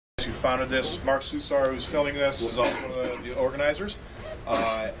founded this. Mark Susar, who's filming this, is also one of the organizers.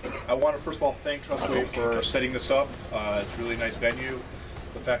 I want to first of all thank Trustwave for setting this up. It's a really nice venue.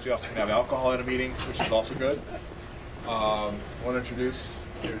 The fact we also can have alcohol in a meeting, which is also good. I want to introduce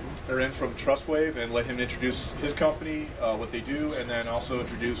Arun from Trustwave and let him introduce his company, what they do, and then also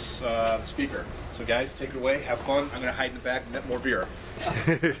introduce the speaker. So guys, take it away, have fun. I'm going to hide in the back and get more beer.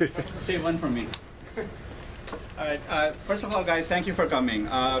 Save one for me. All right. First of all, guys, thank you for coming.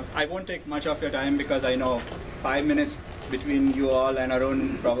 I won't take much of your time because I know 5 minutes between you all and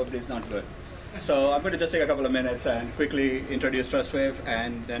Arun probably is not good. So I'm going to just take a couple of minutes and quickly introduce Trustwave,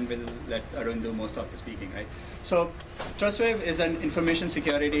 and then we'll let Arun do most of the speaking. Right? So Trustwave is an information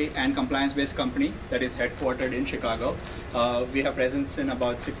security and compliance-based company that is headquartered in Chicago. We have presence in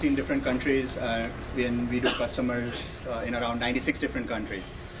about 16 different countries, and we do customers in around 96 different countries.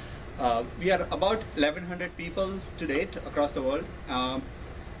 We are about 1,100 people to date across the world.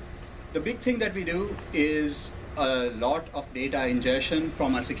 The big thing that we do is a lot of data ingestion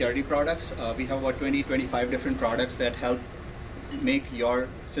from our security products. We have about 20, 25 different products that help make your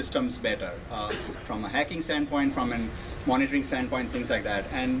systems better from a hacking standpoint, from a monitoring standpoint, things like that.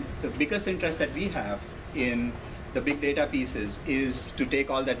 And the biggest interest that we have in the big data pieces is to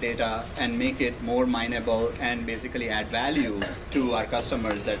take all that data and make it more mineable and basically add value to our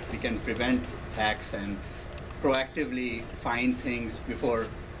customers, that we can prevent hacks and proactively find things before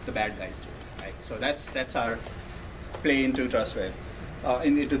the bad guys do. Right? So that's our play into Trustwave,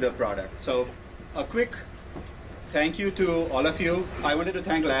 into the product. So a quick thank you to all of you. I wanted to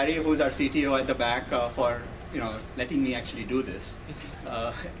thank Larry, who's our CTO at the back, for letting me actually do this,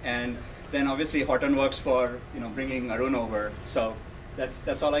 and then obviously Hortonworks for bringing Arun over. So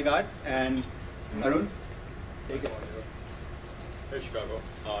that's all I got. And Arun, take it. Hey Chicago.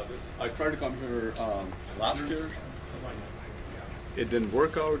 I tried to come here last year. It didn't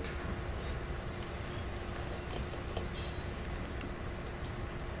work out.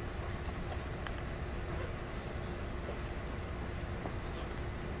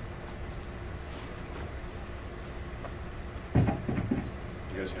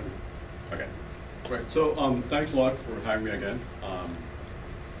 Okay, great. So thanks a lot for having me again.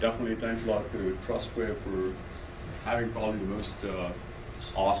 Definitely thanks a lot to Trustwave for having probably the most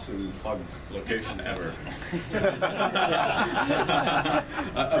awesome hug location ever.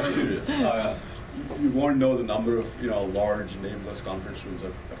 I'm serious. You won't know the number of large nameless conference rooms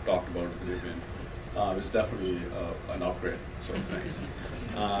I've talked about for the event. It's definitely an upgrade. So thanks.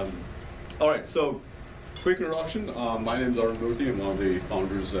 All right. So. Quick introduction. My name is Arun Murthy. I'm one of the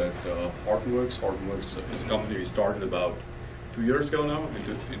founders at Hortonworks. Hortonworks is a company we started about 2 years ago now,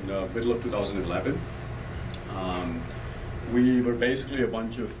 in the middle of 2011. We were basically a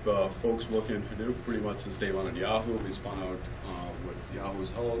bunch of folks working in Hadoop pretty much since day one at Yahoo. We spun out with Yahoo's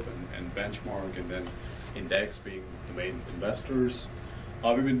help and Benchmark, and then Index being the main investors.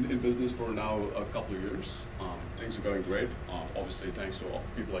 We've been in business for now a couple of years. Things are going great. Obviously, thanks to all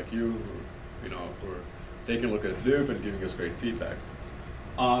people like you who, for taking a look at Hadoop and giving us great feedback.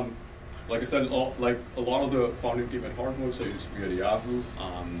 Like I said, like a lot of the founding team at Hortonworks, I used to be at Yahoo.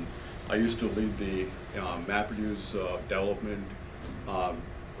 I used to lead the MapReduce development,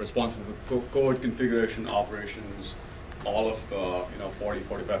 responsible for code configuration, operations, all of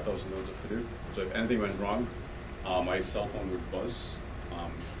 45,000 nodes of Hadoop. So if anything went wrong, my cell phone would buzz,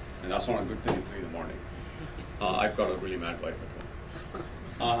 and that's not a good thing at 3 in the morning. I've got a really mad wife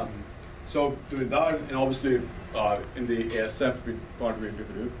at home. So doing that, and obviously in the ASF, we've contributed to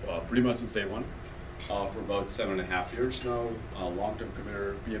Hadoop pretty much since day one, for about 7.5 years now. Long-term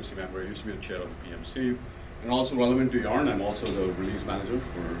committer, PMC member. I used to be the chair of the PMC. And also relevant to Yarn, I'm also the release manager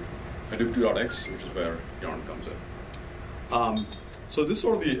for Hadoop 2.x, which is where Yarn comes in. So this is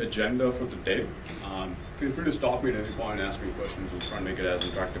sort of the agenda for today. Feel free to stop me at any point and ask me questions. We'll try and make it as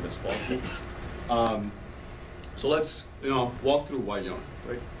interactive as possible. So let's walk through why Yarn,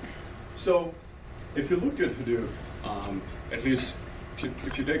 right? So if you look at Hadoop, at least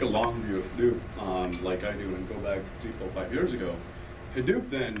if you take a long view of Hadoop, like I do, and go back 3, 4, 5 years ago, Hadoop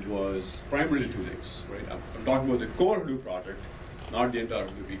then was primarily two things, right? I'm talking about the core Hadoop project, not the entire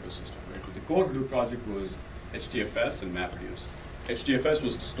Hadoop ecosystem, right? But the core Hadoop project was HDFS and MapReduce. HDFS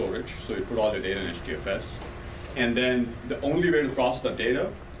was the storage, so you put all your data in HDFS. And then the only way to process that data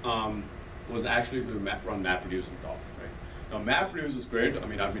was actually to run MapReduce on top, right? Now MapReduce is great. I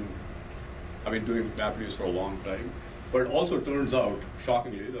mean, I've been doing MapReduce for a long time, but it also turns out,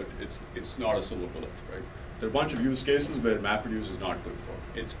 shockingly, that it's not a silver bullet, right? There are a bunch of use cases where MapReduce is not good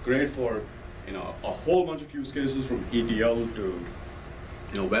for. It's great for a whole bunch of use cases from ETL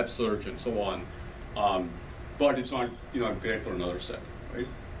to web search and so on, but it's not great for another set, right?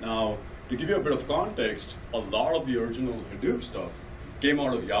 Now, to give you a bit of context, a lot of the original Hadoop stuff came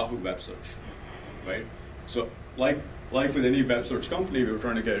out of Yahoo Web Search, right? So, like with any web search company, we were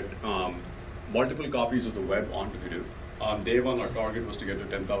trying to get multiple copies of the web onto Hadoop. On day one, our target was to get to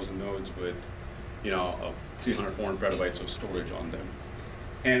 10,000 nodes with, 300, 400 petabytes of storage on them.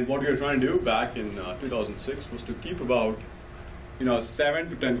 And what we were trying to do back in 2006 was to keep about, 7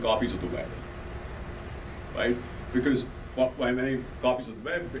 to 10 copies of the web, right? Because by many copies of the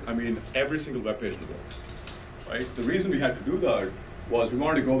web, I mean every single web page in the world, right? The reason we had to do that was we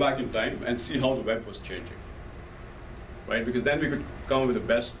wanted to go back in time and see how the web was changing, right? Because then we could come up with the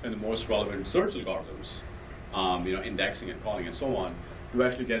best and the most relevant search algorithms, indexing and calling and so on, to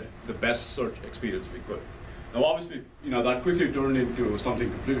actually get the best search experience we could. Now, obviously, that quickly turned into something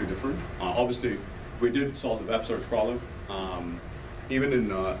completely different. Obviously, we did solve the web search problem. Even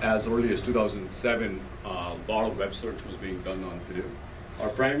in as early as 2007, a lot of web search was being done on Hadoop. Our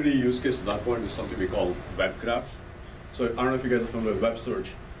primary use case at that point is something we call web graph. So I don't know if you guys are familiar with web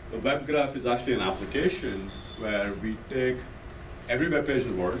search. The web graph is actually an application where we take every web page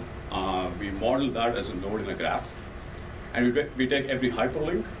in the world, we model that as a node in a graph, and we take every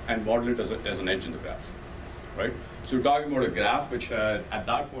hyperlink and model it as an edge in the graph, right? So we're talking about a graph which had, at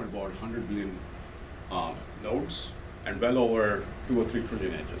that point, about 100 billion nodes and well over 2 or 3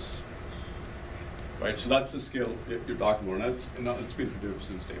 trillion edges, right? So that's the scale you're talking about, and it's been Hadoop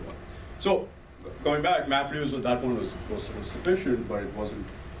since day one. So going back, MapReduce at that point was sufficient, but it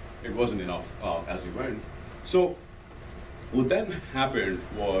wasn't enough as we went. So what then happened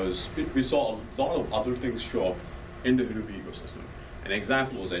was we saw a lot of other things show up in the Hadoop ecosystem. An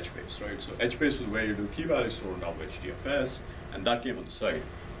example was HBase, right? So HBase was where you do key value store on top of HDFS, and that came on the side.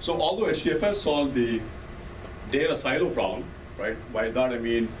 So although HDFS solved the data silo problem, right? By that I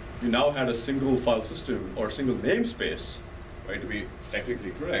mean you now had a single file system or a single namespace, right? To be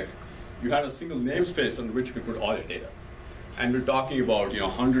technically correct, you had a single namespace on which you could put all your data, and we're talking about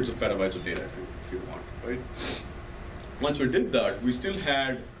hundreds of petabytes of data if you want, right? Once we did that, we still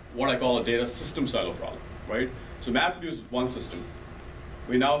had what I call a data system silo problem, right? So MapReduce is one system.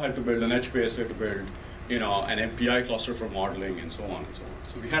 We now had to build an HBase, we had to build an MPI cluster for modeling and so on and so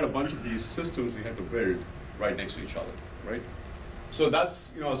on. So we had a bunch of these systems we had to build right next to each other, right? So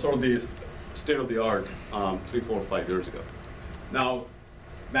that's sort of the state of the art 3, 4, 5 years ago. Now,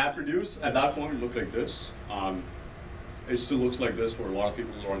 MapReduce at that point looked like this. It still looks like this for a lot of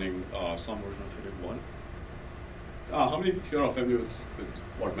people running some version of Hadoop 1. How many here are familiar with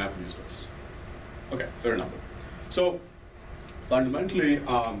what MapReduce does? Okay, fair enough. So fundamentally,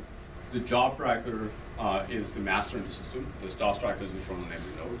 the job tracker is the master in the system. There's task trackers which run on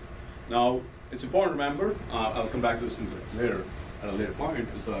every node. Now, it's important to remember, I'll come back to this later, at a later point,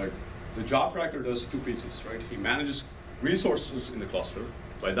 is that the job tracker does 2 pieces, right? He manages resources in the cluster.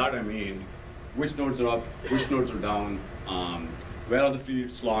 By that I mean, which nodes are up, which nodes are down, where are the free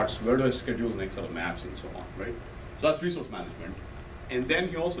slots, where do I schedule the next set of maps, and so on, right? So that's resource management. And then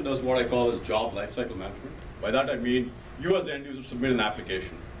he also does what I call as job lifecycle management. By that I mean, you as the end user submit an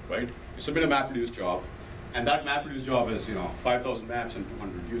application, right? You submit a MapReduce job, and that MapReduce job is 5,000 maps and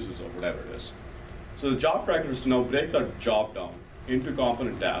 200 users or whatever it is. So the job tracker is to now break that job down into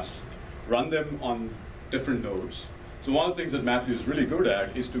component tasks, run them on different nodes. So one of the things that MapReduce is really good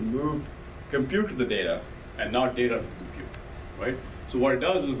at is to move compute to the data and not data to compute, right? So what it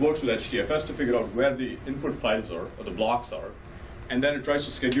does is it works with HDFS to figure out where the input files are, or the blocks are, and then it tries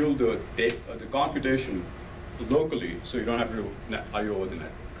to schedule the computation locally so you don't have to do I/O over the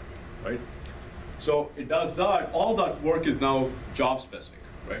network, right? So it does that. All that work is now job specific,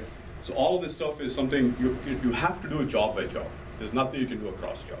 right? So all of this stuff is something you have to do job by job. There's nothing you can do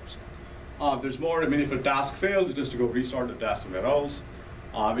across jobs. There's more. I mean, if a task fails, it has to go restart the task somewhere else.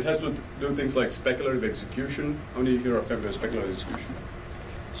 It has to do things like speculative execution. How many here are familiar with speculative execution?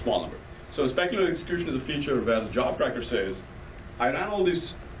 Small number. So speculative execution is a feature where the job tracker says, I ran all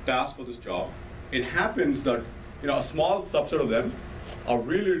these tasks for this job. It happens that a small subset of them are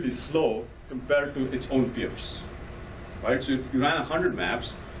really, really slow compared to its own peers, right? So you ran 100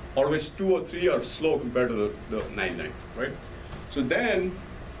 maps, out of which 2 or 3 are slow compared to the 99, right? So then,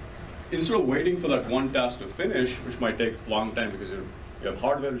 instead of waiting for that one task to finish, which might take a long time because you have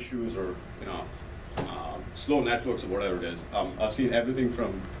hardware issues or slow networks or whatever it is, I've seen everything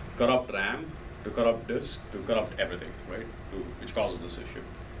from corrupt RAM to corrupt disk to corrupt everything, right? Which causes this issue.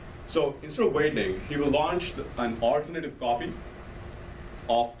 So instead of waiting, he will launch an alternative copy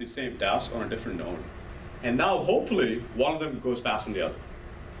of the same task on a different node. And now, hopefully, one of them goes faster than the other,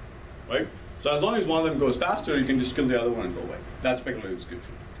 right? So as long as one of them goes faster, you can just kill the other one and go away. That's speculative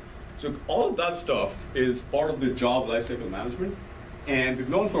execution. So all of that stuff is part of the job lifecycle management. And we've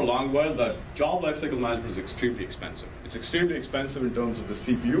known for a long while that job lifecycle management is extremely expensive. It's extremely expensive in terms of the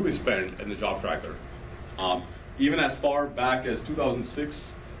CPU we spend in the job tracker. Even as far back as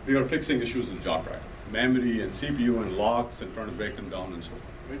 2006, we were fixing issues with the job tracker. Memory and CPU and locks and trying to break them down and so on.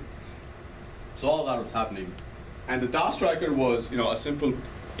 Right? So all of that was happening. And the task tracker was a simple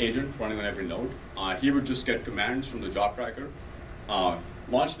agent running on every node. He would just get commands from the job tracker.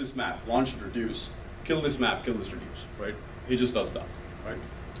 Launch this map, launch and reduce, kill this map, kill this reduce, right? He just does that, right?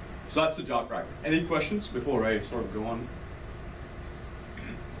 So that's the job tracker. Any questions before I sort of go on?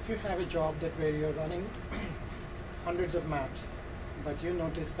 If you have a job where you're running hundreds of maps, but you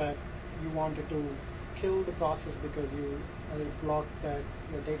notice that you wanted to kill the process because you block that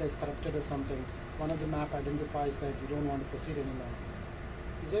your data is corrupted or something, one of the map identifies that you don't want to proceed anymore.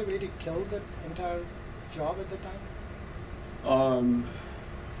 Is there a way to kill that entire job at the time?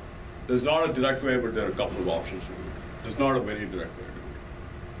 There's not a direct way, but there are a couple of options. There's not a very direct way to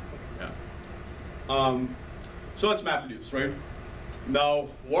do it. Yeah. So that's MapReduce, right? Now,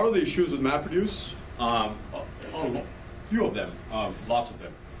 what are the issues with MapReduce? A few of them, lots of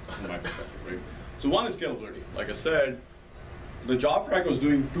them, from my perspective, right? So one is scalability. Like I said, the job tracker was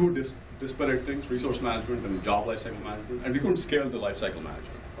doing two disparate things, resource management and job lifecycle management, and we couldn't scale the lifecycle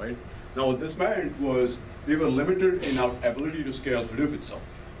management, right? Now, what this meant was we were limited in our ability to scale Hadoop itself.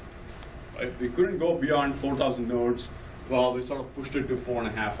 Right? We couldn't go beyond 4,000 nodes. Well, we sort of pushed it to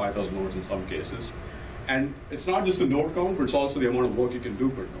 4,500, 5,000 nodes in some cases. And it's not just the node count, but it's also the amount of work you can do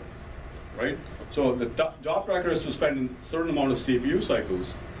per node, right? So the job tracker has to spend a certain amount of CPU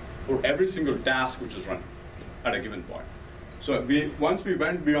cycles for every single task which is run at a given point. So once we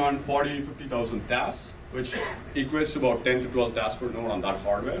went beyond 40, 50,000 tasks, which equates to about 10 to 12 tasks per node on that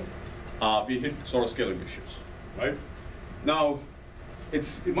hardware, we hit sort of scaling issues, right? Now, it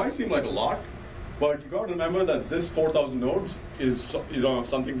might seem like a lot, but you got to remember that this 4,000 nodes is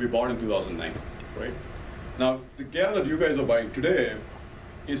something we bought in 2009, right? Now, the gear that you guys are buying today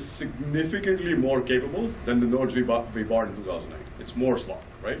is significantly more capable than the nodes we bought in 2009. It's more slot,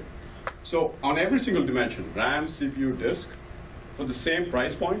 right? So on every single dimension, RAM, CPU, disk, for the same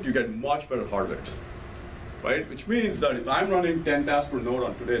price point, you get much better hardware, right? Which means that if I'm running 10 tasks per node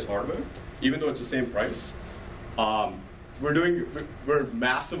on today's hardware, even though it's the same price, we're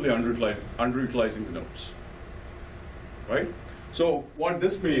massively underutilizing the nodes, right? So what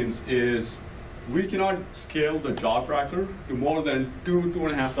this means is we cannot scale the job tracker to more than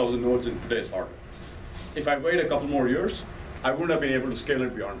 2,500 nodes in today's hardware. If I wait a couple more years, I wouldn't have been able to scale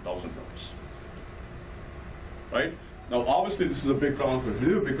it beyond 1,000 nodes, right? Now, obviously, this is a big problem for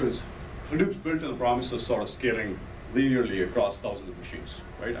Hadoop because Hadoop's built on the promise of sort of scaling linearly across thousands of machines,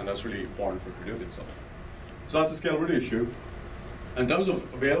 right? And that's really important for Hadoop itself. So that's a scalability issue. In terms of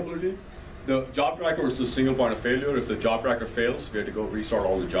availability, the job tracker was a single point of failure. If the job tracker fails, we had to go restart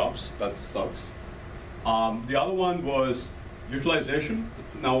all the jobs. That sucks. The other one was utilization.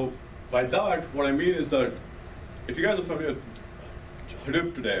 Now, by that, what I mean is that if you guys are familiar with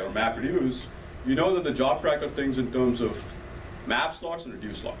Hadoop today or MapReduce, you know that the job tracker thinks in terms of map slots and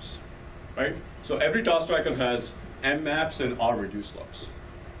reduce slots, right? So every task tracker has M maps and R reduce slots,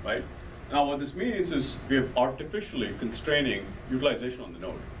 right? Now, what this means is we're artificially constraining utilization on the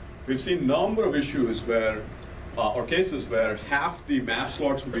node. We've seen a number of issues where, or cases where half the map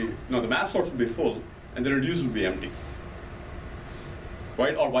slots would be, the map slots would be full and the reduce would be empty,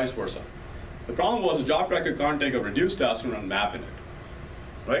 right? Or vice versa. The problem was the job tracker can't take a reduced task and run map in it,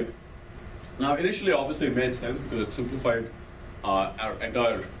 right? Now, initially, obviously, it made sense because it simplified our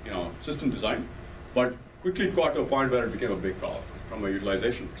entire, system design, but quickly got to a point where it became a big problem from a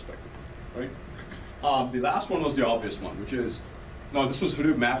utilization perspective, right? The last one was the obvious one, which is, this was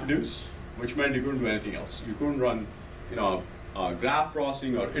Hadoop MapReduce, which meant you couldn't do anything else. You couldn't run, graph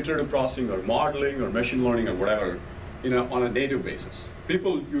processing or iterative processing or modeling or machine learning or whatever, on a native basis.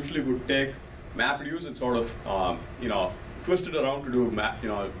 People usually would take MapReduce and sort of, twist it around to do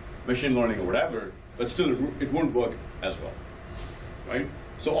machine learning or whatever, but still it wouldn't work as well, right?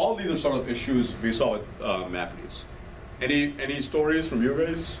 So all these are sort of issues we saw with MapReduce. Any stories from you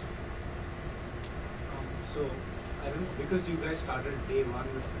guys? So I don't know, because you guys started day one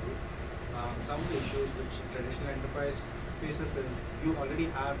with Hadoop, some of the issues which traditional enterprise faces is you already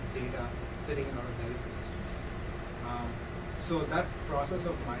have data sitting in our legacy system. So that process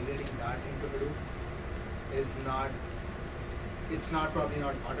of migrating that into Hadoop is probably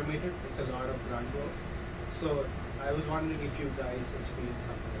not automated. It's a lot of grunt work. So I was wondering if you guys experienced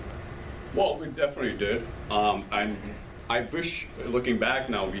something like that. Well, we definitely did. And I wish, looking back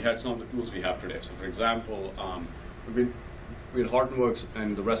now, we had some of the tools we have today. So for example, we at Hortonworks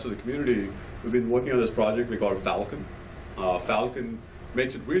and the rest of the community, we've been working on this project we call Falcon. Falcon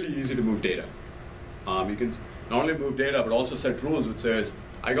makes it really easy to move data. You can not only move data, but also set rules which says,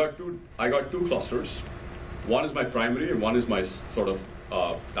 I got two clusters. One is my primary, and one is my sort of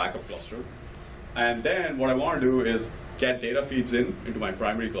backup cluster. And then what I want to do is get data feeds into my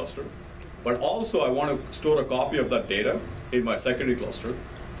primary cluster. But also I want to store a copy of that data in my secondary cluster.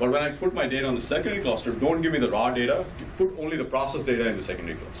 But when I put my data on the secondary cluster, don't give me the raw data. Put only the process data in the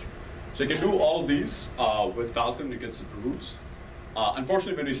secondary cluster. So you can do all of these with Falcon. You can set rules.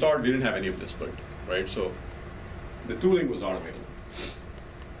 Unfortunately, when we started, we didn't have any of this built, right? So the tooling was not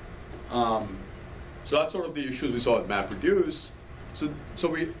available. So that's sort of the issues we saw with MapReduce. So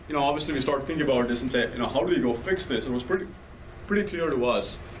we, obviously we started thinking about this and say, how do we go fix this? And it was pretty clear to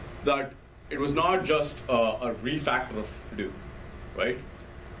us that it was not just a refactor of Hadoop, right?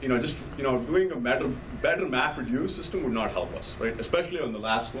 Doing a better MapReduce system would not help us, right? Especially on the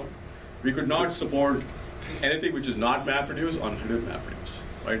last one. We could not support anything which is not MapReduce on Hadoop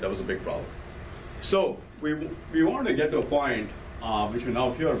MapReduce, right? That was a big problem. So we wanted to get to a point, which we're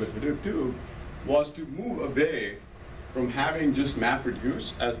now here with Hadoop 2, was to move away from having just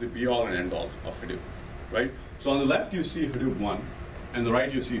MapReduce as the be-all and end-all of Hadoop, right? So on the left you see Hadoop 1, and the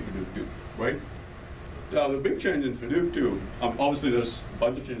right you see Hadoop 2, right? Now the big change in Hadoop 2, obviously there's a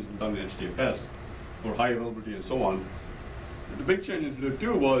bunch of changes done in HDFS for high availability and so on. The big change in Hadoop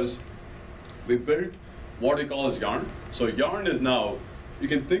 2 was we built what we call as Yarn. So Yarn is now, you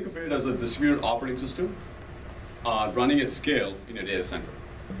can think of it as a distributed operating system running at scale in a data center.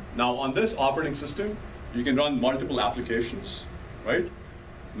 Now on this operating system, you can run multiple applications, right?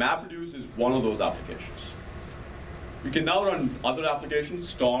 MapReduce is one of those applications. You can now run other applications,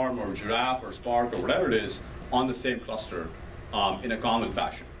 Storm or Giraffe or Spark or whatever it is, on the same cluster in a common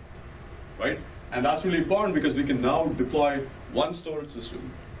fashion, right? And that's really important because we can now deploy one storage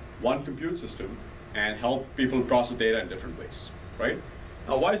system, one compute system, and help people process data in different ways, right?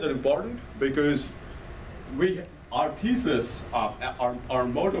 Now, why is that important? Because our thesis, our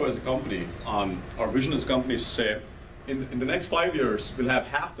motto as a company, our vision as a company is to say, in the next 5 years, we'll have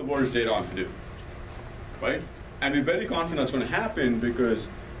half the world's data on Hadoop, right? And we're very confident that's going to happen because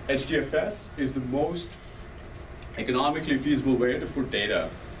HDFS is the most economically feasible way to put data,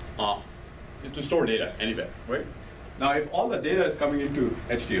 to store data anywhere, right? Now, if all the data is coming into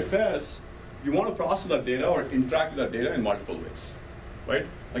HDFS, you want to process that data or interact with that data in multiple ways, right?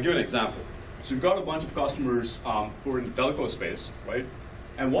 I'll give you an example. So you've got a bunch of customers who are in the telco space, right?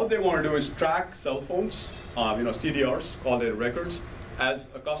 And what they want to do is track cell phones, CDRs, call data records, as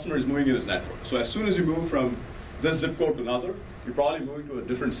a customer is moving in his network. So as soon as you move from this zip code to another, you're probably moving to a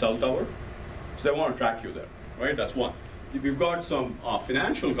different cell tower. So they want to track you there, right? That's one. We've got some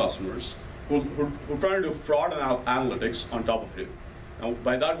financial customers who are trying to do fraud analytics on top of Hadoop. Now,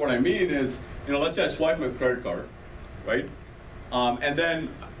 by that, what I mean is, let's say I swipe my credit card, right? And then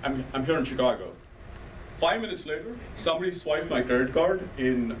I'm here in Chicago. 5 minutes later, somebody swiped my credit card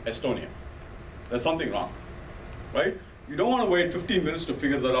in Estonia. There's something wrong, right? You don't want to wait 15 minutes to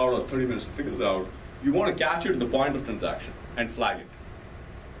figure that out or 30 minutes to figure that out. You want to catch it at the point of transaction and flag it,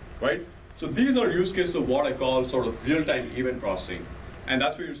 right? So these are use cases of what I call sort of real-time event processing. And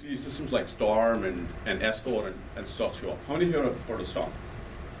that's where you see systems like Storm and S4 and stuff show up. How many here have heard of Storm?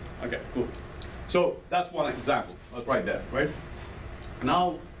 Okay, cool. So that's one example. That's right there, right?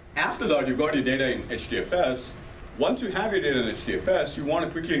 Now, after that, you've got your data in HDFS. Once you have your data in HDFS, you want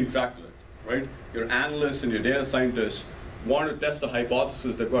to quickly interact with it, right? Your analysts and your data scientists want to test the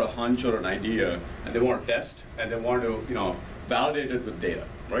hypothesis. They've got a hunch or an idea, and they want to test, and they want to, validate it with data,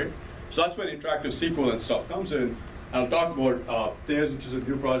 right? So that's when interactive SQL and stuff comes in. I'll talk about Thales, which is a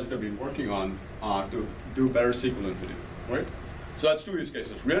new project I've been working on to do better SQL in Hadoop, right? So that's two use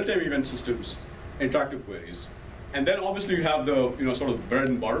cases: real-time event systems, interactive queries. And then obviously you have the sort of bread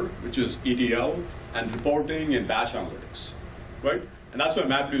and butter, which is ETL and reporting and batch analytics, right? And that's what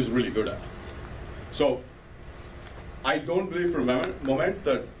MapReduce is really good at. So I don't believe for a moment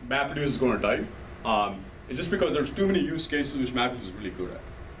that MapReduce is going to die. It's just because there's too many use cases which MapReduce is really good at.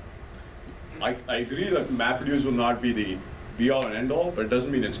 I agree that MapReduce will not be the be-all and end-all, but it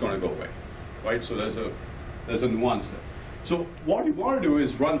doesn't mean it's going to go away, right? So there's a nuance there. So what you want to do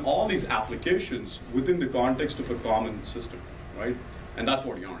is run all these applications within the context of a common system, right? And that's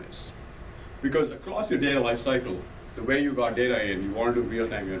what Yarn is. Because across your data lifecycle, the way you got data in, you want to do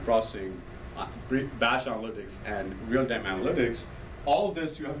real-time event processing, batch analytics, and real-time analytics. All of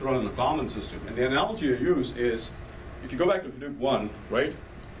this you have to run in a common system. And the analogy I use is, if you go back to Hadoop 1, right?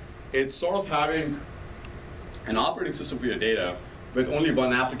 It's sort of having an operating system for your data with only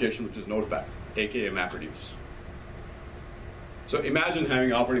one application, which is Notepad, aka MapReduce. So imagine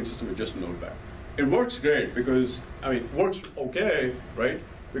having an operating system with just Notepad. it works great because, I mean, it works okay, right?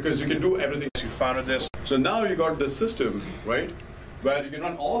 Because you can do everything. You founded this. So now you got this system, right, where you can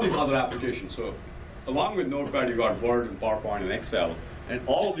run all these other applications. So along with Notepad, you got Word and PowerPoint and Excel, and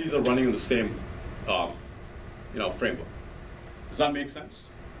all of these are running on the same, framework. Does that make sense?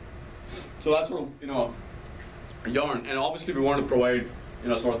 So that's sort of, Yarn, and obviously we want to provide,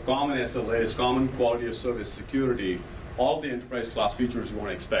 sort of common SLAs, common quality of service, security, all the enterprise class features you want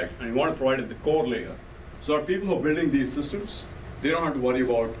to expect, and you want to provide at the core layer. So our people who are building these systems, they don't have to worry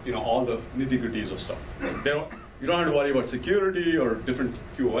about all the nitty-gritties of stuff. You don't have to worry about security or different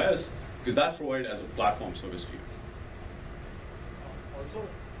QoS, because that's provided as a platform service to you. Also,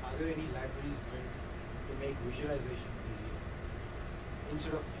 are there any libraries built to make visualization easier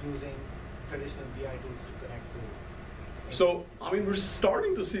instead of using traditional BI tools to connect to? So, I mean, we're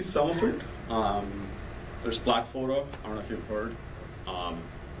starting to see some of it. There's Platform, I don't know if you've heard. We're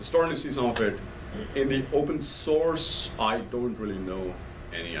starting to see some of it. In the open source, I don't really know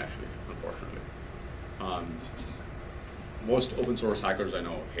any, actually, unfortunately. Most open source hackers I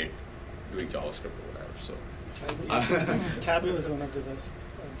know hate doing JavaScript or whatever. So, Tableau is one of the best.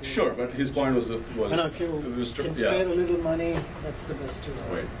 Sure, but his point was I know if you can spare a little money, that's the best tool.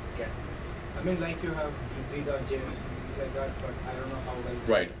 Right. Okay. I mean, like you have D3.js and things like that, but I don't know how guys.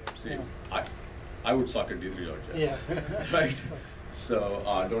 Right. See, Yeah. I would suck at D3.js. Yeah. Right. So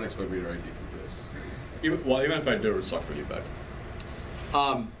don't expect me to write D3.js. Even if I did, it would suck really bad.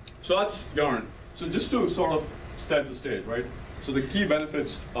 So that's Yarn. So just to sort of set the stage, right? So the key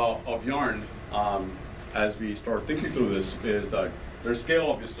benefits of Yarn, as we start thinking through this, is that there's scale,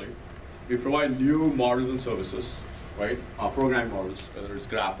 obviously. We provide new models and services, right? Programming models, whether it's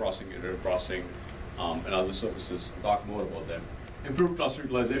graph processing, iterative processing, and other services. I'll talk more about them. Improved cluster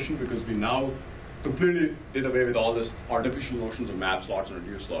utilization, because we now completely did away with all this artificial notions of map slots and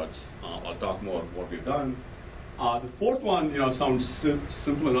reduced slots. I'll talk more about what we've done. The fourth one, sounds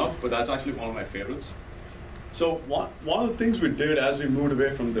simple enough, but that's actually one of my favorites. So one of the things we did as we moved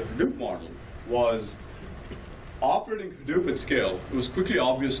away from the Hadoop model was operating Hadoop at scale. It was quickly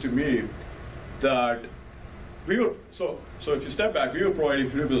obvious to me that we were, so if you step back, we were providing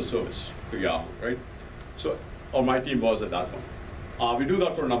Hadoop as a service to Yahoo, right? So, or my team was at that point. We do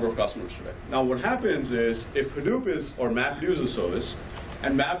that for a number of customers today. Now what happens is, if Hadoop is, or MapReduce is a service,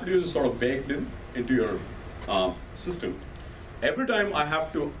 and MapReduce is sort of baked into your system, every time I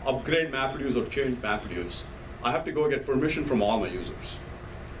have to upgrade MapReduce or change MapReduce, I have to go get permission from all my users,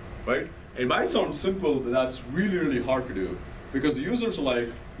 right? It might sound simple, but that's really, really hard to do, because the users are like,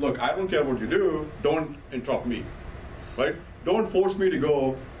 look, I don't care what you do, don't interrupt me, right? Don't force me to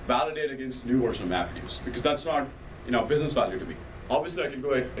go validate against new version of MapReduce, because that's not, business value to me. Obviously, I can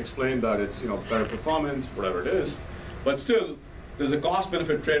go explain that it's better performance, whatever it is, but still, there's a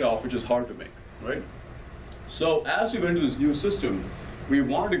cost-benefit trade-off which is hard to make, right? So as we went into this new system, we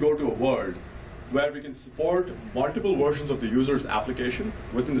wanted to go to a world where we can support multiple versions of the user's application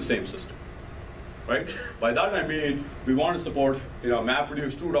within the same system, right? By that I mean we want to support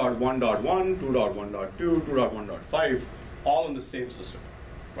MapReduce 2.1.1, 2.1.2, 2.1.5, all in the same system,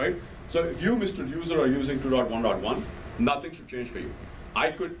 right? So if you, Mr. User, are using 2.1.1, nothing should change for you.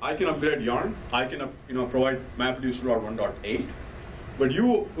 I can upgrade Yarn. I can provide MapReduce 2.1.8, but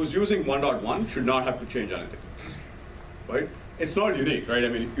you who's using 1.1 should not have to change anything, right? It's not unique, right? I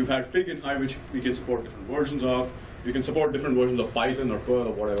mean, you've had Pig and Hive, which we can support different versions of. You can support different versions of Python or Perl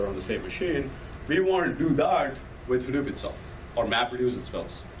or whatever on the same machine. We want to do that with Hadoop itself, or MapReduce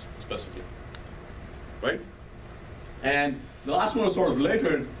itself, specifically, right? And the last one is sort of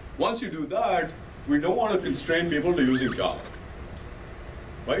related. Once you do that, we don't want to constrain people to using Java,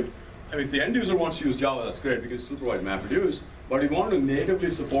 right? I mean, if the end user wants to use Java, that's great, because we still provide MapReduce, but we want to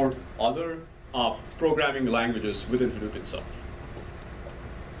natively support other programming languages within Hadoop itself,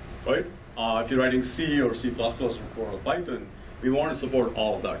 right? If you're writing C or C++ or Python, we want to support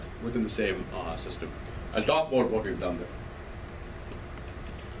all of that within the same system. I'll talk about what we've done there.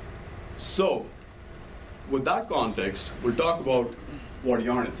 So, with that context, we'll talk about what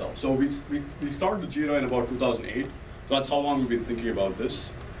Yarn itself. So we started the Jira in about 2008. So that's how long we've been thinking about this.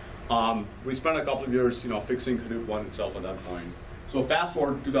 We spent a couple of years, fixing Hadoop 1 itself at that point. So fast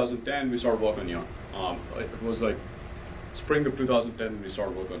forward to 2010, we started working on Yarn. It was like spring of 2010 we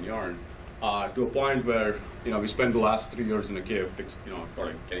started working on Yarn, to a point where we spent the last 3 years in a cave,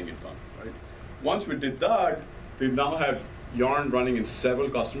 getting it done. Right. Once we did that, we now have Yarn running in several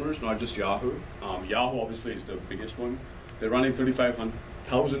customers, not just Yahoo. Yahoo obviously is the biggest one. They're running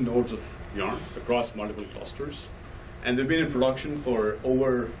 35,000 nodes of Yarn across multiple clusters. And they've been in production for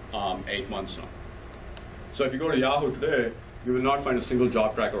over 8 months now. So if you go to Yahoo today, you will not find a single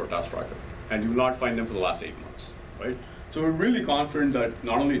job tracker or task tracker. and you will not find them for the last 8 months, right? So we're really confident that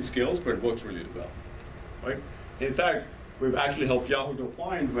not only it scales, but it works really well, right? In fact, we've actually helped Yahoo to a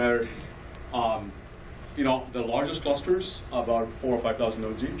point where, the largest clusters, about 4,000 or 5,000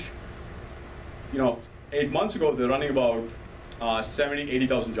 nodes each. 8 months ago, they're running about 70,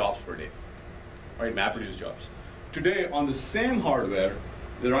 80,000 jobs per day, right? MapReduce jobs. Today, on the same hardware,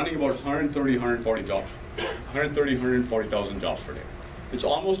 they're running about 130, 140 jobs, 130, 140,000 jobs per day. It's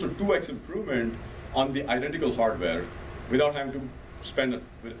almost a 2x improvement on the identical hardware without having to spend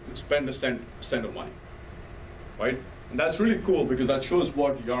a cent of money, right? And that's really cool because that shows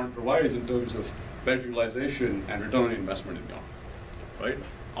what Yarn provides in terms of better utilization and return on investment in Yarn, right?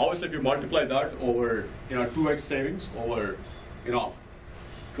 Obviously, if you multiply that over 2x savings over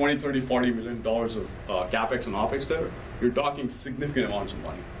 20, 30, 40 million dollars of capex and opex there, you're talking significant amounts of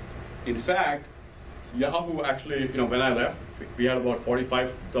money. In fact, Yahoo actually, when I left, we had about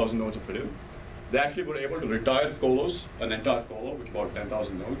 45,000 nodes of Hadoop. They actually were able to retire colos, an entire colo, which is about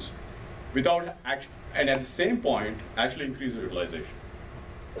 10,000 nodes, without and at the same point, actually increase the utilization,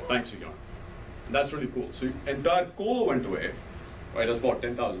 thanks to Yarn. And that's really cool. So entire colo went away, right? That's about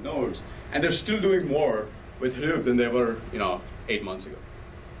 10,000 nodes, and they're still doing more with Hadoop than they were, 8 months ago.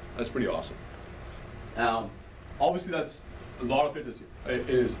 That's pretty awesome. Obviously, that's a lot of it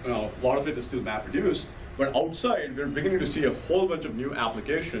is still MapReduce, but outside we're beginning to see a whole bunch of new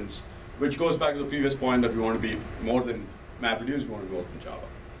applications, which goes back to the previous point that we want to be more than MapReduce, we want to be more than Java,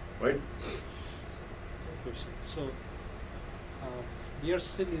 right? Question. So we are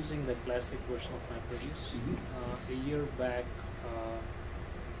still using the classic version of MapReduce. A year back,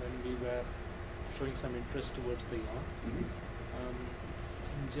 when we were showing some interest towards the Yarn,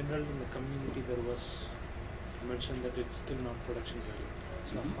 in general in the community there was mentioned that it's still not production ready.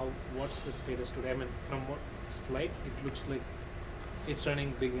 So what's the status today? I mean, from what slide, it looks like it's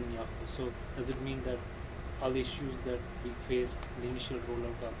running big in Yahoo. So does it mean that all the issues that we faced in the initial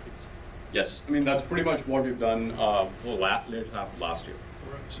rollout are fixed? Yes, I mean that's pretty much what we've done later half of last year.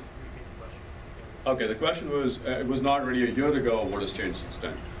 Okay, the question was, it was not ready a year ago. What has changed since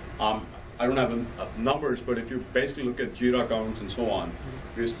then? I don't have numbers, but if you basically look at Jira accounts and so on,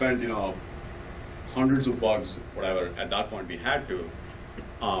 we spent hundreds of bugs, whatever. At that point, we had to,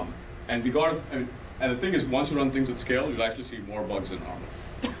 and we got. And the thing is, once you run things at scale, you'll actually see more bugs than normal,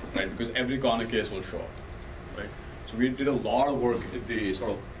 right? Because every corner case will show up, right? So we did a lot of work in the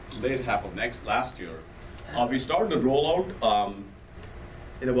sort of late half of last year. We started the rollout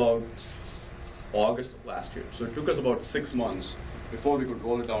in about August of last year. So it took us about 6 months before we could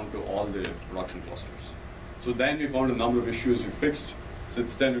roll it down to all the production clusters. So then we found a number of issues we fixed.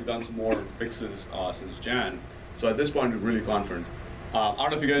 Since then, we've done some more fixes since Jan. So at this point, we're really confident. I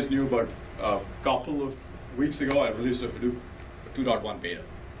don't know if you guys knew, but a couple of weeks ago, I released a Hadoop 2.1 beta.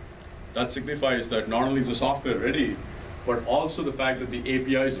 That signifies that not only is the software ready, but also the fact that the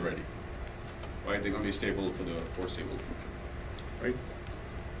APIs are ready. Right? They're going to be stable for the foreseeable future. Right?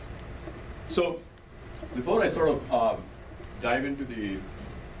 So before I sort of dive into the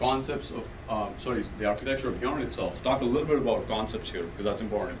concepts of, the architecture of Yarn itself, talk a little bit about concepts here, because that's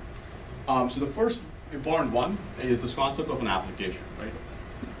important. So the first important one is this concept of an application, right?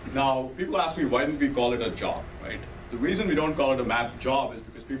 Now, people ask me, why didn't we call it a job, right? The reason we don't call it a map job is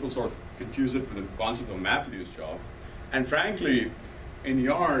because people sort of confuse it with the concept of a MapReduce job. And frankly, in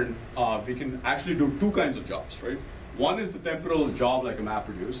Yarn, we can actually do two kinds of jobs, right? One is the temporal job like a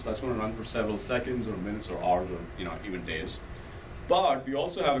MapReduce. That's going to run for several seconds or minutes or hours or even days. But we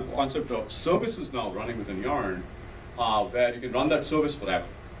also have a concept of services now running within Yarn where you can run that service forever.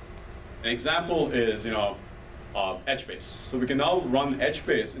 An example is HBase. So we can now run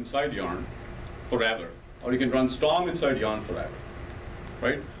HBase inside Yarn forever, or you can run Storm inside Yarn forever,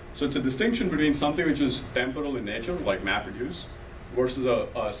 right? So it's a distinction between something which is temporal in nature, like MapReduce, versus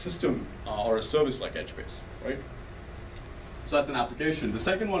a system or a service like HBase, right? So that's an application. The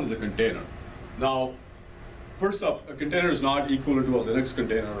second one is a container. Now, first up, a container is not equivalent to a Linux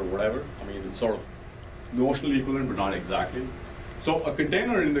container or whatever. I mean, it's sort of notionally equivalent, but not exactly. So a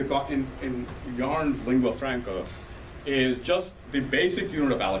container in Yarn lingua franca is just the basic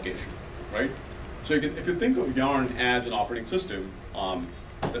unit of allocation, right? So if you think of Yarn as an operating system,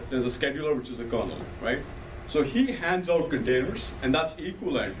 there's a scheduler, which is a kernel, right? So he hands out containers, and that's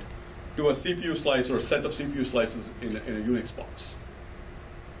equivalent to a CPU slice or a set of CPU slices in a Unix box,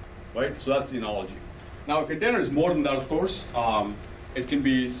 right? So that's the analogy. Now, a container is more than that, of course. It can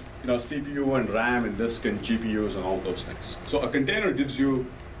be CPU and RAM and disk and GPUs and all those things. So a container gives you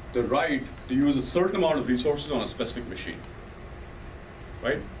the right to use a certain amount of resources on a specific machine,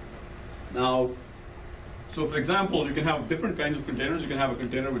 right? Now, So for example, you can have different kinds of containers. You can have a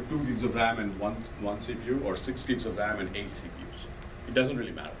container with 2 gigs of RAM and one CPU, or 6 gigs of RAM and 8 CPUs. It doesn't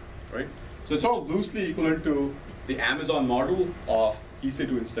really matter, right? So it's sort of loosely equivalent to the Amazon model of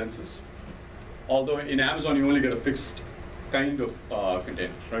EC2 instances. Although in Amazon, you only get a fixed kind of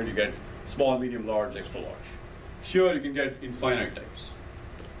containers, right? You get small, medium, large, extra large. Here, you can get infinite types,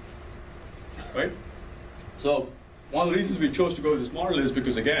 right? So one of the reasons we chose to go with this model is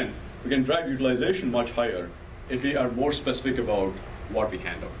because, again, we can drive utilization much higher if we are more specific about what we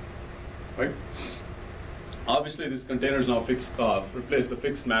handle, right? Obviously, this container is now fixed, replace the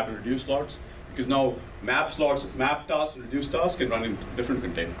fixed map and reduce slots, because now map slots, map tasks and reduce tasks can run in different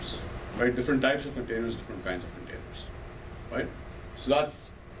containers, right? Different types of containers, different kinds of containers, right? So that's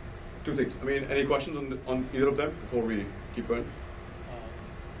 2 things. I mean, any questions on either of them before we keep going?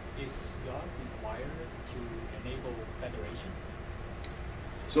 Is Yarn required to enable federation?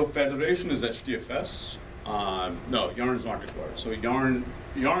 So federation is HDFS. No, Yarn is not required. So Yarn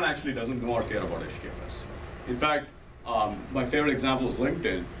actually doesn't know or care about HDFS. In fact, my favorite example is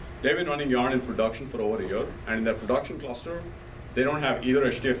LinkedIn. They've been running Yarn in production for over a year, and in their production cluster, they don't have either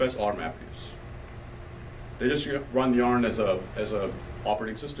HDFS or MapReduce. They just run Yarn as a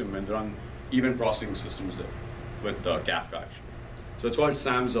operating system and run event processing systems there with Kafka actually. So it's called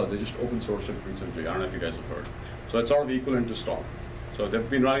SAMSA. They just open sourced it recently. I don't know if you guys have heard. So it's sort of equivalent to Storm. So they've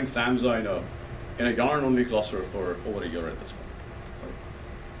been running SAMSA in a Yarn-only cluster for over a year at this point.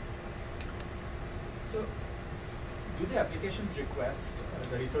 So, do the applications request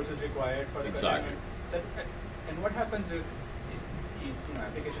the resources required for the Exactly. container? And what happens if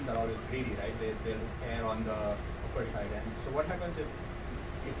applications are always greedy, right? They'll err on the upper side. And so, what happens if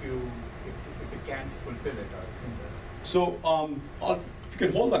it can't fulfill it or things like that? So if you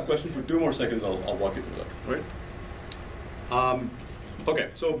can hold that question for 2 more seconds, I'll walk you through that, right?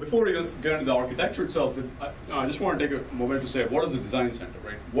 Okay, so before we get into the architecture itself, I just want to take a moment to say, what is the design center,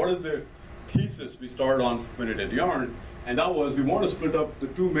 right? What is the thesis we started on when we did Yarn? And that was, we want to split up the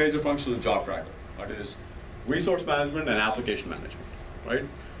 2 major functions of job tracker. That is resource management and application management, right?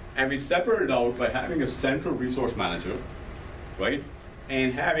 And we separated out by having a central resource manager, right?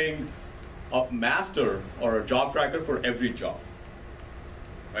 And having a master or a job tracker for every job,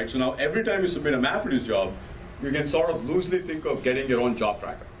 right? So now every time you submit a MapReduce job, you can sort of loosely think of getting your own job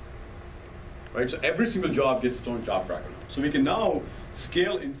tracker, right? So every single job gets its own job tracker. So we can now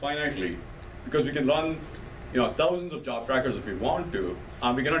scale infinitely because we can run thousands of job trackers if we want to.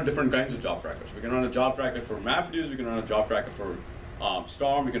 We can run different kinds of job trackers. We can run a job tracker for MapReduce, we can run a job tracker for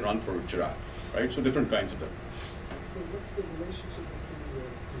Storm, we can run for Giraffe, right? So different kinds of them. So what's the relationship between the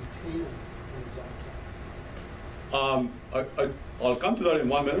container and the job tracker? I'll come to that in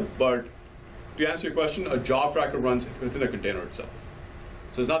 1 minute, but to answer your question, a job tracker runs within a container itself.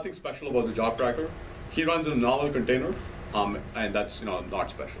 So there's nothing special about the job tracker. He runs in a normal container, and that's not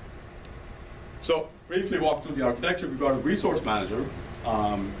special. So briefly walk through the architecture. We've got a resource manager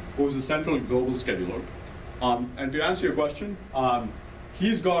who's a central global scheduler. And to answer your question,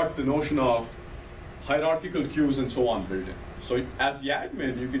 he's got the notion of hierarchical queues and so on built in. So as the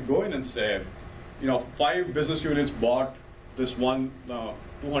admin, you could go in and say, 5 business units bought this one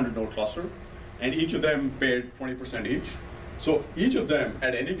 200 node cluster, and each of them paid 20% each. So each of them,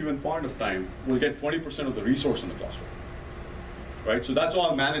 at any given point of time, will get 20% of the resource in the cluster, right? So that's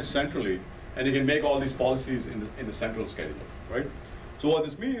all managed centrally, and you can make all these policies in the central scheduler, right? So what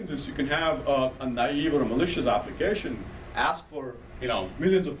this means is you can have a naive or a malicious application ask for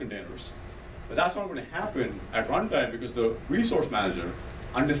millions of containers, but that's not going to happen at runtime because the resource manager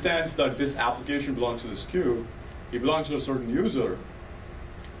understands that this application belongs to this queue, it belongs to a certain user,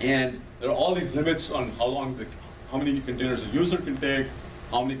 and there are all these limits on how many containers a user can take,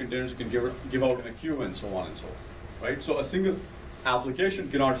 how many containers you can give out in a queue, and so on and so on, right? So a single application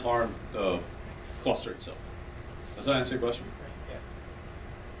cannot harm the cluster itself. Does that answer your question? Yeah.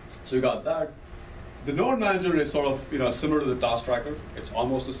 So you got that. The node manager is sort of similar to the task tracker. It's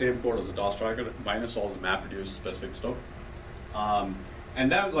almost the same code as the task tracker, minus all the MapReduce specific stuff. And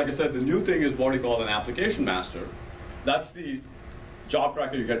then, like I said, the new thing is what we call an application master. That's the job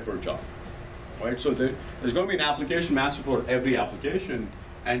tracker you get per job, right? So there's going to be an application master for every application,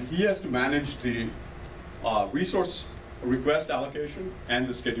 and he has to manage the resource request allocation and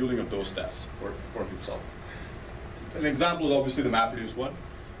the scheduling of those tasks for himself. An example is obviously the MapReduce one.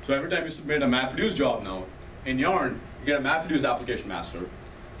 So every time you submit a MapReduce job now, in Yarn, you get a MapReduce application master.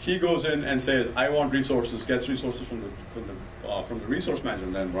 He goes in and says, I want resources, gets resources from the resource manager,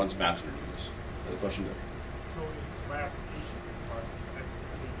 and then runs maps and reduces. There's a question there. So if my application requests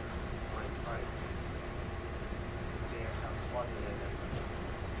execute my type, say I have one minute,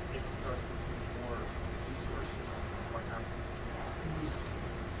 it starts to switch more resources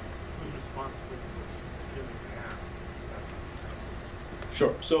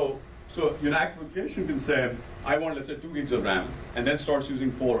Sure. So your application can say, I want, let's say, 2 gigs of RAM, and then starts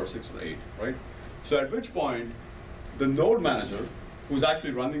using 4 or 6 or 8, right? So at which point, the node manager, who's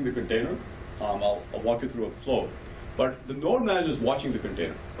actually running the container, I'll walk you through a flow, but the node manager is watching the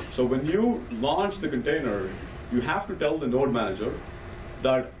container. So when you launch the container, you have to tell the node manager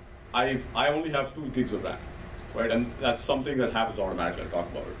that I only have 2 gigs of RAM, right? And that's something that happens automatically. I'll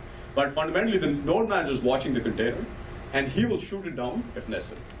talk about it. But fundamentally, the node manager is watching the container, and he will shoot it down if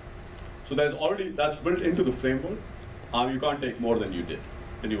necessary. So that's built into the framework. You can't take more than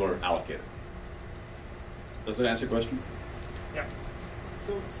you were allocated. Does that answer your question? Yeah.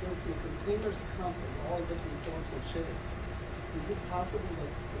 So if the containers come in all different forms and shapes, is it possible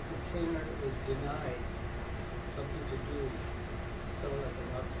that the container is denied something to do, sort of like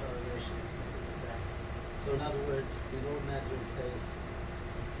a log starvation or something like that? So in other words, the node manager says,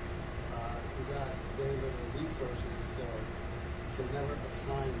 we got very little resources, so they'll never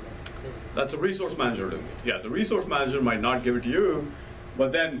assign that container. That's a resource manager doing it. Yeah, the resource manager might not give it to you,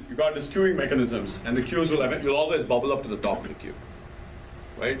 but then you got these queuing mechanisms, and the queues will always bubble up to the top of the queue,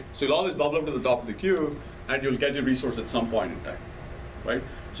 right? So you'll always bubble up to the top of the queue, and you'll get your resource at some point in time, right?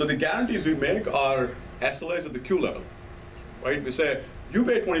 So the guarantees we make are SLAs at the queue level, right? We say, you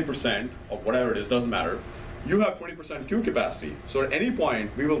pay 20%, or whatever it is, doesn't matter. You have 20% queue capacity. So at any point,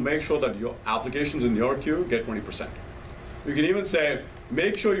 we will make sure that your applications in your queue get 20%. You can even say,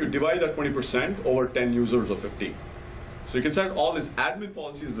 make sure you divide that 20% over 10 users or 15. So you can set all these admin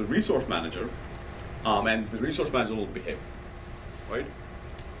policies to the resource manager, and the resource manager will behave, right?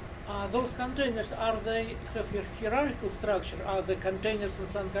 Those containers, are they have a hierarchical structure? Are the containers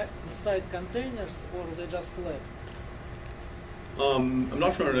inside containers, or are they just flat? I'm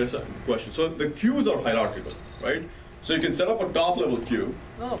not sure I understand the question. So the queues are hierarchical, right? So you can set up a top-level queue.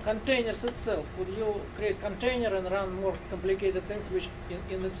 No, containers itself. Would you create container and run more complicated things, which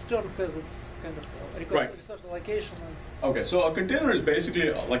in its turn has its kind of resource allocation? Okay, so a container is basically,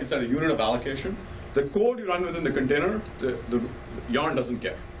 like I said, a unit of allocation. The code you run within the container, the yarn doesn't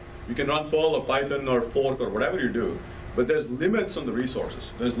care. You can run Perl or Python or Fork or whatever you do, but there's limits on the resources.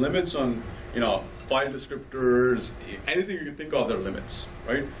 There's limits on, file descriptors, anything you can think of, there are limits,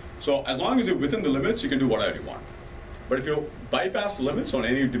 right? So as long as you're within the limits, you can do whatever you want. But if you bypass the limits on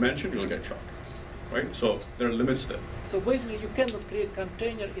any dimension, you'll get shot, right? So there are limits there. So basically, you cannot create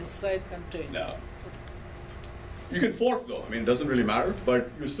container inside container. No. You can fork though. I mean, it doesn't really matter, but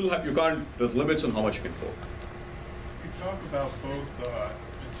you still have, there's limits on how much you can fork. You talk about both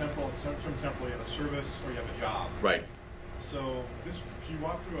some template of a service, or you have a job. Right. So can you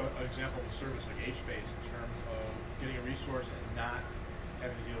walk through an example of a service like HBase in terms of getting a resource and not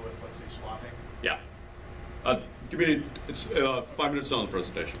having to deal with, let's say, swapping? Yeah. It's 5 minutes on the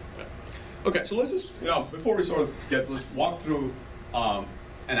presentation. Yeah. Okay, so let's just, before we let's walk through an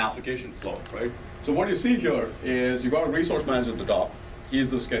application flow, right? So what you see here is you've got a resource manager at the top. He's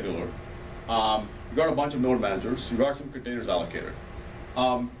the scheduler. You've got a bunch of node managers. You've got some containers allocated.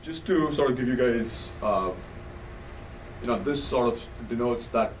 Just to sort of give you guys, this sort of denotes,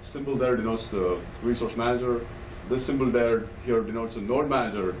 that symbol there denotes the resource manager. This symbol there here denotes a node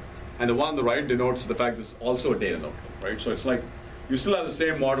manager. And the one on the right denotes the fact there's also a data node, right? So it's like you still have the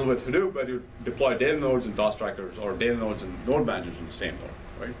same model with Hadoop, but you deploy data nodes and task trackers, or data nodes and node managers in the same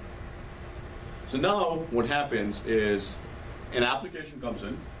node, right? So now what happens is an application comes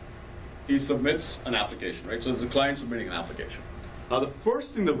in, he submits an application, right? So there's a client submitting an application. Now the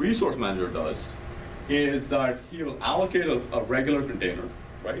first thing the resource manager does is that he will allocate a regular container,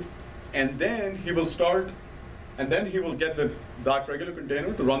 right? And then he will get that regular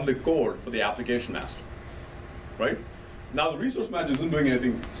container to run the code for the application master, right? Now the resource manager isn't doing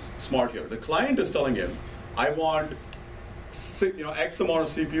anything smart here. The client is telling him, I want X amount of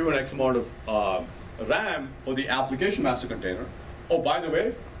CPU and X amount of RAM for the application master container. Oh, by the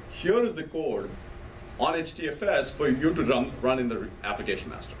way, here is the code on HDFS for you to run in the application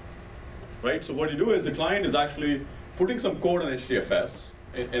master, right? So what you do is the client is actually putting some code on HDFS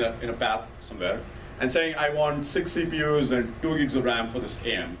in a path somewhere, and saying, I want 6 CPUs and 2 gigs of RAM for this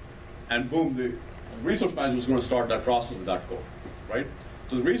AM. And boom, the resource manager is going to start that process with that code, right?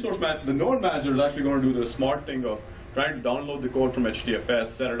 So the node manager is actually going to do the smart thing of trying to download the code from HDFS,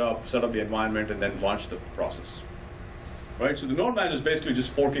 set up the environment, and then launch the process, right? So the node manager is basically just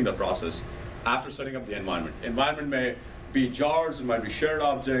forking the process after setting up the environment. Environment may be jars, it might be shared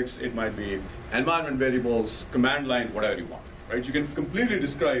objects, it might be environment variables, command line, whatever you want, right? You can completely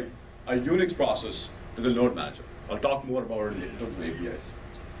describe a Unix process to the node manager. I'll talk more about it in terms of APIs.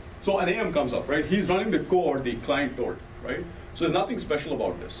 So an AM comes up, right? He's running the code the client told, right? So there's nothing special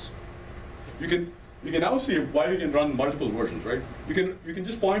about this. you can now see why we can run multiple versions, right? You can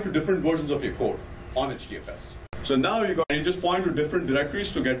just point to different versions of your code on HDFS. So now you just point to different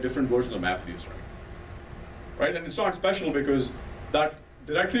directories to get different versions of MapReduce, right? And it's not special because that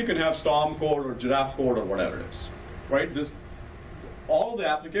directory can have Storm code or Giraffe code or whatever it is, right? All the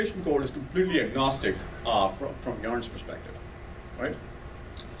application code is completely agnostic from Yarn's perspective, right?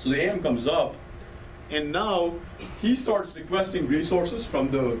 So the AM comes up, and now he starts requesting resources from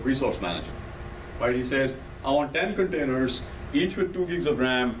the resource manager, right? He says, I want 10 containers, each with 2 gigs of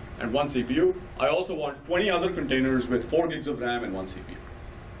RAM and 1 CPU. I also want 20 other containers with 4 gigs of RAM and 1 CPU.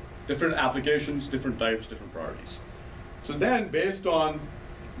 Different applications, different types, different priorities. So then, based on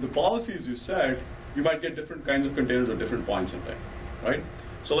the policies you set, you might get different kinds of containers at different points in time, right?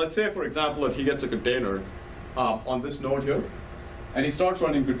 So let's say, for example, that he gets a container on this node here, and he starts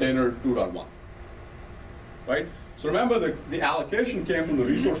running container 2.1, right? So remember, the allocation came from the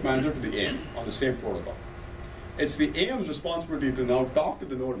resource manager to the AM on the same protocol. It's the AM's responsibility to now talk to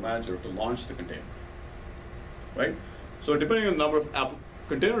the node manager to launch the container, right? So depending on the number of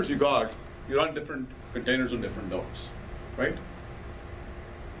containers you got, you run different containers on different nodes, right?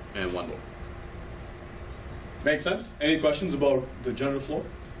 And one node. Make sense? Any questions about the general flow?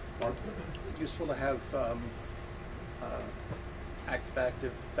 Mark? Is it useful to have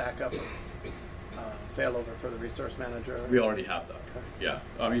active backup failover for the resource manager? We already have that. Yeah,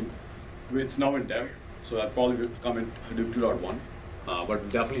 I mean, it's now in dev, so that probably will come in Hadoop 2.1, but we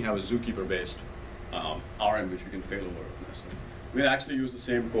definitely have a Zookeeper-based RM which we can fail over if necessary. We actually use the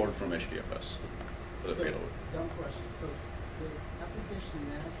same code from HDFS for the So, failover. dumb question. So the application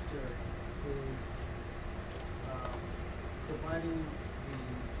master is providing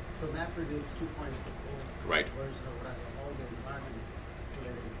the, so MapReduce 2.0 Right. version of whatever, all the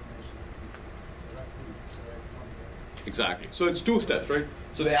environment-related information. So that's being derived from there. Exactly. So it's 2 steps, right?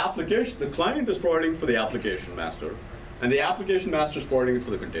 So the client is providing for the application master, and the application master is providing it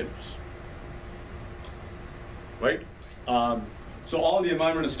for the containers, right? So all the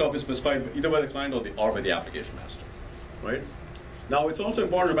environment and stuff is specified either by the client or by the application master, right? Now it's also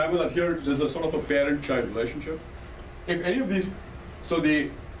important to remember that here there's a sort of a parent-child relationship. If any of these, so the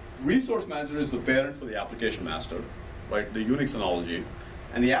resource manager is the parent for the application master, right? The Unix analogy,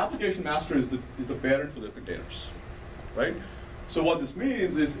 and the application master is the parent for the containers, right? So what this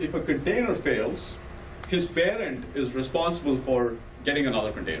means is if a container fails, his parent is responsible for getting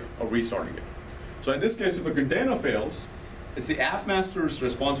another container or restarting it. So in this case, if a container fails, it's the app master's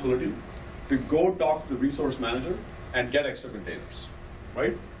responsibility to go talk to the resource manager and get extra containers,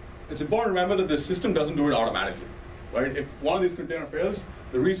 right? It's important to remember that the system doesn't do it automatically, right? If one of these containers fails,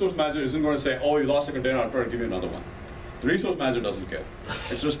 the resource manager isn't going to say, oh, you lost a container, I'll try to give you another one. The resource manager doesn't care.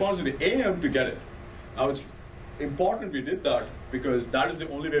 It's the responsibility of the AM to get it. Now, it's important we did that because that is the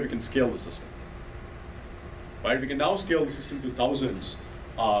only way we can scale the system, right? We can now scale the system to thousands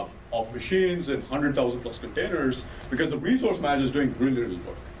of machines and 100,000 plus containers because the resource manager is doing really little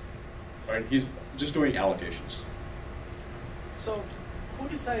work, right? He's just doing allocations. So who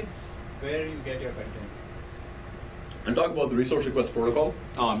decides where you get your content? And talk about the resource request protocol.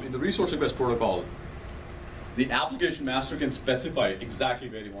 In the resource request protocol, the application master can specify exactly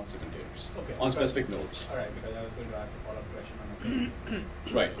where he wants the containers on specific nodes. All right, because I was going to ask a follow-up question on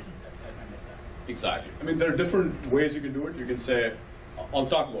the Right. I understand. Exactly. I mean, there are different ways you can do it. You can say, I'll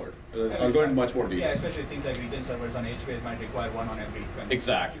talk about it. I'll go into much more detail. Yeah, especially things like region servers on HBase might require one on every country.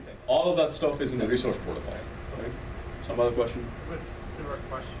 Exactly. All of that stuff is in the resource protocol. Right? Some other question? What's a similar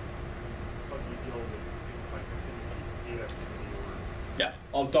question? How do you deal with things like data activity or Yeah,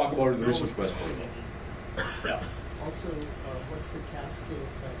 I'll talk about it in the resource request protocol. Yeah. Also, what's the cascade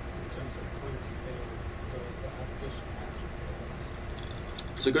effect in terms of points of failure? So if the application master fails.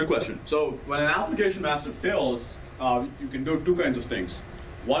 It's a good question. So when an application master fails, you can do 2 kinds of things.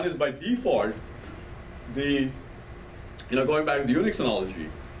 One is by default, going back to the Unix analogy,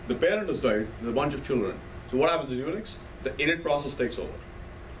 the parent has died, there's a bunch of children. So what happens in Unix? The init process takes over.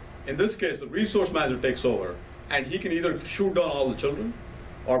 In this case, the resource manager takes over, and he can either shoot down all the children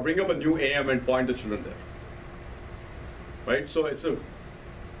or bring up a new AM and point the children there. Right? So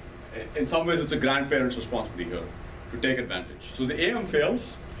in some ways, it's a grandparent's responsibility here to take advantage. So the AM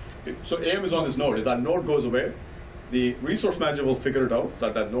fails. So AM is on this node. If that node goes away, the resource manager will figure it out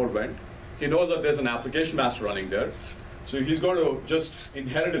that that node went. He knows that there's an application master running there. So he's going to just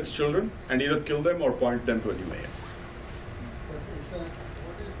inherit its children and either kill them or point them to a new AM. But is that audit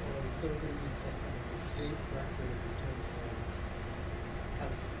or is there going to be some kind of a state record in terms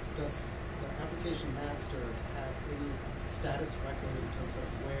of, does the application master have any status record in terms of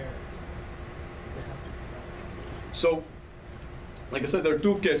where it has to be done? So like I said, there are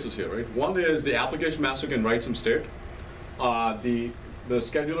two cases here, right? One is the application master can write some state. The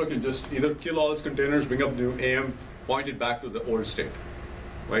scheduler can just either kill all its containers, bring up new AM, point it back to the old state,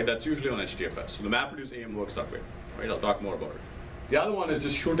 right? That's usually on HDFS. So the MapReduce AM works that way, right? I'll talk more about it. The other one is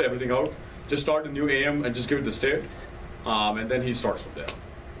just shoot everything out, just start a new AM and just give it the state, and then he starts from there.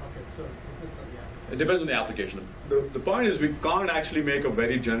 Okay, so it depends on the application. It depends on the application. The point is we can't actually make a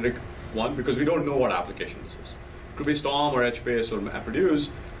very generic one because we don't know what application this is. It could be Storm or HBase or MapReduce.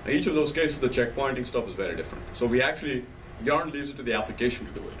 In each of those cases, the checkpointing stuff is very different. So we actually, Yarn leaves it to the application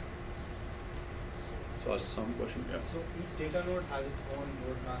to do it. So that's some question, yeah. So each data node has its own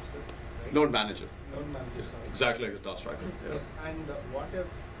node master, right? Node manager. Node manager, sorry. Exactly like the task tracker. Yeah. Yes, and what if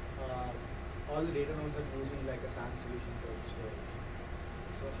all the data nodes are using like a SAN solution for its storage?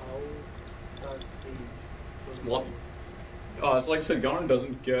 So how does the What? Like I said, Yarn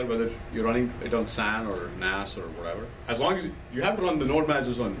doesn't care whether you're running it on SAN or NAS or whatever. As long as you have to run the node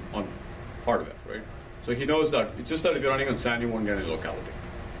managers on part of it, right? So he knows that. It's just that if you're running on SAN, you won't get any locality.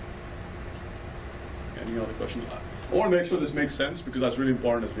 Any other questions? I want to make sure this makes sense because that's really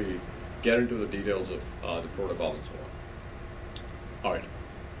important as we get into the details of the protocol and so on. All right.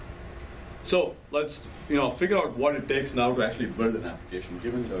 So let's figure out what it takes now to actually build an application,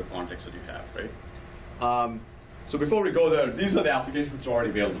 given the context that you have, right? So before we go there, these are the applications which are already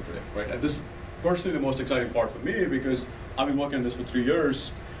available today, right? And this is personally the most exciting part for me because I've been working on this for 3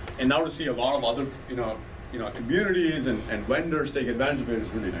 years, and now to see a lot of other communities and vendors take advantage of it is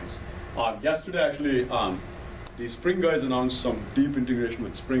really nice. Yesterday, actually, the Spring guys announced some deep integration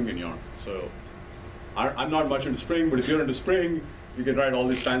with Spring in Yarn. So I'm not much into Spring, but if you're into Spring, you can write all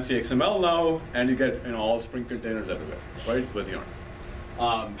this fancy XML now, and you get all Spring containers everywhere, right, with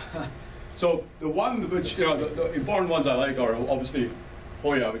Yarn. So the one which, the important ones I like are obviously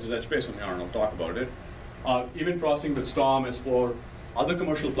Hoya, which is HBase on Yarn. I'll talk about it. Event processing with Storm is for other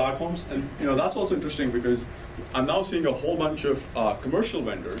commercial platforms, and that's also interesting because I'm now seeing a whole bunch of commercial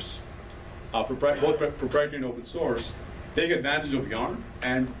vendors, both proprietary and open source, take advantage of Yarn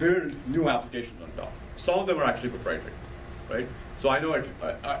and build new applications on top. Some of them are actually proprietary, right? So I know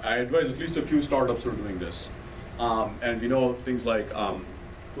I advise at least a few startups who are doing this, and we know things like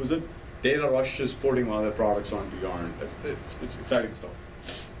who's it? Data Rush is porting one of their products onto Yarn. It's exciting stuff.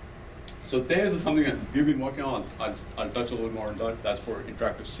 So theirs is something that we've been working on. I'll touch a little more on that. That's for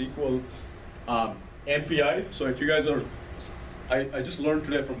interactive SQL. MPI. So if you guys are, I just learned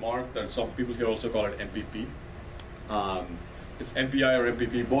today from Mark that some people here also call it MPP. It's MPI or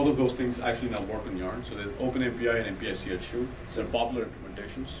MPP. Both of those things actually now work on Yarn. So there's OpenMPI and MPI-CH2. They're popular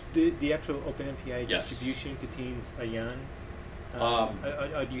implementations. The actual OpenMPI distribution contains a Yarn?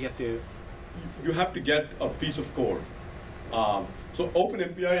 Or do you have to? You have to get a piece of code. So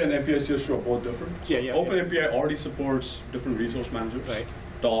OpenMPI and MPI-CH2 are both different. So OpenMPI already supports different resource managers. Right.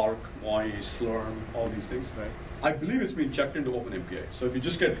 Dark, Moist, Slurm, all these things. Right. I believe it's been checked into OpenMPI. So if you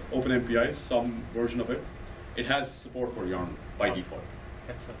just get OpenMPI, some version of it, it has support for Yarn by default.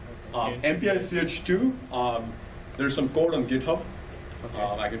 Excellent. Okay. MPI-CH2, there's some code on GitHub. Okay.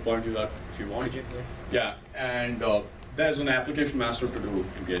 I can point you that if you want. Yeah, and there's an application master to do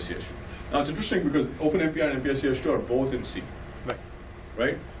MPI-CH2. Now it's interesting because OpenMPI and MPI-CH2 are both in C.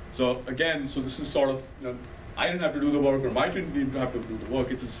 Right? So again, this is sort of, I didn't have to do the work, or my team didn't have to do the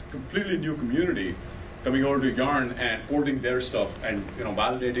work. It's a completely new community coming over to Yarn and porting their stuff and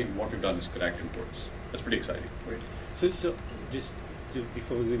validating what we've done is correct and ports. That's pretty exciting. Right? So just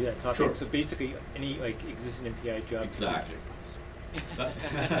before we leave that topic, sure. So basically any existing MPI job. Exactly.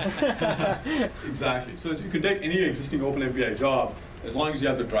 Exactly. So you can take any existing OpenMPI job as long as you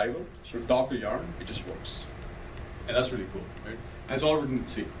have the driver, so talk to Yarn, it just works. And that's really cool, right? And it's all written in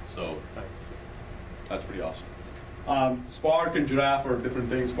C, so that's pretty awesome. Spark and Giraffe are different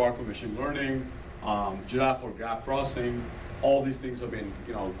things. Spark for machine learning, Giraffe for graph processing. All these things have been,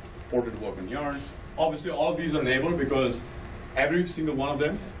 ported to work on Yarn. Obviously, all of these are enabled because every single one of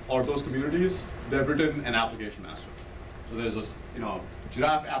them, or those communities, they've written an application master. So there's a,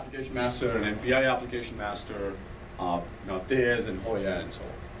 Giraffe application master, an MPI application master, Theirs and Hoya and so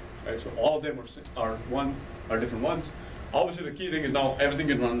on. Right? So all of them are different ones. Obviously, the key thing is now everything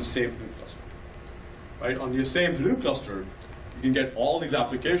can run on the same Hadoop cluster. Right? On the same Hadoop cluster, you can get all these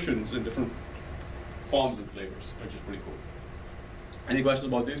applications in different forms and flavors, which is pretty cool. Any questions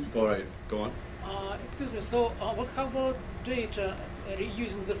about these before I go on? Excuse me, so how about data,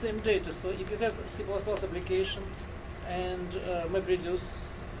 using the same data? So if you have C++ application and MapReduce,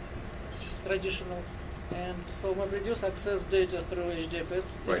 traditional And so MapReduce access data through HDFS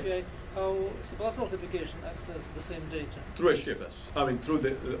Right. API. How C++ application access the same data? Through HDFS. I mean, through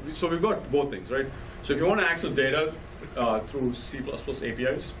the, so we've got both things, right? So if you want to access data through C++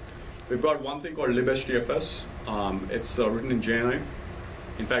 APIs, we've got one thing called libHDFS. It's written in JNI.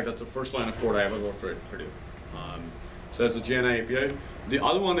 In fact, that's the first line of code I ever wrote for Hadoop. So that's the JNI API. The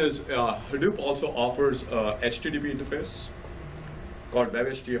other one is Hadoop also offers a HTTP interface called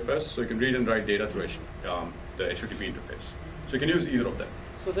WebHDFS, so you can read and write data through the HTTP interface. So you can use either of them.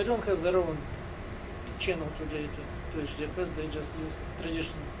 So they don't have their own channel to data to HDFS. They just use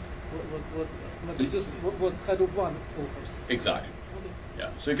traditional what Hadoop One offers. Exactly. Okay. Yeah.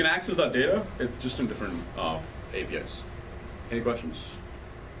 So you can access that data. It's just in different APIs. Any questions?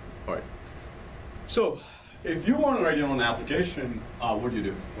 All right. So if you want to write your own application, what do you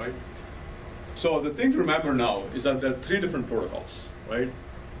do, right? So the thing to remember now is that there are 3 different protocols, right?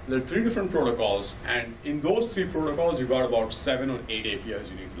 There are 3 different protocols, and in those 3 protocols, you've got about 7 or 8 APIs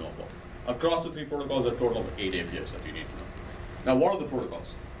you need to know about. Across the 3 protocols, there are a total of 8 APIs that you need to know. Now, what are the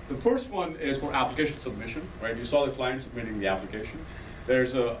protocols? The first one is for application submission, right? You saw the client submitting the application.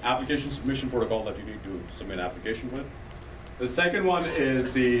 There's an application submission protocol that you need to submit an application with. The second one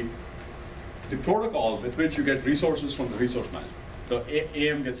is the protocol with which you get resources from the resource manager. So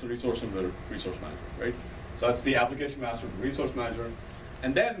AM gets the resource from the resource manager, right? So that's the application master of the resource manager.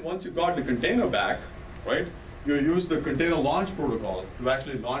 And then once you got the container back, right, you use the container launch protocol to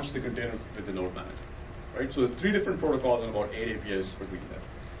actually launch the container with the node manager, right? So there's 3 different protocols and about 8 APIs between them.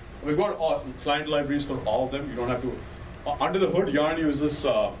 We've got client libraries for all of them. You don't have to. Under the hood, Yarn uses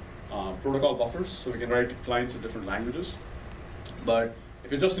protocol buffers, so we can write clients in different languages. But if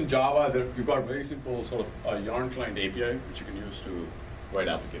you're just in Java, you've got very simple sort of Yarn client API, which you can use to write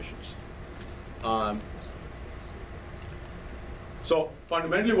applications. So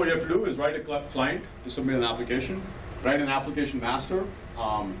fundamentally, what you have to do is write a client to submit an application, write an application master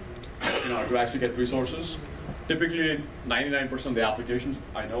to actually get resources. Typically, 99% of the applications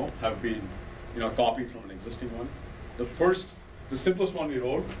I know have been copied from an existing one. The simplest one we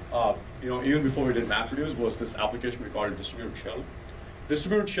wrote, even before we did MapReduce, was this application we called distributed shell.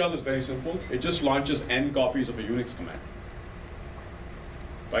 Distributed shell is very simple. It just launches n copies of a Unix command.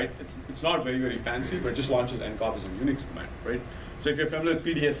 Right? It's not very, very fancy, but it just launches n copies of Unix command, right? So if you're familiar with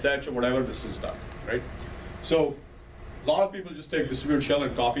PDS-Setch or whatever, this is done, right? So a lot of people just take distributed shell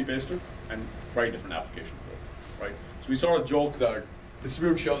and copy paste it and write different application code, right? So we sort of joke that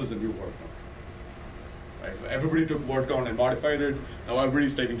distributed shell is the new word count, right? So everybody took word count and modified it. Now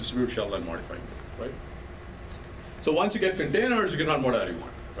everybody's taking distributed shell and modifying it, right? So once you get containers, you can run whatever you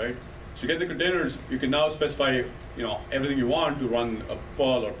want, right? So you get the containers, you can now specify everything you want to run a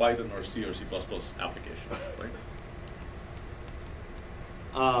Perl or Python or C or C++ application, right?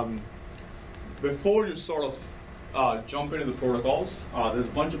 Before you sort of jump into the protocols, there's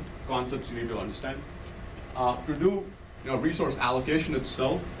a bunch of concepts you need to understand. To do resource allocation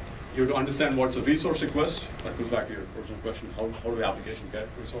itself, you have to understand what's a resource request. That goes back to your original question, how do the application get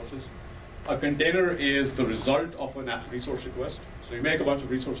resources? A container is the result of a resource request. So you make a bunch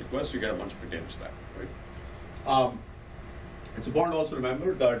of resource requests, you get a bunch of containers back, right? It's important to also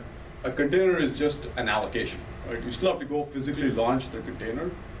remember that a container is just an allocation, right? You still have to go physically launch the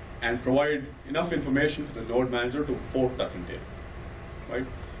container and provide enough information for the node manager to fork that container, right?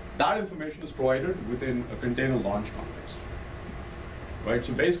 That information is provided within a container launch context, right?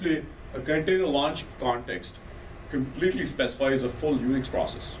 So basically, a container launch context completely specifies a full Unix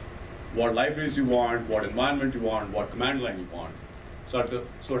process. What libraries you want, what environment you want, what command line you want, so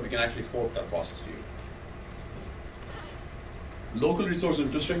that we can actually fork that process to you. Local resource is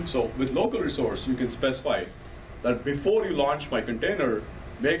interesting. So with local resource, you can specify that before you launch my container,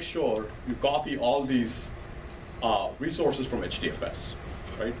 make sure you copy all these resources from HDFS,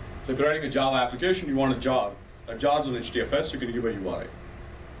 right? So if you're writing a Java application, you want a jar on HDFS, you can give a URI,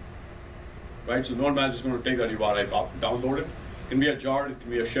 right? So node manager is going to take that URI, download it. It can be a jar, it can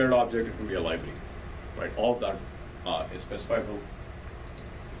be a shared object, it can be a library, right? All of that is specifiable.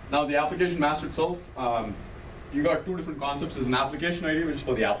 Now the application master itself, you got 2 different concepts. There's an application ID, which is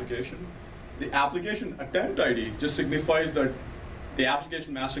for the application. The application attempt ID just signifies that the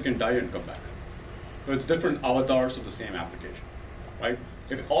application master can die and come back. So it's different avatars of the same application, right?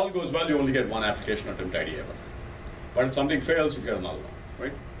 If all goes well, you only get 1 application attempt ID ever. But if something fails, you get another one,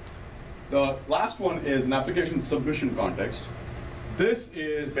 right? The last one is an application submission context. This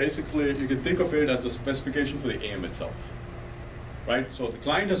is basically, you can think of it as the specification for the AM itself, right? So the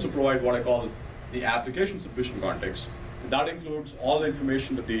client has to provide what I call the application submission context. And that includes all the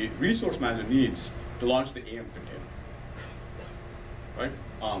information that the resource manager needs to launch the AM container, right?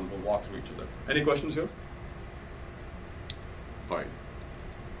 We'll walk through each of them. Any questions here? All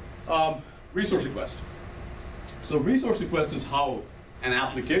right. Resource request. So resource request is how an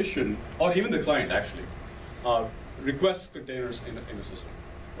application, or even the client actually, requests containers in the system,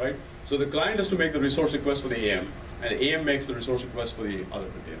 right? So the client has to make the resource request for the AM, and the AM makes the resource request for the other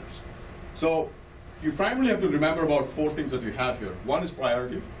containers. So you primarily have to remember about 4 things that you have here. One is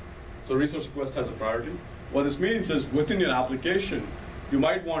priority. So resource request has a priority. What this means is within your application, you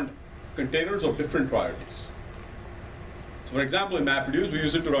might want containers of different priorities. So for example, in MapReduce, we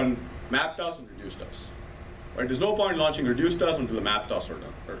use it to run map tasks and reduce tasks. Right? There's no point launching reduce tasks until the map tasks are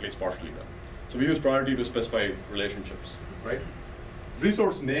done, or at least partially done. So we use priority to specify relationships. Right?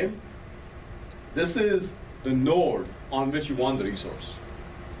 Resource name. This is the node on which you want the resource.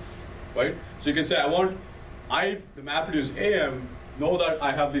 Right? So you can say, the MapReduce AM, know that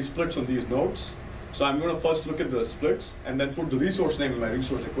I have these splits on these nodes. So I'm going to first look at the splits and then put the resource name in my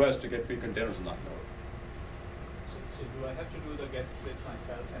resource request to get me containers on that node. So do I have to do the get splits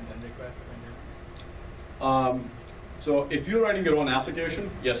myself and then request the container? So if you're writing your own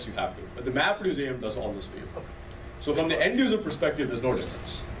application, yes, you have to. But the MapReduce AM does all this for you. Okay. So from the end user perspective, there's no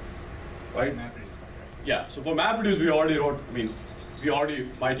difference. Right? Yeah. So for MapReduce, we already wrote,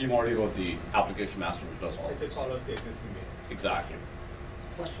 my team already wrote the application master which does all this. It follows the existing data. Exactly.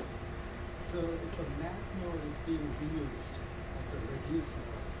 Question. So if a map node is being reused as a reduce node,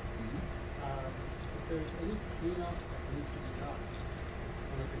 if there's any cleanup that needs to be done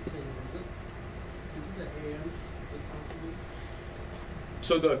on a container, is it the AM's responsibility?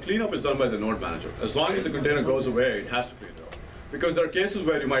 So the cleanup is done by the node manager. As long as the container goes away, it has to clean it up. Because there are cases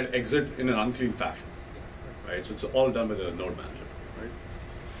where you might exit in an unclean fashion. Right? So it's all done by the node manager.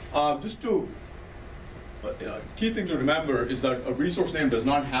 Right? Just to key thing to remember is that a resource name does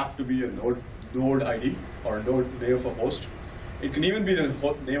not have to be a node ID or a node name of a host. It can even be the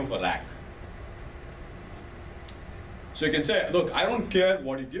name of a rack. So you can say, look, I don't care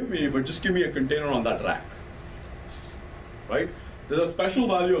what you give me, but just give me a container on that rack. Right? There's a special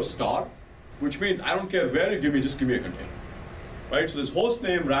value of star, which means I don't care where you give me, just give me a container. Right? So there's host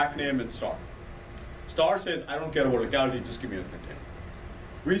name, rack name, and star. Star says, I don't care about locality, just give me a container.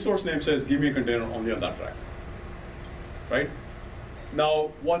 Resource name says, give me a container only on that rack. Right? Now,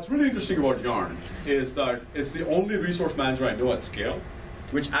 what's really interesting about Yarn is that it's the only resource manager I know at scale,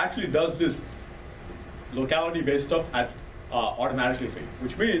 which actually does this locality-based stuff automatically for you.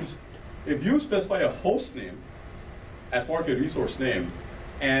 Which means, if you specify a host name as part of your resource name,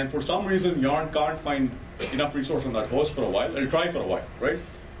 and for some reason Yarn can't find enough resource on that host for a while, it'll try for a while, right?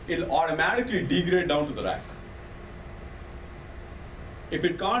 It'll automatically degrade down to the rack. If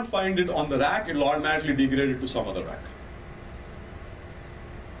it can't find it on the rack, it'll automatically degrade it to some other rack.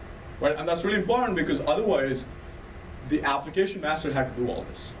 Right? And that's really important because otherwise, the application master had to do all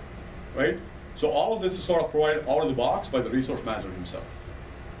this. Right? So all of this is sort of provided out of the box by the resource manager himself.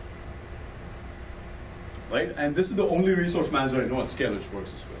 Right? And this is the only resource manager I know at scale which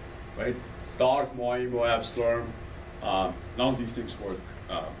works this way. Right? Dark, Moi, Moab, Slurm, none of these things work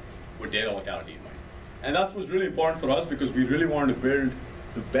with data locality in mind. And that was really important for us because we really wanted to build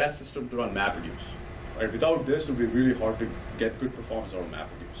the best system to run MapReduce. Right? Without this, it would be really hard to get good performance out of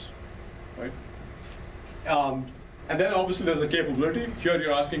MapReduce. Right? And then obviously there's a capability. Here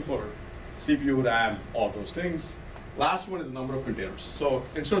you're asking for CPU, RAM, all those things. Last one is the number of containers. So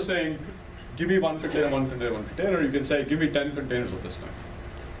instead of saying, give me one container, one container, one container, you can say, give me 10 containers of this kind.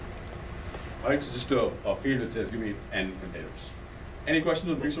 Right? So just a field that says, give me n containers. Any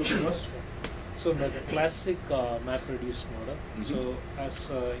questions on resource request? So the classic MapReduce model, so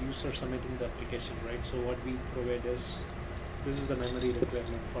as a user submitting the application, right? So what we provide is, this is the memory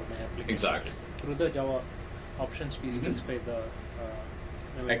requirement for my application. Exactly. Through the Java options, we specify the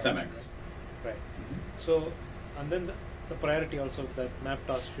memory XMX. Right. So, and then the priority also that map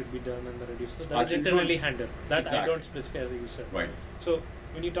task should be done and the reduce. So that is internally handled. That I don't specify as a user. Right. So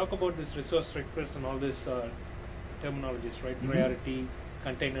when you talk about this resource request and all this terminologies, right? Priority,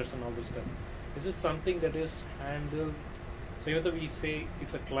 containers and all this stuff. Is it something that is handled? So even though we say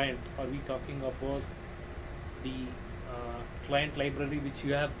it's a client, are we talking about the client library which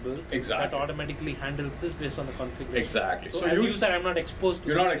you have built that automatically handles this based on the configuration? Exactly. So as a user, I'm not exposed to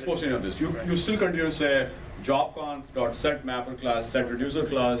You're not exposed to any of this. You still continue to say jobconf.set mapper class, set reducer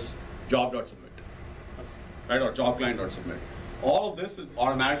class, job.submit. Right? Or job client.submit. All of this is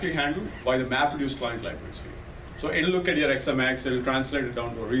automatically handled by the MapReduce client libraries. So it'll look at your XMX, it'll translate it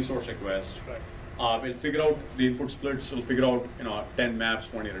down to a resource request. Right. It'll figure out the input splits, it'll figure out 10 maps,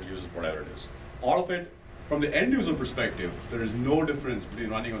 20 reducers, whatever it is. All of it, from the end user perspective, there is no difference between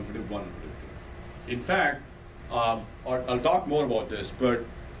running on Hadoop 1 and Hadoop 2. In fact, I'll talk more about this, but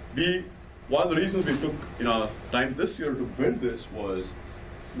we one of the reasons we took time this year to build this was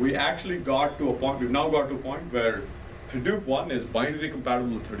we actually got to a point, we've now got to a point where Hadoop 1 is binary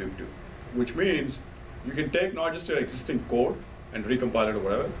compatible with Hadoop 2, which means you can take not just your existing code and recompile it or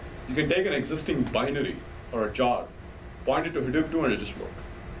whatever, you can take an existing binary or a jar, point it to Hadoop 2 and it'll just work.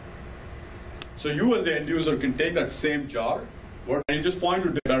 So you as the end user can take that same jar, and you just point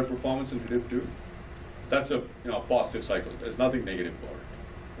to better performance in Hadoop 2. That's a positive cycle. There's nothing negative about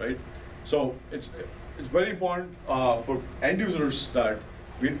it, right? So it's very important for end users that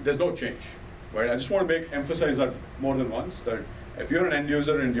there's no change, right? I just want to emphasize that more than once, that if you're an end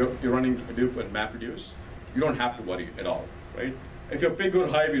user and you're running Hadoop and MapReduce, you don't have to worry at all, right? If you're Pig or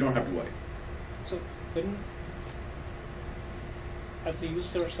Hive, you don't have to worry. So as a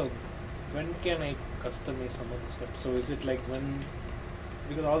user, when can I customize some of the steps? So is it like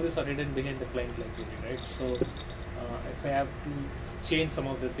because all these are hidden behind the client library, right? So if I have to change some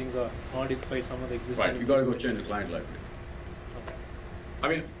of the things or modify some of the existing... Right, you got to go change the client library. Okay. I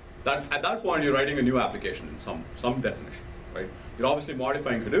mean, at that point, you're writing a new application in some definition, right? You're obviously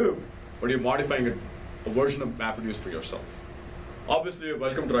modifying Hadoop, but you're modifying a version of MapReduce for yourself. Obviously, you're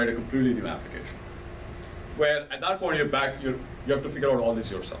welcome to write a completely new application. Where at that point, you have to figure out all this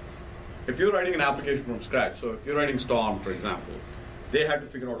yourself. If you're writing an application from scratch, so if you're writing Storm, for example, they had to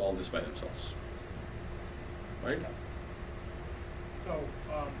figure out all this by themselves, right? So, going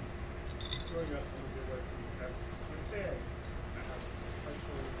up a little bit away from that, let's say I have a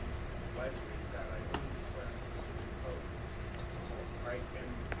special library that I only set specific codes, right? And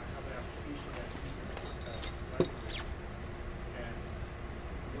I have an application that's using that library. And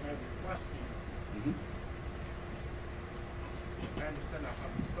when I'm requesting, I understand I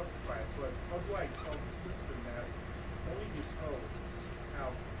have to specify it, but how do I tell the system that only these hosts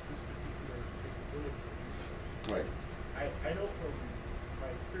have this particular capability of research? Right. I know from my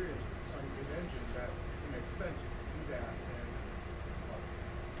experience with some good engines that to an extent you can do that, and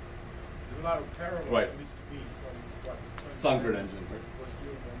there's a lot of parallels Right. that needs to be from what SunGrid engine, right? was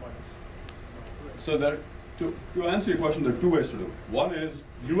doing and what this is now doing. So to answer your question, there are two ways to do it. One is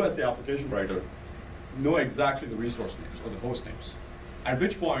you as the application writer know exactly the resource names or the host names. At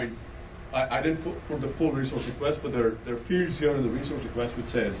which point, I didn't put the full resource request, but there are fields here in the resource request which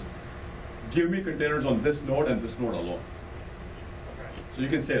says, give me containers on this node and this node alone. So you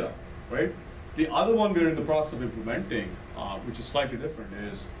can say that, right? The other one we're in the process of implementing, which is slightly different,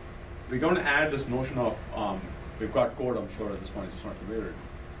 is we're going to add this notion of, we've got code, I'm sure at this point, it's just not familiar.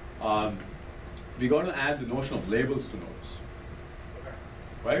 We're going to add the notion of labels to nodes,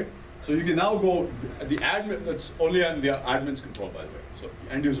 right? So you can now go, the admin, that's only on the admin's control, by the way. So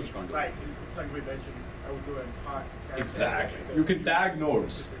end users can't do it. Right, in SunGrid engine, I would do it in hot. Exactly. You can tag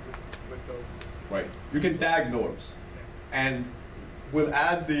nodes. With those. Right. You can tag nodes. And we'll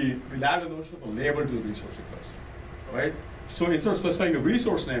add a notion of a label to the resource request. Right? So instead of specifying a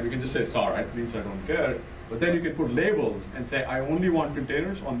resource name, you can just say star. It means I don't care. But then you can put labels and say, I only want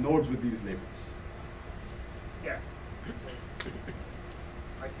containers on nodes with these labels. Yeah. So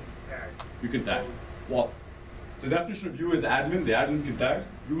I can tag. You can tag. Well, the definition of you as admin, the admin can tag.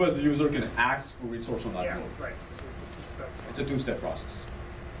 You as the user can ask for resource on that Yeah, node. right. So it's a two-step. It's a two-step process.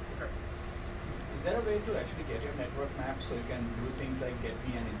 Okay. Is there a way to actually get your network map so you can do things like get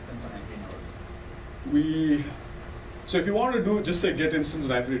me an instance on every node? So if you want to do just say get instance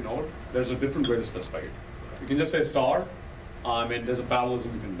on every node, there's a different way to specify it. You can just say star, and there's a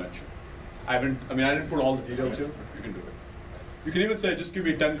parallelism you can mention. I didn't put all the details here, but you can do it. You can even say just give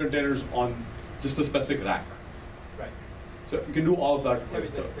me 10 containers on just a specific rack. Right. So you can do all of that. Yeah,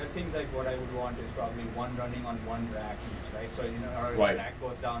 but there are things like what I would want is probably one running on one rack each, right? So or if Right. the rack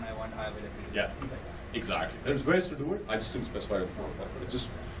goes down, I want high availability. Yeah. Things like that. Exactly. There's ways to do it. I just didn't specify the protocol. It's just,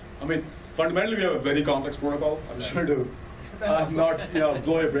 fundamentally we have a very complex protocol. I'm just trying to not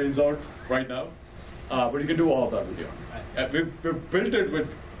blow your brains out right now. But you can do all of that with Yarn. We've built it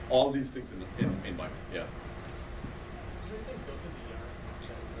with all these things in mind. Yeah. Is there anything built into Yarn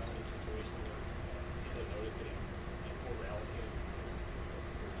that would run in a situation where particular node is getting over-allocated consistently,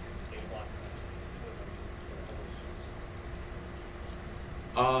 there's data blocks in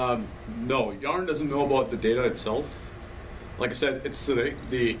that No, Yarn doesn't know about the data itself. Like I said, it's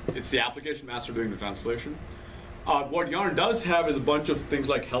the application master doing the translation. What Yarn does have is a bunch of things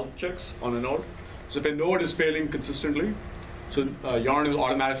like health checks on a node. So if a node is failing consistently, so Yarn will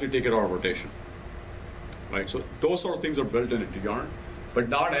automatically take it out of rotation. Right. So those sort of things are built into Yarn, but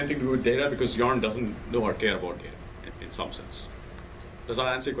not anything to do with data because Yarn doesn't know or care about data in some sense. Does that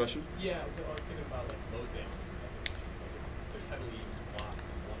answer your question? Yeah, I was thinking about like load balancing applications. Like if there's heavily used blocks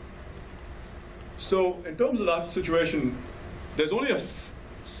in one. So in terms of that situation, there's only a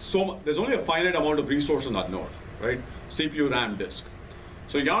there's only a finite amount of resource on that node, right? CPU, RAM, disk.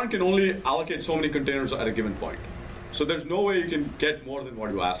 So Yarn can only allocate so many containers at a given point. So there's no way you can get more than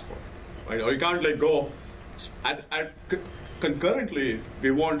what you ask for, right? Or you can't like go concurrently.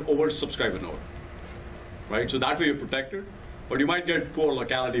 We won't oversubscribe a node, right? So that way you're protected, but you might get poor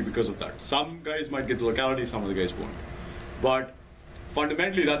locality because of that. Some guys might get the locality, some of the guys won't. But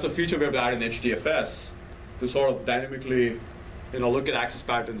fundamentally, that's a feature we have to add in HDFS to sort of dynamically, look at access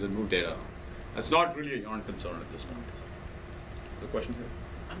patterns and move data. That's not really a Yarn concern at this point. The question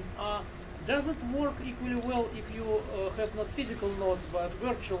here? Does it work equally well if you have not physical nodes but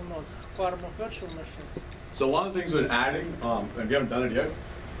virtual nodes, farm of virtual machines? So one of the things we're adding, and we haven't done it yet,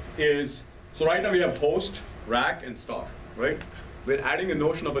 is, so right now we have host, rack, and star, right? We're adding a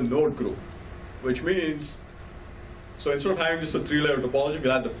notion of a node group, which means, so instead of having just a 3-layer topology,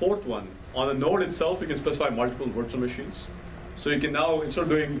 we'll add the 4th one. On the node itself, you can specify multiple virtual machines. So you can now, instead of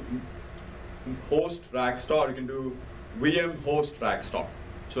doing host, rack, star, you can do VM, host, rack, star.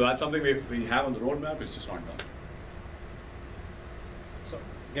 So that's something we have on the roadmap, it's just not done. So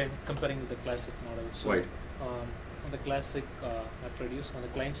again, comparing with the classic model. So, right. On the classic MapReduce, on the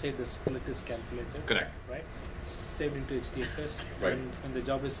client side, the split is calculated. Correct. Right? Saved into HDFS. Right. And when the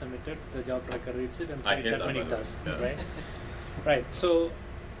job is submitted, the job tracker reads it and I hate that many tasks. Yeah. Right? Right. So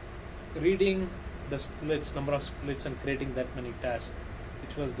reading the splits, number of splits, and creating that many tasks,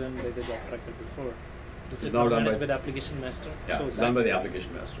 which was done by the job tracker before. This is now managed by the application master. Yeah, so it's done by the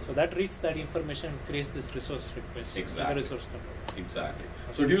application master. So that reads that information and creates this resource request. Exactly. The resource control. Exactly.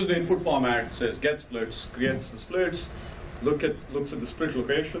 So it uses the input format, it says get splits, creates the splits, looks at the split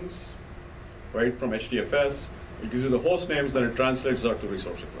locations, right, from HDFS. It gives you the host names, then it translates out to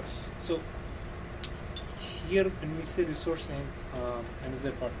resource requests. So here, when we say resource name, and is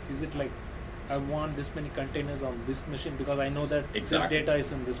it like I want this many containers on this machine because I know that this data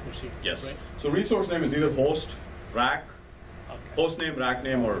is in this machine? Yes. Right? So resource name is either host, rack, Okay. host name, rack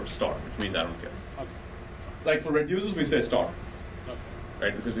name, or star, which means I don't care. Okay. Like for reducers, we say star, Okay.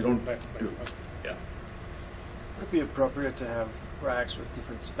 right? Because we don't Right. do. Okay. Yeah. Would it be appropriate to have racks with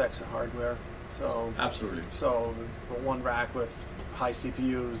different specs of hardware? So Absolutely. So one rack with high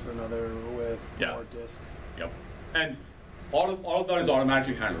CPUs, another with more disk. Yep. And all of that is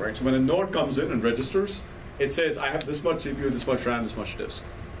automatically handled, right? So when a node comes in and registers, it says I have this much CPU, this much RAM, this much disk,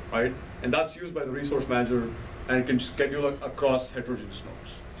 right? And that's used by the resource manager, and it can schedule across heterogeneous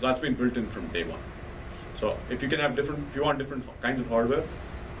nodes. So that's been built in from day one. So if you want different kinds of hardware,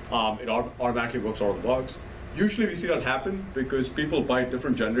 it automatically works out of the box. Usually we see that happen because people buy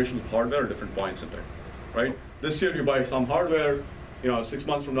different generations of hardware at different points in time, right? This year you buy some hardware, 6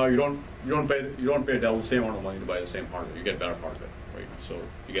 months from now you don't pay Dell the same amount of money to buy the same hardware. You get better hardware, right? So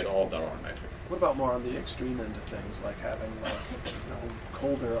you get all of that automatically. What about more on the extreme end of things, like having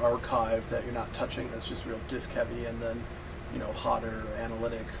colder archive that you're not touching, that's just real disk heavy, and then hotter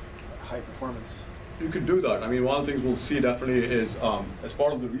analytic, high performance? You could do that. I mean, one of the things we'll see definitely is as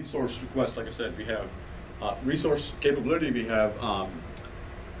part of the resource request, like I said, we have resource capability. We have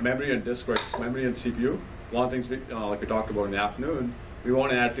memory and disk, right? Memory and CPU. One of the things like we talked about in the afternoon, we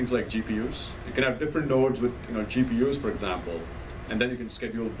want to add things like GPUs. You can have different nodes with GPUs, for example, and then you can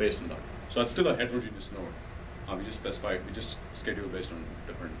schedule based on that. So that's still a heterogeneous node. We just schedule based on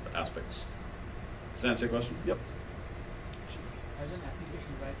different aspects. Does that answer your question? Yep. As an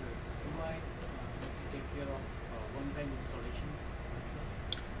application writer, do I take care of one-time installations?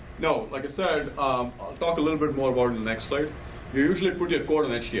 No, like I said, I'll talk a little bit more about it in the next slide. You usually put your code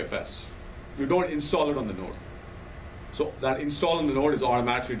on HDFS. You don't install it on the node. So that install on the node is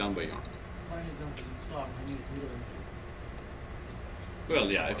automatically done by Yarn. For an example, install any 0 and 2.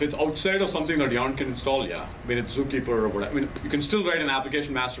 Well, yeah, if it's outside of something that Yarn can install, yeah. I mean, it's Zookeeper or whatever. I mean, you can still write an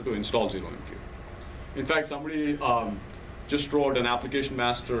application master to install 0MQ. In fact, somebody just wrote an application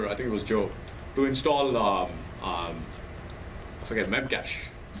master, I think it was Joe, to install, I forget, Memcache.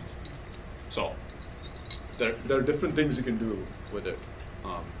 So there are different things you can do with it.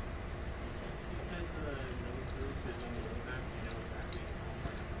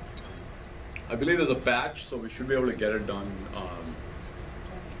 I believe there's a patch, so we should be able to get it done.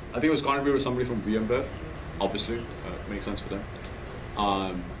 I think it was contributed by somebody from VMware, obviously. It makes sense for them.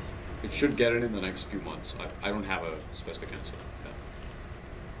 It should get it in the next few months. I don't have a specific answer. Yeah.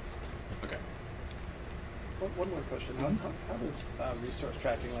 Okay. One more question. How does resource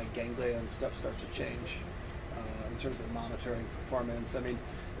tracking like Ganglia and stuff start to change in terms of monitoring performance? I mean,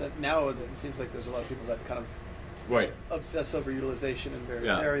 now it seems like there's a lot of people that kind of obsess over utilization in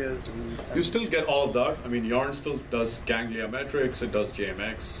various areas. And you still get all of that. I mean, Yarn still does Ganglia metrics, it does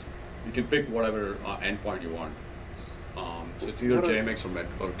JMX. You can pick whatever endpoint you want. So it's either JMX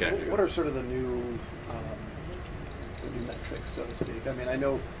or Candy. What are sort of the new metrics, so to speak? I mean, I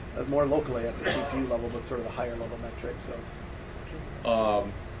know more locally at the CPU level, but sort of the higher level metrics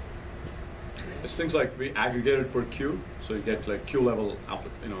of. It's things like we aggregated per queue, so you get like queue level,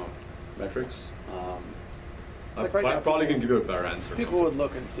 metrics. So like I probably can give you a better answer. People would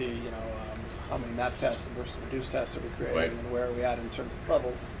look and see, how many map tests versus reduced tests are we creating, Right. and where are we at in terms of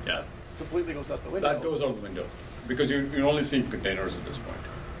levels. Yeah. Completely goes out the window. That goes out the window because you only see containers at this point,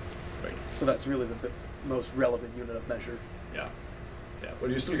 right? So that's really the most relevant unit of measure. Yeah, yeah. But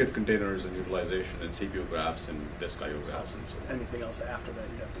you still get containers and utilization and CPU graphs and disk IO graphs and so on. Anything else after that,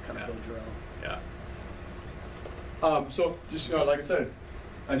 you'd have to kind of build your own. Yeah. So just like I said,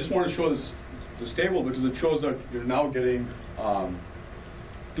 I just want to show this table because it shows that you're now getting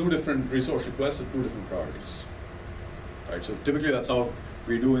two different resource requests at two different priorities. Right. So typically that's how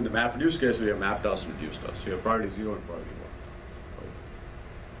we do in the map reduce case. We have map task and reduce task. So you have priority 0 and priority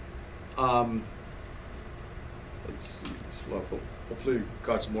 1. Let's see. So hopefully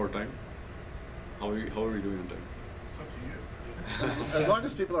got some more time. How are we doing on time? It's up to you. As long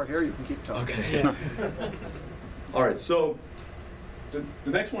as people are here, you can keep talking. Okay. All right. So the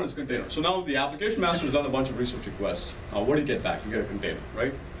next one is container. So now the application master has done a bunch of resource requests. What do you get back? You get a container,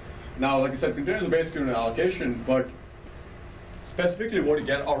 right? Now, like I said, containers are basically an allocation, but specifically what you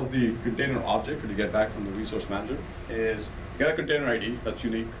get out of the container object, that you get back from the resource manager, is you get a container ID that's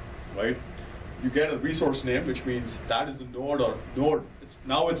unique, right? You get a resource name, which means that is the node or node.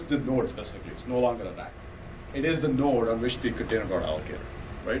 Now it's the node specifically. It's no longer a rack. It is the node on which the container got allocated,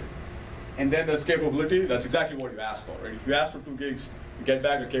 right? And then there's capability. That's exactly what you asked for, right? If you ask for 2 gigs, you get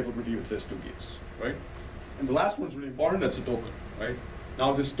back a capability which says 2 gigs, right? And the last one's really important. That's a token, right?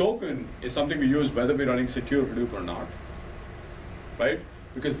 Now this token is something we use whether we're running secure Hadoop or not, right?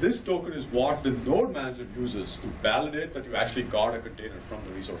 Because this token is what the node manager uses to validate that you actually got a container from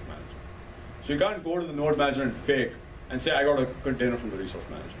the resource manager. So you can't go to the node manager and fake and say, I got a container from the resource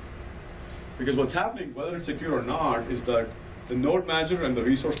manager. Because what's happening, whether it's secure or not, is that the node manager and the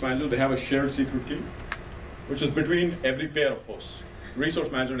resource manager, they have a shared secret key, which is between every pair of hosts,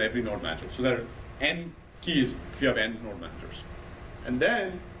 resource manager and every node manager. So there are n keys if you have n node managers. And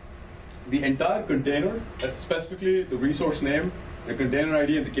then the entire container, specifically the resource name, the container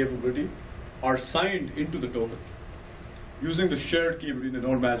ID, and the capability, are signed into the token using the shared key between the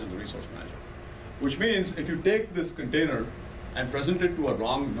node manager and the resource manager. Which means if you take this container and present it to a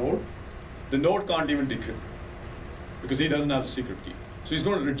wrong node, the node can't even decrypt because he doesn't have the secret key. So he's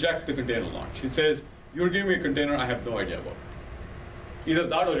going to reject the container launch. He says, you're giving me a container I have no idea about. Either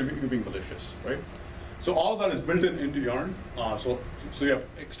that or you're being malicious, right? So all of that is built into Yarn. So you have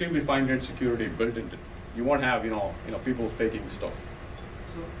extremely fine-grained security built into it. You won't have people faking stuff.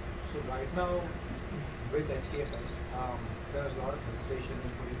 So right now with HDFS, there's a lot of hesitation in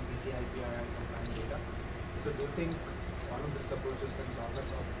putting PCI, PII, and compliant data. So do you think one of these approaches can solve that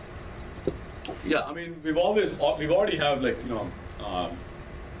problem? Yeah, I mean we've already have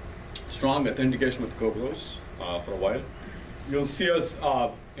strong authentication with Coblos for a while. You'll see us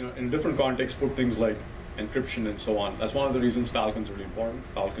in a different context put things like encryption and so on. That's one of the reasons Falcon's really important.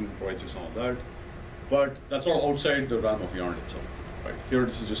 Falcon provides you some of that. But that's all outside the realm of Yarn itself. Right? Here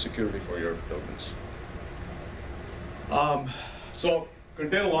this is just security for your tokens. So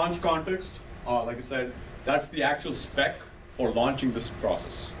container launch context, like I said, that's the actual spec for launching this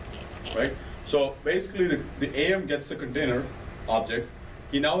process. Right? So basically the AM gets the container object.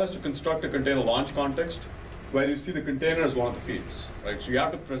 He now has to construct a container launch context where you see the container as one of the fields. Right? So you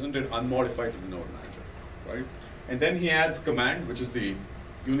have to present it unmodified to the node manager. Right? And then he adds command, which is the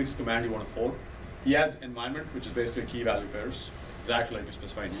Unix command you want to fork. He adds environment, which is basically key value pairs, exactly like you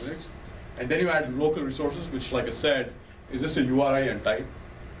specify in Unix. And then you add local resources, which, like I said, is just a URI and type,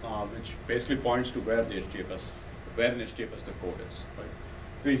 which basically points to where in HDFS the code is. Right?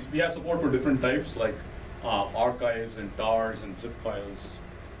 We have support for different types, like archives and tars and zip files,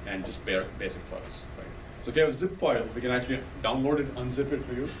 and just basic files. Right? So if you have a zip file, we can actually download it, unzip it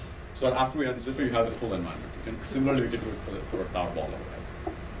for you. So that after we unzip it, you have the full environment. Similarly, we can do it for a tar ball.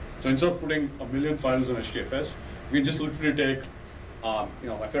 So instead of putting a million files on HDFS, we can just literally take, my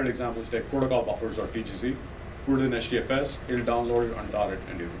favorite example is take protocol buffers or PGZ, put it in HDFS, it'll download it, untar it,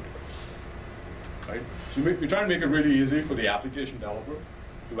 and you're good to go. Right? So we try and make it really easy for the application developer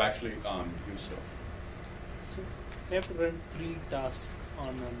to actually use stuff. So we have to run 3 tasks on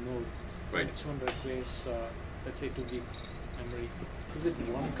a node. Right. Each one requests, let's say, 2 gig memory. Is it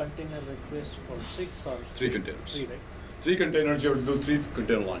one container request for 6 or 3 containers? 3, right? 3 containers, you have to do 3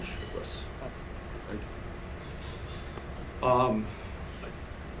 container launch requests. Okay. Right?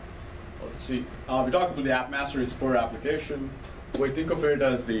 let's see. We talked about the app master is per application. We think of it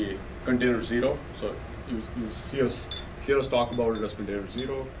as the container zero. So you hear us talk about it as container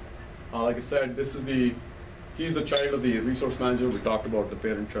zero. Like I said, he's the child of the resource manager. We talked about the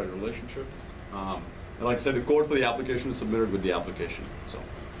parent-child relationship. And like I said, the code for the application is submitted with the application. So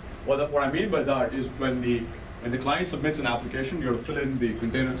what I mean by that is when the client submits an application, you have to fill in the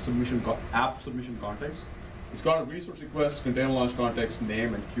container submission app submission context. It's got a resource request, container launch context,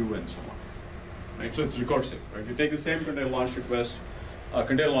 name, and queue, and so on. Right? So it's recursive. Right? You take the same container launch request,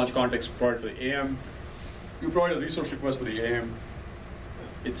 container launch context provided for the AM. You provide a resource request for the AM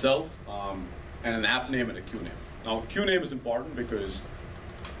itself, and an app name and a queue name. Now, queue name is important because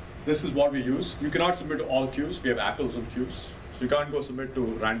this is what we use. You cannot submit to all queues. We have ACLs on queues. So you can't go submit to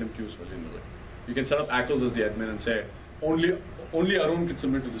random queues willy-nilly. You can set up ACLs as the admin and say, only Arun can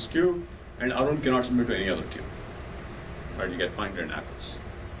submit to this queue, and Arun cannot submit to any other queue. Right? You get fine-grained ACLs.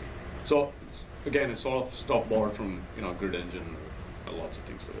 So again, it's sort of stuff borrowed from Grid Engine or lots of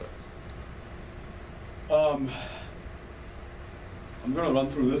things like that. I'm going to run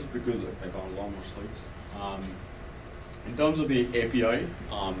through this because I got a lot more slides. In terms of the API,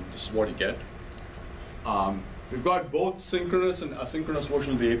 this is what you get. We've got both synchronous and asynchronous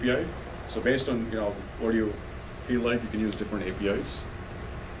version of the API. So based on what you feel like, you can use different APIs.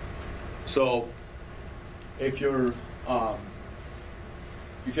 So if you're a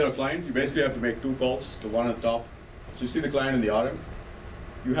client, you basically have to make two calls. The one at the top. So you see the client in the RM.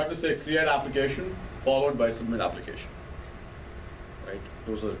 You have to say create application followed by submit application. Right?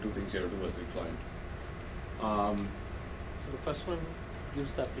 Those are the two things you have to do as the client. So the first one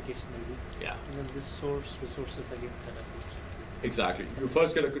gives the application ID. Yeah. And then this source resources against that application. Exactly. You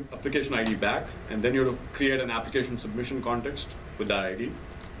first get an application ID back, and then you have to create an application submission context with that ID,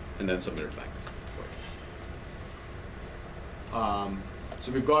 and then submit it back.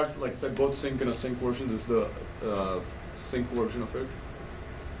 So we've got, like I said, both sync and async version. This is the sync version of it.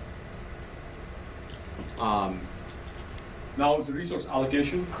 Now the resource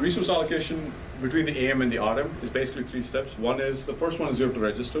allocation. Resource allocation between the AM and the RM is basically 3 steps. The first one is you have to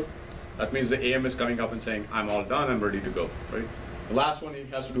register. That means the AM is coming up and saying, I'm all done, I'm ready to go, right? The last one, he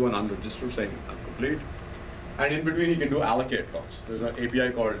has to do an unregister saying, I'm complete. And in between, he can do allocate calls. There's an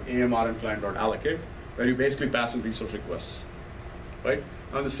API called am-rm-client.allocate, where you basically pass in resource requests, right?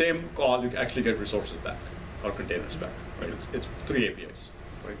 On the same call, you actually get resources back, or containers back, right? It's 3 APIs,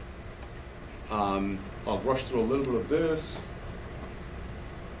 right? I'll rush through a little bit of this.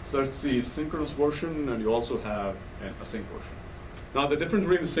 So that's the synchronous version, and you also have an async version. Now the difference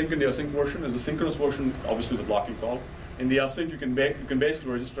between the sync and the async version is the synchronous version obviously is a blocking call. In the async, you can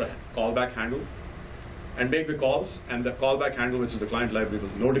basically register a callback handle and make the calls, and the callback handle, which is the client library,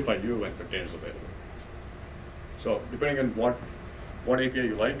 will notify you when containers are available. So depending on what API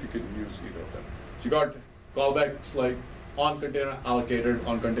you like, you can use either of them. So you got callbacks like on container allocated,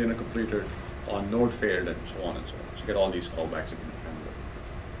 on container completed, on node failed, and so on and so on. So you get all these callbacks you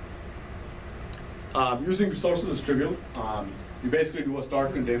can handle. Using resources is trivial. You basically do a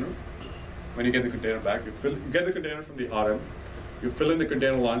start container. When you get the container back, you get the container from the RM, you fill in the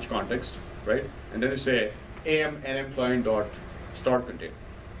container launch context, right? And then you say am-nm-client.start container.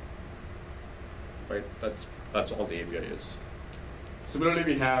 Right? That's all the API is. Similarly,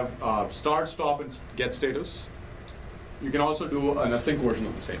 we have start, stop, and get status. You can also do an async version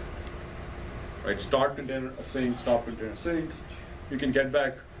of the same. Right? Start container async, stop container async. You can get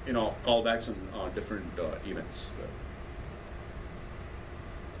back callbacks and different events.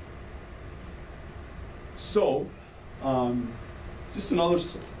 So, just another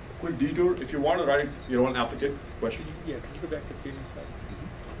quick detour. If you want to write your own application, question? Yeah, can you go back to the previous slide?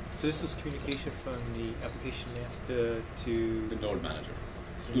 So this is communication from the application master to the node manager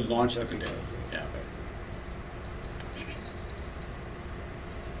to launch the container. Yeah.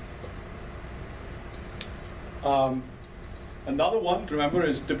 Another one to remember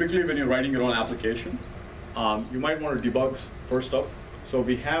is typically when you're writing your own application, you might want to debug first up. So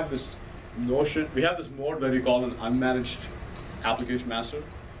we have this mode where we call an unmanaged application master.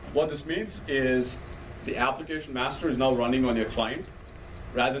 What this means is the application master is now running on your client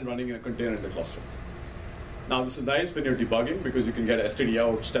rather than running in a container in the cluster. Now this is nice when you're debugging because you can get std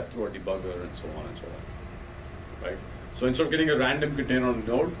out, step through a debugger, and so on and so on. Right? So instead of getting a random container on the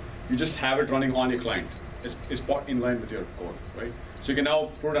node, you just have it running on your client. It's in line with your code, right? So you can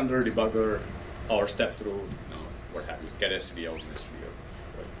now put it under a debugger or step through, what have you, get std out and std out.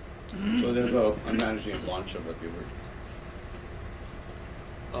 Right? So there's a unmanaged launcher that we would.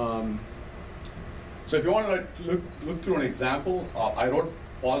 So if you want to look through an example, I wrote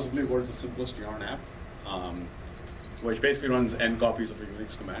possibly what is the simplest yarn app, which basically runs n copies of a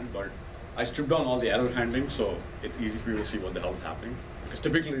Unix command. But I stripped down all the error handling, so it's easy for you to see what the hell is happening. Because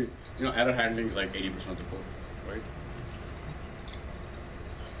typically, error handling is like 80% of the code, right?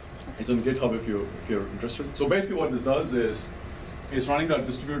 It's on GitHub if you're interested. So basically, what this does is it's running that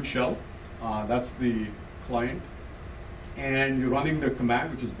distributed shell. That's the client, and you're running the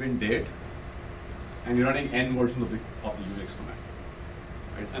command, which is bin date, and you're running n version of the Unix command,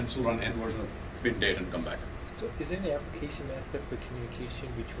 right? And so run n version of bin date and come back. So is there an application master for communication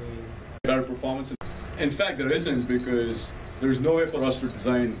between? Better performance. In fact, there isn't, because there's no way for us to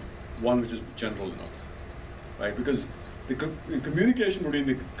design one which is general enough, right? Because the communication between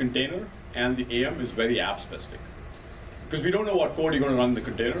the container and the AM is very app specific. Because we don't know what code you're going to run in the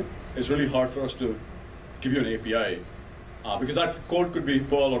container, it's really hard for us to give you an API. Because that code could be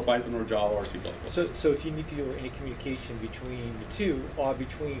Perl or Python or Java or C++. So if you need to do any communication between the two or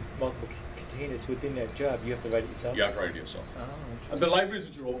between multiple containers within that job, you have to write it yourself? You have to write it yourself. Oh, and the libraries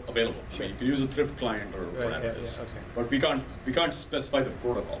which are available. Sure. You can use a thrift client or whatever it is. okay. But we can't specify the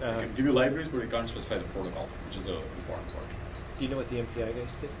protocol. We can give you libraries, but we can't specify the protocol, which is the important part. Do you know what the MPI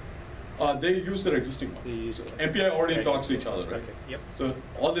guys did? They use their existing one. MPI already talks to each other, right? Okay. Yep. So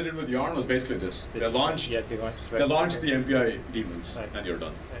all they did with Yarn was basically this. They launched the MPI daemons, and you're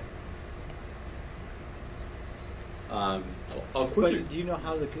done. I'll quickly. But do you know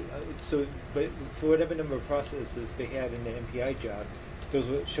how but for whatever number of processes they had in the MPI job, those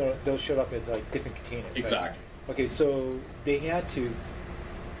showed up as like different containers. Exactly. Right? Okay, so they had to,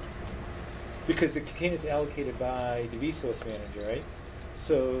 because the containers allocated by the resource manager, right?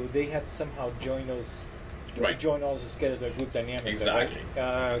 So they had to somehow join those. Right. Join all those together as a group dynamic. Exactly.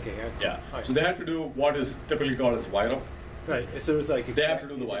 Right? Okay. Yeah. Right. So they had to do what is typically called as wire up. Right. So it was like they have to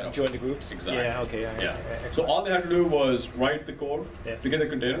do the wire up. Join the groups. Exactly. Yeah. Okay. Yeah. So all they had to do was write the code to get the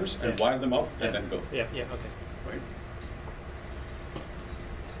containers and wire them up and then go. Yeah. Yeah. Okay. Right.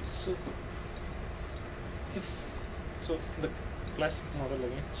 So the classic model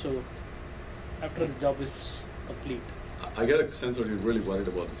again. So after the job is complete. I get a sense that you're really worried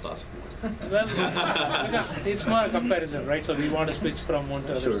about the classic one. Well, because it's more a comparison, right? So we want to switch from one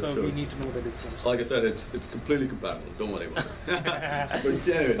to other, so we need to know the difference. Like I said, it's completely compatible. Don't worry about it. But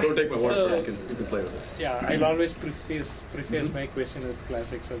anyway, don't take my word for it. You can play with it. Yeah, I'll always preface my question with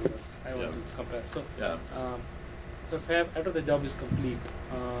classic, so because I want to compare. So so after the job is complete,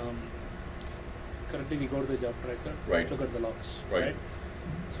 currently we go to the job tracker, look at the logs, right?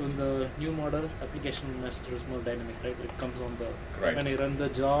 So in the new model, application master is more dynamic, right? It comes on the when I run the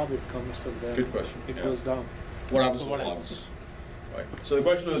job, it comes and then it goes down. What happens to the logs? Right. So the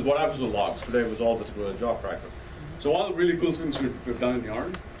question is, what happens to the logs? Today was all this with a job tracker. So one of the really cool things we've done in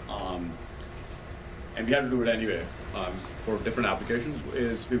Yarn, and we had to do it anyway for different applications,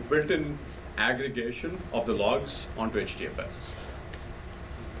 is we've built in aggregation of the logs onto HDFS.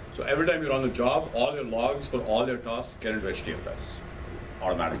 So every time you run a job, all your logs for all your tasks get into HDFS.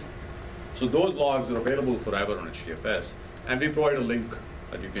 Automatically. So those logs are available forever on HDFS, and we provide a link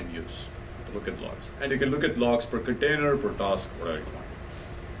that you can use to look at logs. And you can look at logs per container, per task, whatever you want.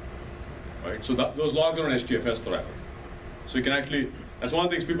 Right? So those logs are on HDFS forever. So you can actually, that's one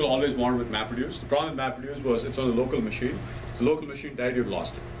of the things people always wanted with MapReduce. The problem with MapReduce was it's on a local machine. If the local machine died, you've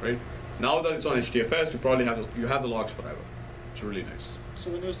lost it, right? Now that it's on HDFS, you probably have the logs forever. It's really nice.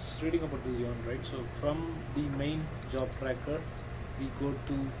 So when I was reading about this Yarn, right? So from the main job tracker, we go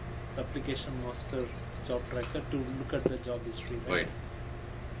to the application master job tracker to look at the job history. Right.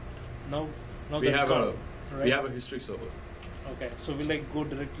 Now we have a history server. Okay, so we like go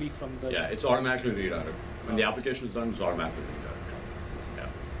directly from the. Yeah, it's automatically redirected. When the application is done, it's automatically redirected. Yeah.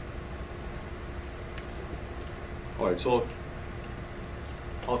 All right, so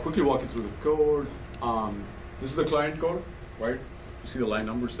I'll quickly walk you through the code. This is the client code, right? You see the line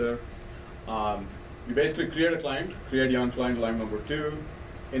numbers there. You basically create a client, create Yarn client line number 2,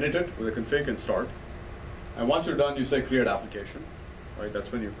 init it with a config and start. And once you're done, you say create application, right? That's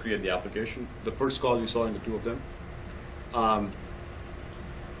when you create the application. The first call you saw in the two of them.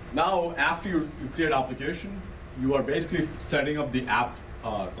 Now, after you create application, you are basically setting up the app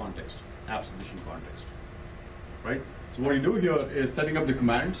context, app submission context, right? So what you do here is setting up the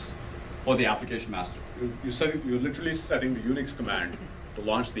commands for the application master. You're literally setting the Unix command to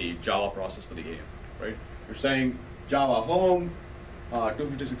launch the Java process for the AM, right? You're saying Java home,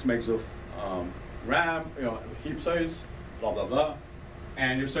 256 megs of RAM, heap size, blah blah blah,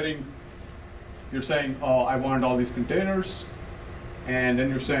 and you're saying, oh, I want all these containers, and then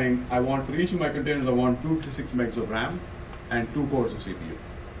you're saying, I want for each of my containers, I want 256 megs of RAM and 2 cores of CPU,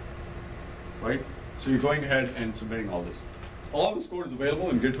 right? So you're going ahead and submitting all this. All this code is available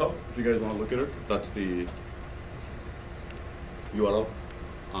in GitHub if you guys want to look at it. That's the URL.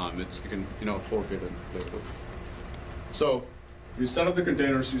 You can fork it and play with it. So you set up the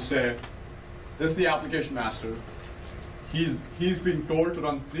containers. You say, this is the application master. He's being told to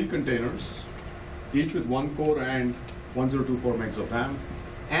run 3 containers, each with 1 core and 1024 megs of RAM,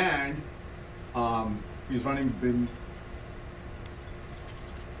 and he's running bin.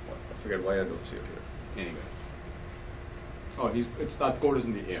 I forget why I don't see it here. Anyway. Oh, it's that code is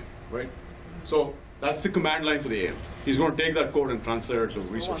in the AM, right? So that's the command line for the AM. He's going to take that code and translate it to a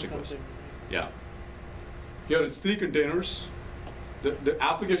resource request. Yeah. Here it's 3 containers. The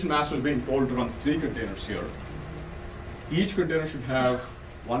application master is being told to run 3 containers here. Each container should have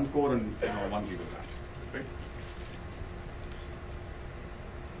 1 core and 1 gig of RAM, right?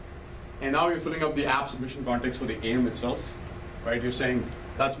 And now you're filling up the app submission context for the AM itself, right? You're saying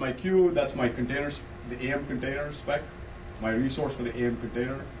that's my queue, that's my containers, the AM container spec, my resource for the AM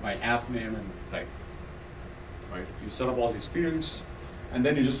container, my app name and type, right? You set up all these fields, and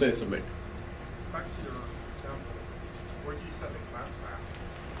then you just say submit. Back to your example, where do you set the class map?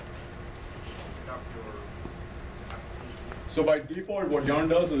 Pick up your application. So by default, what Yarn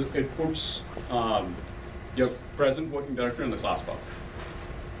does is it puts your present working directory in the class path,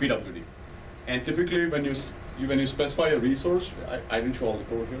 PWD. And typically, when you specify a resource, I didn't show all the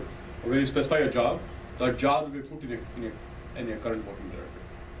code here. When you specify a job, that job will be put in your current working directory,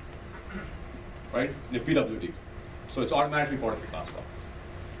 right? In a PWD. So it's automatically part of the class path.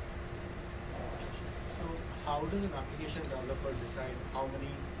 So how does an application developer decide how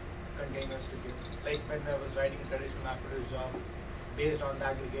many containers to give? Like when I was writing a traditional MapReduce job, based on the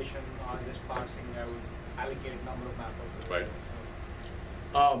aggregation or just parsing, I would allocate number of mappers. Right.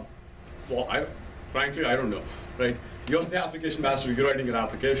 Well, frankly, I don't know, right? You're the application master, you're writing an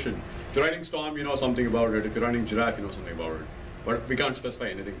application. If you're writing Storm, you know something about it. If you're running Giraffe, you know something about it. But we can't specify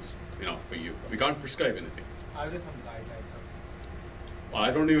anything, for you. We can't prescribe anything. Are there some guidelines? Well,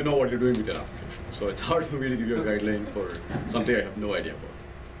 I don't even know what you're doing with your application. So it's hard for me to give you a guideline for something I have no idea about.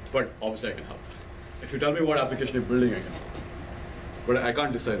 But obviously I can help. If you tell me what application you're building, I can help. But I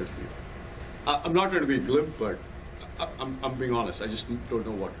can't decide it for you. I'm not going to be glib, but I'm being honest. I just don't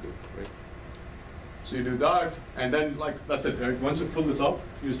know what to do, right? So you do that, and then that's it. Right? Once you fill this up,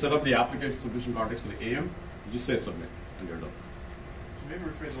 you set up the application submission context for the AM. You just say submit, and you're done. So maybe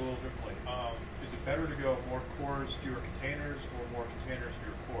rephrase it a little differently. Is it better to go more cores, fewer containers, or more containers,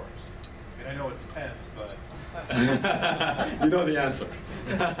 fewer cores? I mean, I know it depends, but you know the answer.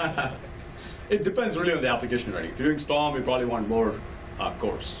 It depends really on the application you're writing. If you're doing Storm, you probably want more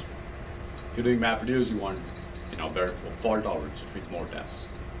cores. If you're doing MapReduce, you want better fault tolerance, which means more tests.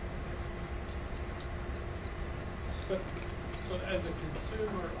 So as a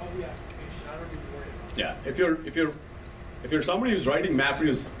consumer of the application, I don't need to worry about it. Yeah, if you're somebody who's writing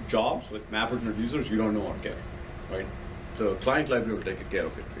MapReduce jobs with MapReduce users, you don't know or care, right? The client library will take care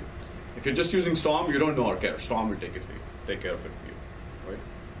of it for you. If you're just using Storm, you don't know or care. Storm will take care of it for you,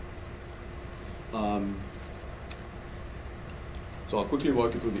 right? So I'll quickly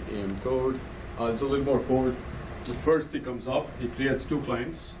walk you through the AM code. There's a little more code. The first he comes up, he creates 2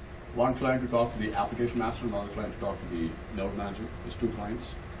 clients. One client to talk to the application master, another client to talk to the node manager. There's 2 clients.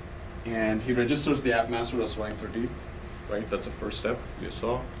 And he registers the app master as line 13, right? That's the first step you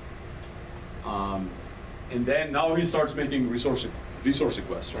saw. And then now he starts making resource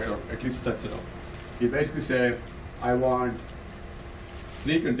requests, right? Or at least sets it up. He basically said, I want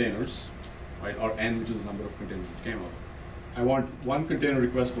 3 containers, right? Or n, which is the number of containers that came up. I want 1 container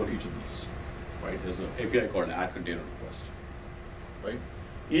request for each of these, right? There's an API called add container request, right?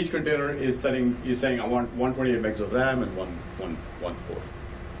 Each container is saying I want 128 megs of RAM and one core,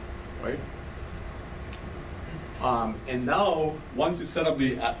 right? And now once you set up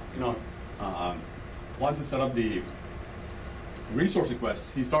the resource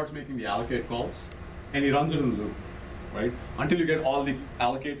request, he starts making the allocate calls, and he runs it in a loop, right? Until you get all the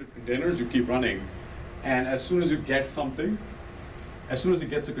allocated containers, you keep running, and as soon as you get something, as soon as it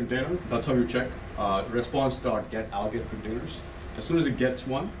gets a container, that's how you check response.get allocate containers. As soon as it gets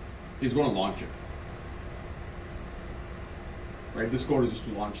one, he's going to launch it. Right? This code is just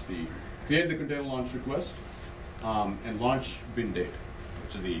to create the container launch request and launch bin date,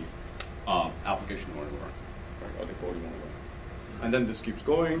 which is the application you want to run, right? Or the code you want to run. And then this keeps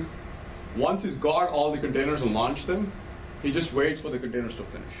going. Once he's got all the containers and launched them, he just waits for the containers to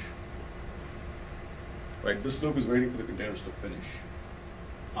finish. Right? This loop is waiting for the containers to finish.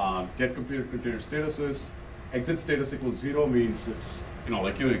 Get completed container statuses. Exit status equals 0 means it's,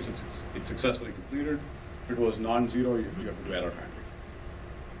 like Unix, it's successfully completed. If it was non-zero, you have to do error handling,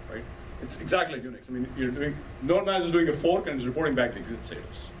 right? It's exactly like Unix. I mean, node manager is doing a fork and is reporting back the exit status.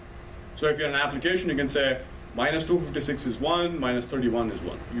 So if you're an application, you can say, minus 256 is 1, minus 31 is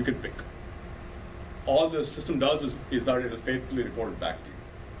 1. You can pick. All the system does is that it will faithfully report it back to you.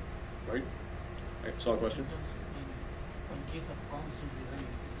 Right? I saw a question? In case of constantly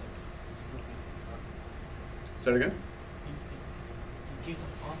running system, it's looking Say it again? in case of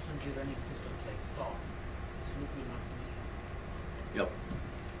constantly running systems like storm, it's looking not finished. Yep.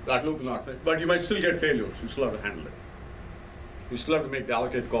 That loop will not fit. But you might still get failures. You still have to handle it. You still have to make the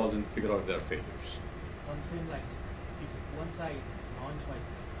allocate calls and figure out if there are failures. On the same lines, if once I launch my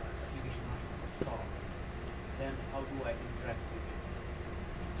application master for storm, then how do I interact with it?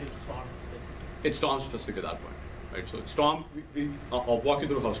 Still storm specific? It's storm specific at that point. Right? So storm, I'll walk you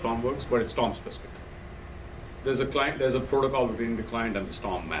through how storm works, but it's storm specific. There's a protocol between the client and the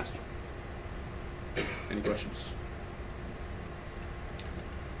storm master. Any questions?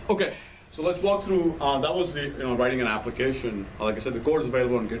 Okay, so let's walk through. That was the writing an application. Like I said, the code is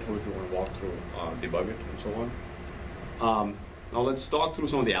available on GitHub if you want to walk through, debug it, and so on. Now let's talk through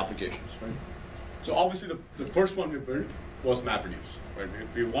some of the applications. Right. So obviously the first one we built was MapReduce. Right.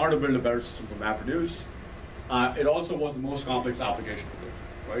 We wanted to build a better system for MapReduce. It also was the most complex application to build.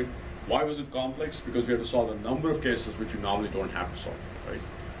 Right. Why was it complex? Because we had to solve a number of cases which you normally don't have to solve. Right.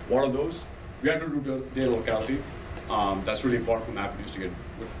 What are those? We had to do data locality. That's really important for MapReduce to get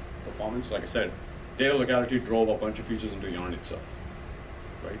good performance. Like I said, data locality drove a bunch of features into Yarn itself,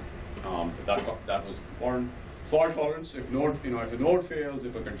 right? That was important. Fault tolerance. If the node fails,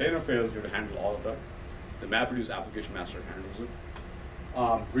 if a container fails, you have to handle all of that. The MapReduce application master handles it.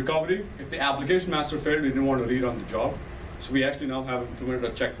 Recovery. If the application master failed, we didn't want to rerun the job, so we actually now have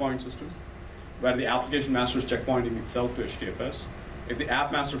implemented a checkpoint system where the application master is checkpointing itself to HDFS. If the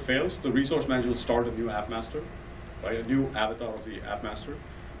app master fails, the resource manager will start a new app master, right? A new avatar of the app master,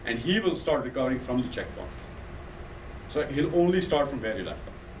 and he will start recovering from the checkpoint. So he'll only start from where he left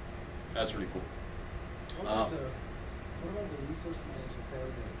off. That's really cool. What about the resource manager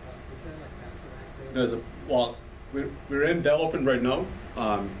failure? Is there like massive active? We're in development right now.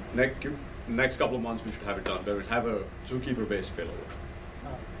 Next couple of months we should have it done. We'll have a zookeeper-based failover.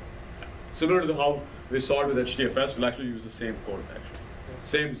 Yeah. Similar to how we saw it with HDFS, we'll actually use the same code actually.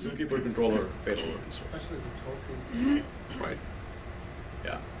 Same zookeeper controller failover. Especially the tokens. Right.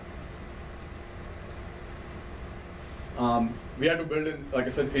 Yeah. We had to build in, like I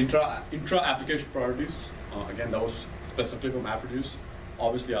said, intra-application priorities. Again, that was specifically for MapReduce.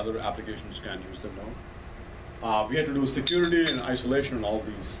 Obviously, other applications can use them now. We had to do security and isolation and all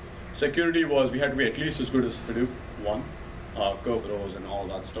these. Security was, we had to be at least as good as Hadoop 1, curve rows and all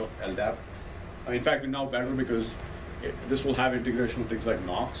that stuff, LDAP. In fact, we're now better because this will have integration with things like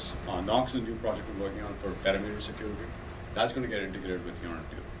KNOX. KNOX is a new project we're working on for perimeter security. That's going to get integrated with Yarn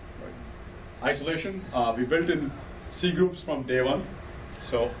too. Right? Isolation, we built in C groups from day one.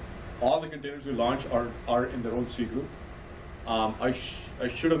 So all the containers we launch are in their own C group. I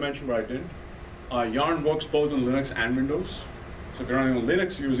should have mentioned, but I didn't. Yarn works both on Linux and Windows. So if you're running on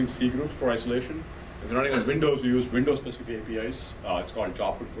Linux, you're using C groups for isolation. If you're running on Windows, you use Windows-specific APIs. It's called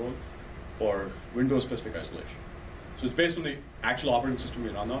job control for Windows-specific isolation. So it's based on the actual operating system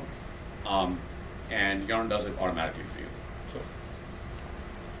you run on, and Yarn does it automatically for you. So,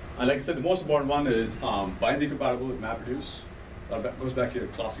 and like I said, the most important one is binary compatible with MapReduce. That goes back to your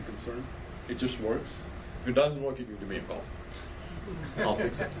classic concern. It just works. If it doesn't work, you can give me a call. I'll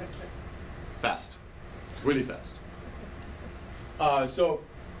fix it. Fast, really fast. So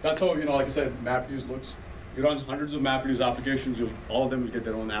that's how, like I said, MapReduce looks. You run hundreds of MapReduce applications. All of them will get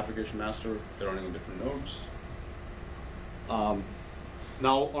their own application master. They're running on different nodes.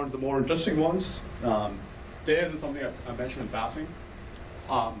 Now on to the more interesting ones. Theirs is something I mentioned in passing.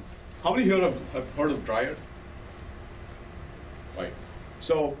 How many here have heard of Dryad? Right.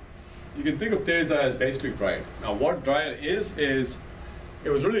 So you can think of Theirs as basically Dryad. Now what Dryad is it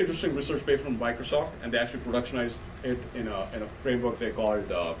was really interesting research paper from Microsoft, and they actually productionized it in a framework they called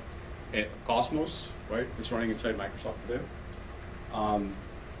Cosmos, right? It's running inside Microsoft today.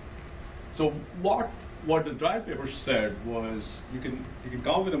 So what the Dryad paper said was you can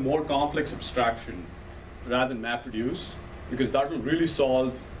come up with a more complex abstraction rather than MapReduce, because that will really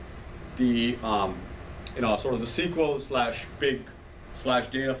solve the sort of the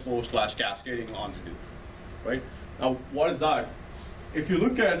SQL/pig/data flow/cascading on Hadoop, right? Now what is that? If you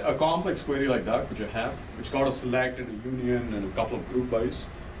look at a complex query like that, which I have, which got a select and a union and a couple of group bys,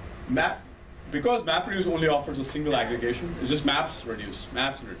 because MapReduce only offers a single aggregation, it's just maps and reduce,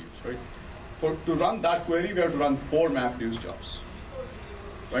 right? To run that query, we have to run 4 MapReduce jobs,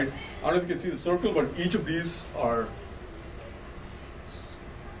 right? I don't know if you can see the circle, but each of these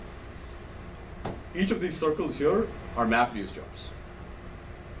circles here are MapReduce jobs.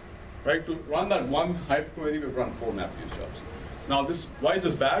 right? To run that one Hive query, we've run 4 MapReduce jobs. Now, why is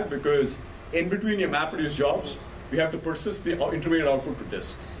this bad? Because in between your MapReduce jobs, we have to persist the intermediate output to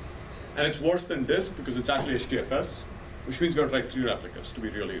disk. And it's worse than disk because it's actually HDFS, which means you've got like 3 replicas to be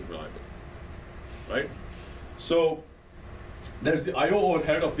really reliable, right? So there's the I/O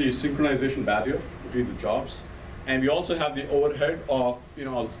overhead of the synchronization barrier between the jobs, and we also have the overhead of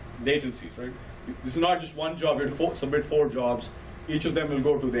latencies, right? This is not just one job. You have to submit 4 jobs. Each of them will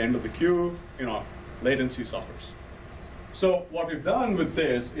go to the end of the queue. Latency suffers. So what we've done with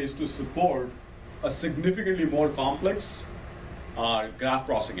this is to support a significantly more complex graph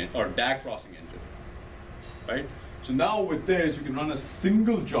processing or DAG processing engine, right? So now with this, you can run a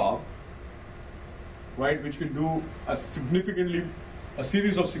single job, right, which can do a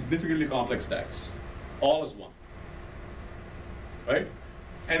series of significantly complex DAGs, all as one, right?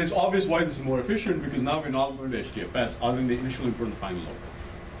 And it's obvious why this is more efficient because now we're not going to HDFS other than the initial input and the final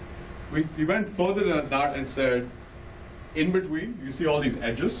output. We went further than that and said, in between, you see all these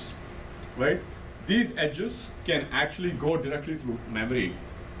edges, right? These edges can actually go directly through memory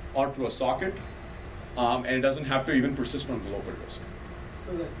or through a socket, and it doesn't have to even persist on the local disk.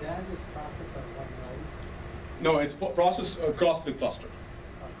 So the DAG is processed by one node? No, it's processed across the cluster.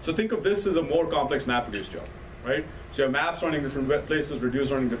 So think of this as a more complex MapReduce job, right? So you have maps running different places,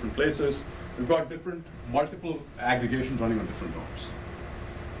 reduce running different places. We've got multiple aggregations running on different nodes.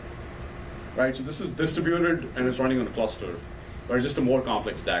 Right, so this is distributed and it's running on a cluster, but it's just a more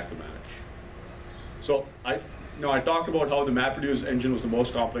complex DAG to manage. So I talked about how the MapReduce engine was the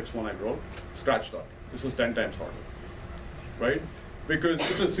most complex one I wrote. Scratch that. This is 10 times harder, right? Because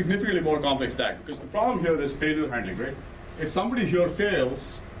it's a significantly more complex DAG. Because the problem here is failure handling, right? If somebody here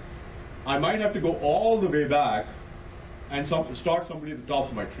fails, I might have to go all the way back and start somebody at the top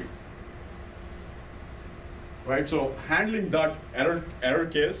of my tree. Right, so handling that error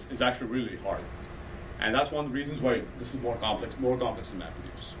case is actually really hard, and that's one of the reasons why this is more complex than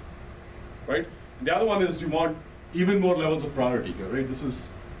MapReduce. Right, and the other one is you want even more levels of priority here. Right, this is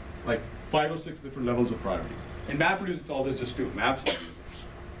like 5 or 6 different levels of priority. In MapReduce, it's always just 2 maps and users.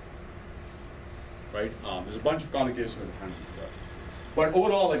 Right, there's a bunch of corner cases with handling that. But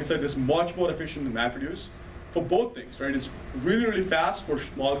overall, like I said, it's much more efficient than MapReduce. For both things, right? It's really, really fast for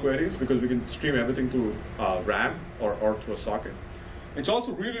small queries because we can stream everything to RAM or to a socket. It's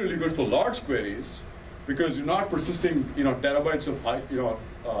also really, really good for large queries because you're not persisting, terabytes of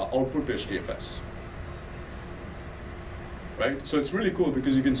output to HDFS, right? So it's really cool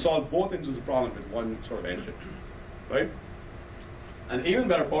because you can solve both ends of the problem with one sort of engine, right? And even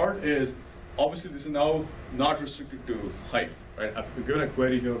better part is obviously this is now not restricted to Hive, right? I've given a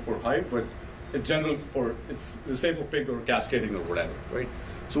query here for Hive, but it's the same for Pig or cascading or whatever, right?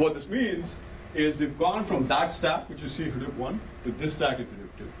 So what this means is we've gone from that stack, which you see Hadoop 1, to this stack in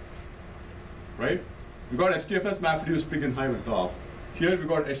Hadoop 2, right? We've got HDFS, MapReduce, Pig, and Hive on top. Here we've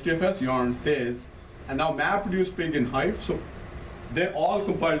got HDFS, Yarn, Thais, and now MapReduce, Pig, and Hive. So they're all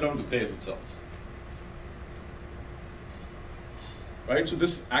compiled down to Thais itself, right? So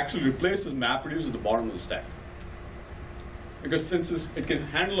this actually replaces MapReduce at the bottom of the stack. Because since it can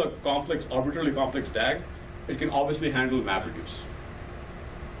handle a arbitrarily complex DAG, it can obviously handle MapReduce,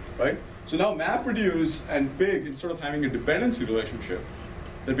 right? So now MapReduce and Pig, instead of having a dependency relationship,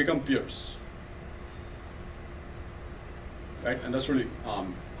 they become peers, right? And that's really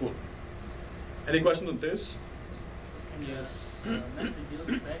cool. Any questions on this? Yes.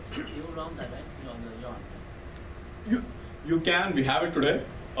 MapReduce, you run directly on the Yarn. You can. We have it today,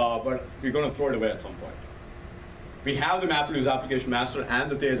 but we're going to throw it away at some point. We have the MapReduce application master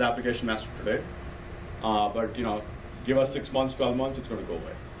and the Thais application master today, but give us 6 months, 12 months, it's going to go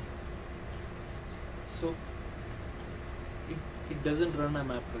away. So it doesn't run a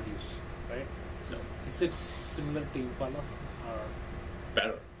MapReduce, right? No. Is it similar to Impala or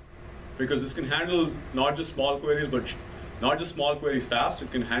better? Because this can handle not just small queries, but not just small queries fast.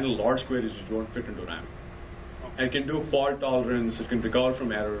 It can handle large queries which don't fit into RAM. Okay. And it can do fault tolerance. It can recover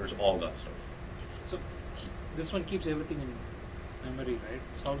from errors, all that stuff. So this one keeps everything in memory, right?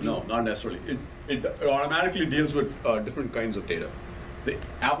 So No, not necessarily. It automatically deals with different kinds of data. The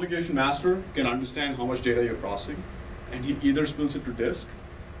application master can understand how much data you're processing, and he either spills it to disk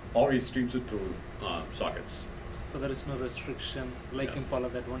or he streams it to sockets. So there is no restriction like Impala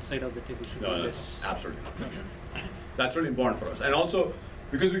that one side of the table should be less. Absolutely not. That's really important for us. And also,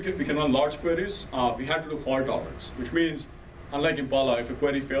 because we can run large queries, we have to do fault tolerance, which means, unlike Impala, if a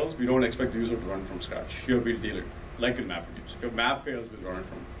query fails, we don't expect the user to run from scratch. Here we'll deal it, like in MapReduce. If your map fails, we'll run it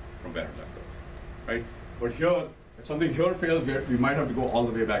from better left, right? But here, if something here fails, we might have to go all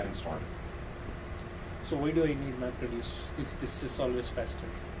the way back and start it. So why do I need MapReduce if this is always faster?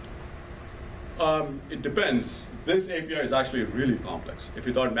 It depends. This API is actually really complex. If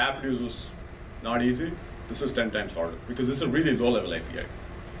you thought MapReduce was not easy, this is 10 times harder because this is a really low-level API.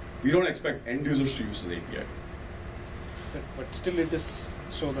 We don't expect end users to use this API. But still, it is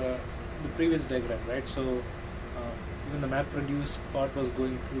so the previous diagram, right? So even the MapReduce part was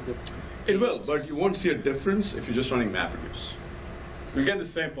going through the. It will, but you won't see a difference if you're just running MapReduce. You get the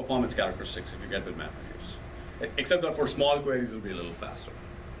same performance characteristics if you get with MapReduce, except that for small queries it'll be a little faster.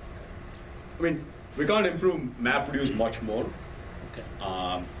 I mean, we can't improve MapReduce much more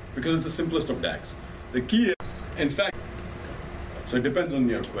because it's the simplest of DAGs. The key is, in fact, so it depends on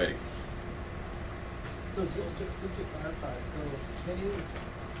your query. So just to clarify, so Taze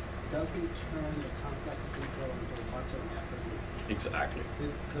doesn't turn the complex SQL into a bunch of MapReduce. Exactly.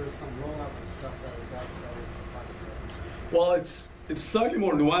 There's some rollout of stuff that it does that it's supposed to. Well, it's slightly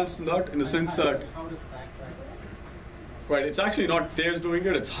more nuanced than that in the sense that. How does backtrack? Right, it's actually not Taze doing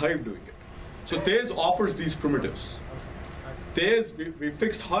it, it's Hive doing it. So Taze offers these primitives. Taze, we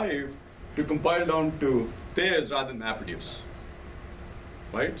fixed Hive to compile down to Taze rather than MapReduce.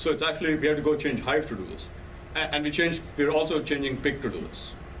 Right? So it's actually, we have to go change Hive to do this. And we're also changing Pig to do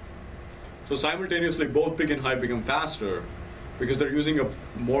this. So simultaneously, both Pig and Hive become faster because they're using a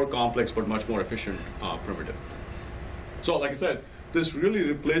more complex but much more efficient primitive. So like I said, this really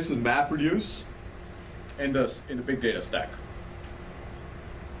replaces MapReduce in the big data stack.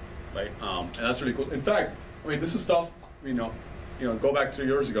 Right? And that's really cool. In fact, I mean, this is stuff, go back 3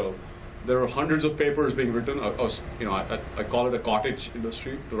 years ago, there are hundreds of papers being written. I call it a cottage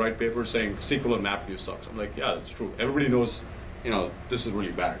industry to write papers saying SQL and MapReduce sucks. I'm like, yeah, that's true. Everybody knows, this is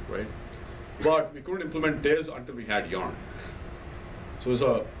really bad, right? But we couldn't implement Taze until we had Yarn. So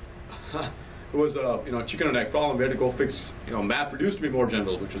it was a chicken and egg problem. We had to go fix MapReduce to be more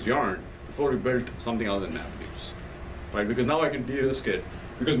general, which was Yarn, before we built something other than MapReduce, right? Because now I can de-risk it.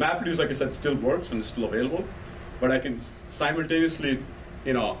 Because MapReduce, like I said, still works and is still available, but I can simultaneously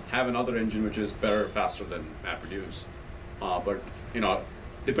have another engine which is better, faster than MapReduce. But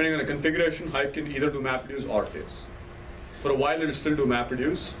depending on the configuration, Hive can either do MapReduce or Taze. For a while, it'll still do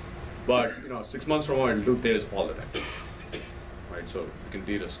MapReduce, but 6 months from now, it'll do Taze all the time. Right, so you can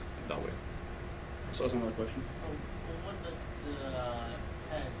de-risk that way. So some other question? What does the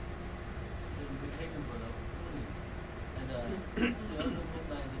has will be taken for the and the other group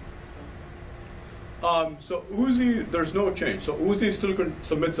so Uzi, there's no change. So Uzi still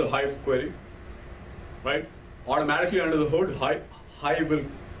submits a Hive query, right? Automatically under the hood, Hive will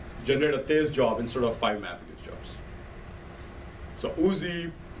generate a Taze job instead of 5 MapReduce jobs. So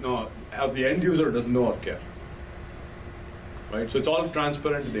Uzi, as the end user, doesn't know or care, right? So it's all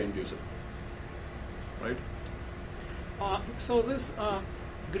transparent to the end user, right? So this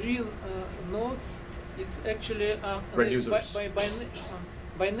green nodes, it's actually red users.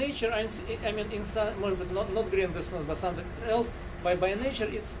 By nature, I mean, in some, not green this node, but something else. By nature,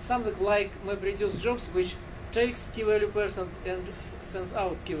 it's something like MapReduce jobs, which takes key value pairs and sends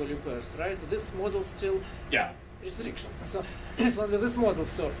out key value pairs, right? This model still restriction. So it's only this model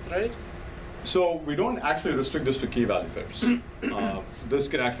served, right? So we don't actually restrict this to key value pairs. This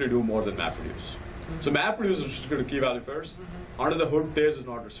can actually do more than MapReduce. So MapReduce is restricted to key value pairs. Under the hood, Taze is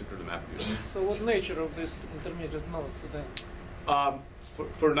not restricted to MapReduce. So what nature of this intermediate nodes then?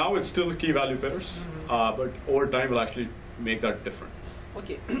 For now, it's still key value pairs, but over time, we'll actually make that different.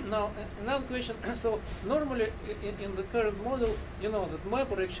 Okay, now another question. So normally in the current model, that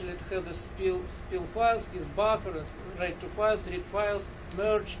mapper actually have the spill files, is buffer, write to files, read files,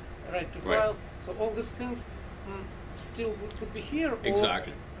 merge, write to files. So all these things still could be here.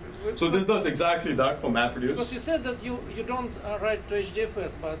 Exactly. So this does exactly that for MapReduce. Because you said that you don't write to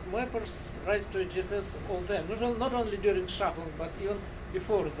HDFS, but mappers write to HDFS all the time, not only during shuffling, but even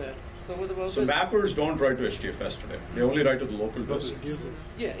before that. So what about this? So mappers don't write to HDFS today. They only write to the local disk.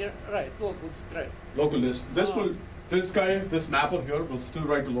 Yeah, right, local disk, right. Local disk. This mapper here will still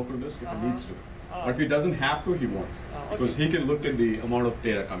write to local disk if he needs to. But if he doesn't have to, he won't. Because he can look at the amount of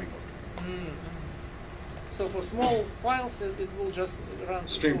data coming out. So for small files, it will just run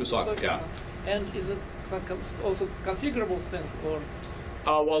stream to socket, yeah. And is it also configurable thing, or?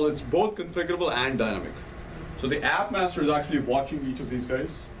 Well, it's both configurable and dynamic. So the app master is actually watching each of these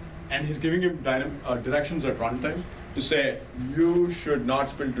guys, and he's giving him directions at runtime to say, you should not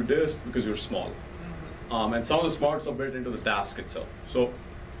spill to disk because you're small. And some of the smarts are built into the task itself. So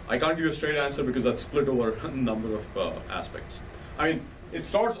I can't give you a straight answer because that's split over a number of aspects. I mean, it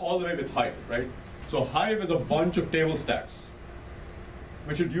starts all the way with Hive, right? So Hive is a bunch of table stacks,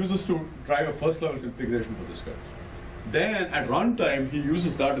 which it uses to drive a first level configuration for this guy. Then at runtime, he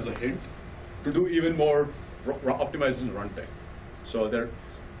uses that as a hint to do even more optimization at runtime. So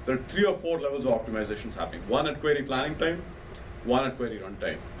there are 3 or 4 levels of optimizations happening. One at query planning time, one at query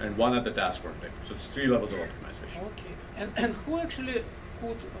runtime, and one at the task runtime. So it's 3 levels of optimization. Okay. And who actually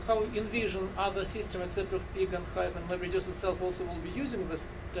could, how envision other systems except of Pig and Hive and MapReduce itself also will be using this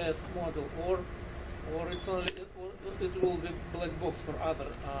test model, or it's only, or it will be black box for other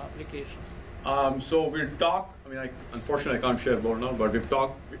applications? So we're unfortunately I can't share more now, but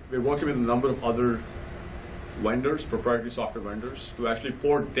we're working with a number of other vendors, proprietary software vendors, to actually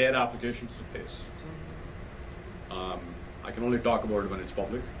port their applications to Taze. I can only talk about it when it's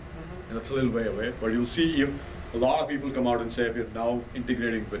public, and that's a little way away, but you'll see a lot of people come out and say we're now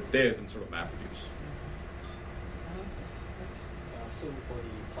integrating with Taze instead of MapReduce. So for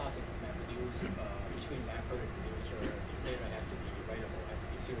the classic MapReduce, between MapReduce, the data has to be writable, has to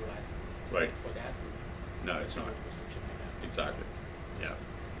be serializable. Right. For that, No, it's not. Restriction like that. Exactly. Yeah.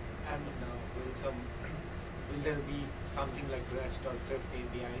 And will there be something like REST or thrift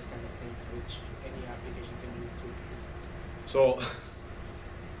APIs kind of things which any application can use through? So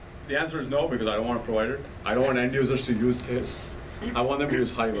the answer is no, because I don't want to provide it. I don't want end users to use this. I want them to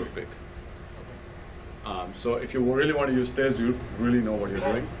use Hive or Pig. So if you really want to use this, you really know what you're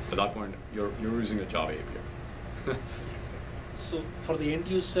doing. At that point, you're using a Java API. So for the end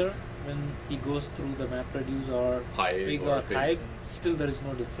user, when he goes through the MapReduce or Pig or Hive, still there is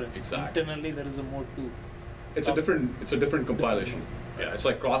no difference. Exactly. Internally, there is a mode 2. It's a different compilation. Yeah, it's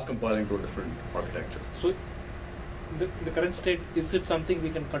like cross-compiling to a different architecture. So the current state, is it something we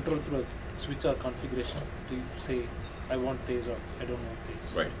can control through a switch or configuration to say, I want Taze or I don't want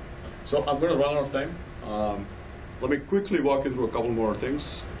Taze? Right. So I'm going to run out of time. Let me quickly walk you through a couple more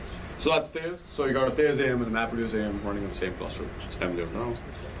things. So that's Taze. So you got a Taze AM and a MapReduce AM running on the same cluster, which is familiar now.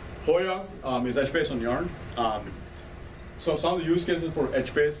 Hoya is HBase on Yarn. So some of the use cases for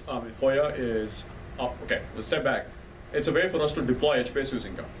HBase in Hoya is, okay, let's step back. It's a way for us to deploy HBase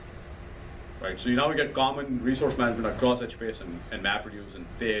using Yarn. Right, so you now get common resource management across HBase and MapReduce and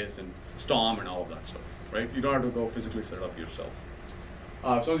Taze and Storm and all of that stuff. Right, you don't have to go physically set it up yourself.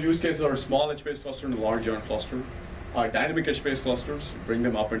 So the use cases are small HBase cluster and a large Yarn cluster. Dynamic HBase clusters, bring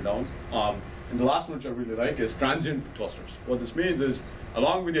them up and down. And the last one, which I really like, is transient clusters. What this means is,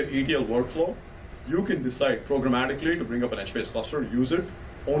 along with your ETL workflow, you can decide programmatically to bring up an HBase cluster, use it,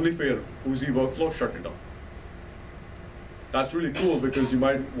 only for your Uzi workflow, shut it down. That's really cool because you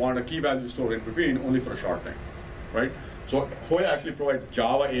might want a key value store in between only for a short time, right? So Hoya actually provides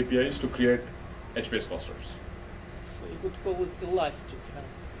Java APIs to create HBase clusters. So you could call it elastic.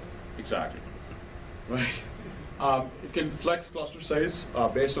 Exactly, right? It can flex cluster size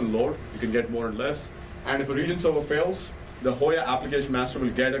based on load. You can get more and less. And if a region server fails, the Hoya application master will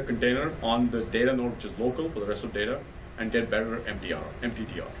get a container on the data node, which is local for the rest of data, and get better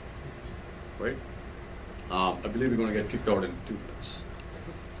MTTR, right? I believe we're going to get kicked out in 2 minutes.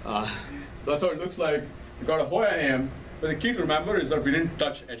 That's how it looks like. We got a Hoya AM, but the key to remember is that we didn't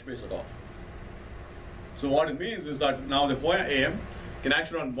touch HBase at all. So what it means is that now the Hoya AM can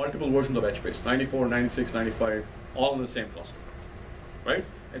actually run multiple versions of HBase, 94, 96, 95, all in the same cluster, right?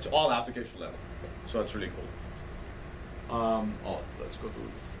 It's all application level, so that's really cool. Let's go through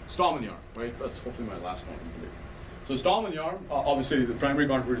Storm and Yarn, right? That's hopefully my last one, I believe. So Storm and Yarn, obviously the primary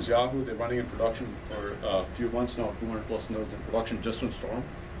contributor is Yahoo. They're running in production for a few months now, 200 plus nodes in production just on Storm,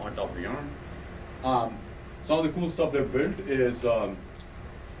 on top of the Yarn. Some of the cool stuff they've built is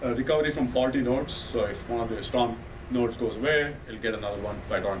recovery from faulty nodes. So if one of the Storm nodes goes away, it'll get another one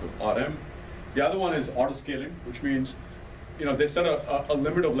right onto RM. The other one is auto scaling, which means they set a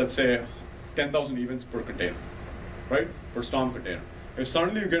limit of, let's say, 10,000 events per container, right? Per Storm container. If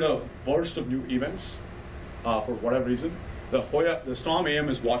suddenly you get a burst of new events, for whatever reason, the Storm AM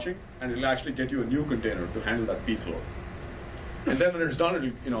is watching, and it'll actually get you a new container to handle that peak load. And then when it's done,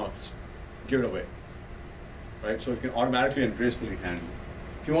 it'll give it away, right? So it can automatically and gracefully handle.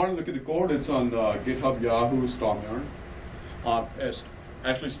 If you want to look at the code, it's on GitHub Yahoo Storm Yarn.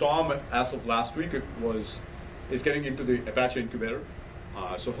 Actually, Storm, as of last week, is getting into the Apache incubator.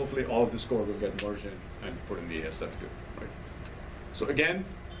 So hopefully all of this code will get merged in and put in the ASF too, right? So again,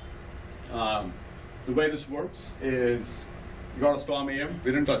 the way this works is you got a Storm AM.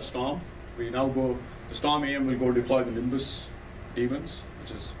 We didn't touch Storm. We now the Storm AM will go deploy the Nimbus daemons, which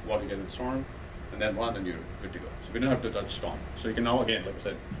is what you get in Storm, and then run, and you're good to go. So we don't have to touch Storm. So you can now, again, like I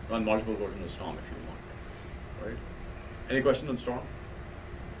said, run multiple versions of Storm if you want. Right? Any questions on Storm?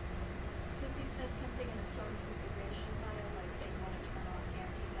 So if you said something in a Storm configuration file, like say you want to turn on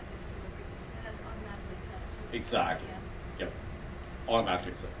guarantee message delivery, and that's automatically set to Exactly. Storm, Yep.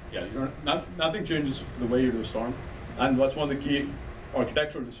 Automatically set. Yeah, nothing changes the way you do Storm. And what's one of the key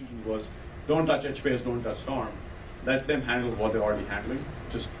architectural decisions was don't touch HBase, don't touch Storm. let them handle what they're already handling.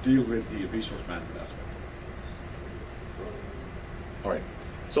 Just deal with the resource management aspect. All right.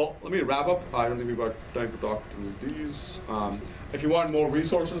 So let me wrap up. I don't think we've got time to talk through these. If you want more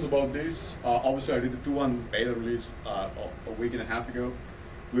resources about these, obviously I did the 2.1 beta release a week and a half ago.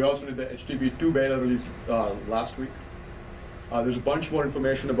 We also did the HTTP 2 beta release last week. There's a bunch more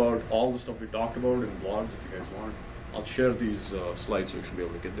information about all the stuff we talked about in blogs if you guys want. I'll share these slides so you should be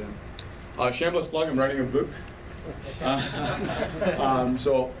able to get them. Shameless plug, I'm writing a book.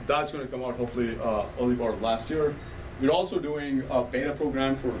 So that's going to come out hopefully early part of last year. We're also doing a beta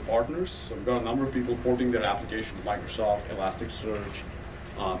program for partners. So we've got a number of people porting their application to Microsoft, Elasticsearch,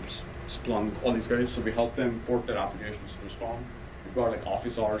 Splunk, all these guys. So we help them port their applications to Storm. We've got like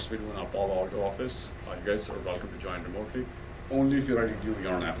office hours we do in our Palo Alto office. You guys are welcome to join remotely. Only if you're ready to do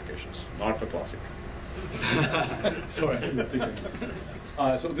your own applications, not for Classic. Sorry, I'm thinking.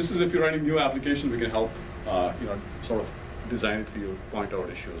 So this is if you're writing new applications, we can help, sort of design it for you, point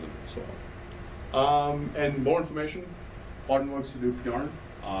out issues and so on. And more information, Hortonworks, Hadoop, Yarn.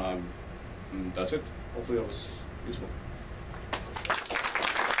 And that's it. Hopefully that was useful.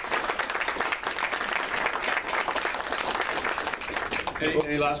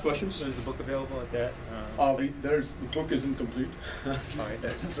 Any last questions? So is the book available at that? The book isn't complete.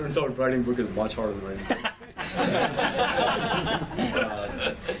 Turns out writing a book is much harder than writing.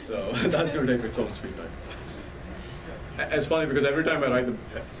 So that's going to take its own sweet time. It's funny because every time I write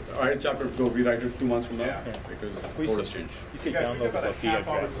a chapter of code, we write it 2 months from now because code has changed. You see, download about a half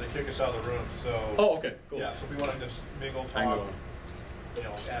hour before they kick us out of the room. So. Oh, okay, cool. Yeah, so if we want to just mingle, talk,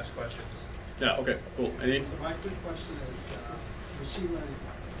 ask questions. Yeah. Okay. Cool. Any? So my quick question is machine learning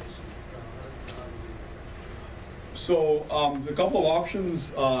applications. So the couple of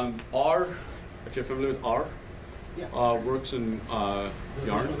options R, if you're familiar with R, works in Yarn.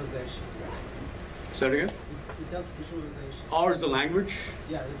 Visualization. Say it again. It does visualization. R is the language.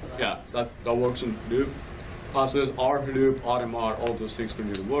 Yeah, it's a language. Yeah, that works in Hadoop. So there's R, Hadoop, RMR, all those things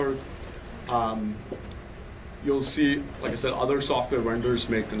can do the work. You'll see, like I said, other software vendors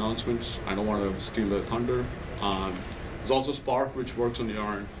make announcements. I don't want to steal their thunder. There's also Spark, which works on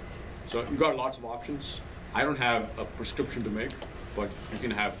Yarn. So you've got lots of options. I don't have a prescription to make, but you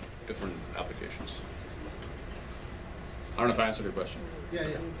can have different applications. I don't know if I answered your question. Yeah.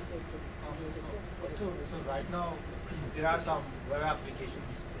 So right now, there are some web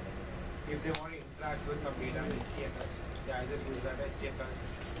applications. If they want to interact with some data in HDFS, they either use web HDFS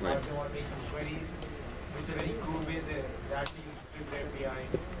or they want to make some queries. It's a very cool way they actually use Triplet API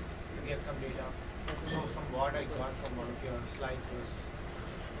to get some data. So from what I got from one of your slides was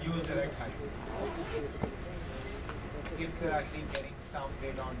use direct Hive. If they're actually getting some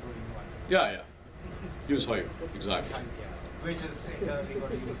data on doing one. Yeah. Use Hive, exactly. Hive, which is internally going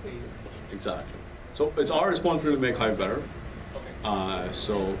to use these. Exactly. So it's our responsibility to make Hive better. Okay.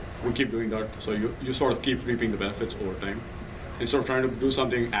 So we keep doing that. So you sort of keep reaping the benefits over time. Instead of trying to do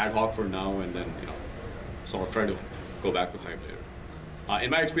something ad hoc for now and then sort of try to go back to Hive later. In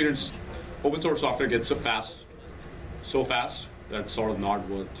my experience, open source software gets so fast that it's sort of not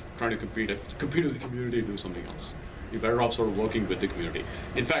worth trying to compete with the community and do something else. You're better off sort of working with the community.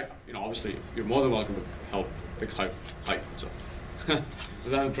 In fact, obviously, you're more than welcome to help fix Hive itself. Rather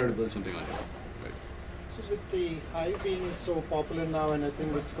than try to build something like that. Right. So with the Hive being so popular now, and I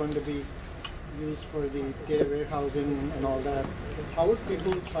think it's going to be used for the data warehousing and all that, how would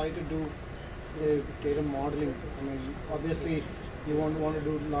people try to do the data modeling? I mean, obviously, you won't want to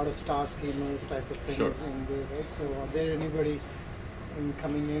do a lot of star schemas type of things in there, right? So are there anybody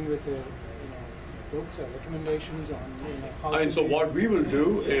coming in with books or recommendations on how? And so what we will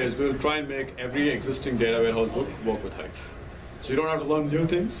do is we'll try and make every existing data warehouse book work with Hive. So you don't have to learn new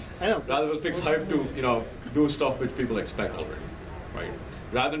things. I know. Rather, we'll fix Hive to do stuff which people expect already, right?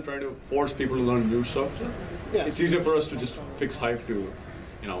 Rather than trying to force people to learn new stuff, it's easier for us to just fix Hive to,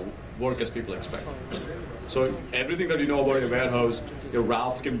 work as people expect. So everything that you know about your warehouse, your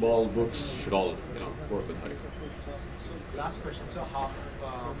Ralph Kimball books should all, work with Hive. So last question. So how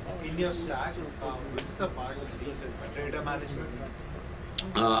in your stack, which is the part of data management?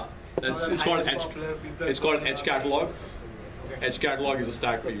 It's called Edge Catalog. Edge Catalog is a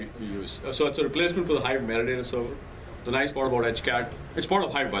stack we use. So it's a replacement for the Hive metadata server. The nice part about EdgeCat, it's part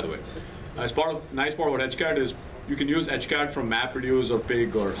of Hive, by the way. Nice part about EdgeCat is you can use EdgeCat from MapReduce or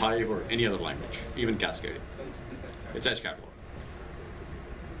Pig or Hive or any other language, even Cascade. It's Edge Catalog.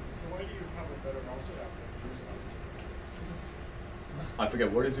 So why do you have a better mousetrap than I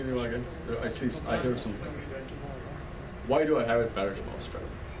forget, what is it again? I hear something. Why do I have it better than mousetrap?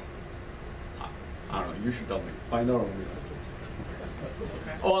 I don't know, you should tell me. Find out.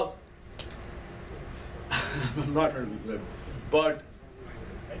 Well, I'm not trying to be glib. But,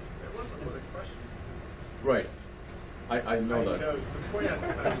 It wasn't really a question. right, I know that. The point I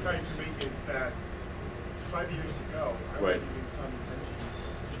was trying to make is that 5 years ago, I Right. was using some intention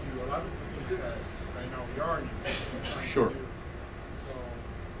to do a lot of the things that I know Yarn is trying Sure. to do. So,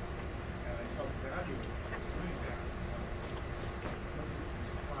 and I saw the value of doing that. Once it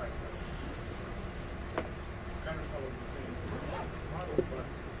applies, kind of follow the same model, but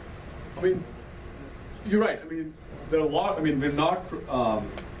I mean, you're right. I mean, there are a lot. I mean, we're not.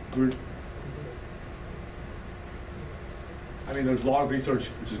 I mean, there's a lot of research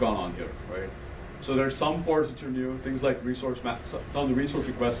which has gone on here, right? So there's some parts which are new. Things like resource map. Some of the resource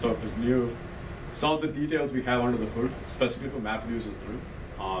request stuff is new. Some of the details we have under the hood, specifically for MapReduce, is new.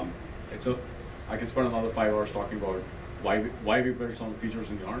 I can spend another 5 hours talking about why we built some of the features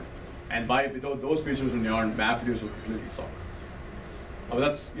in Yarn, and without those features in Yarn, MapReduce would completely suck. But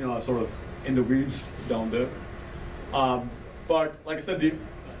that's sort of in the weeds down there. But like I said, the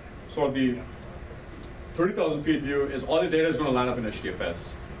 30,000 feet view is all the data is going to land up in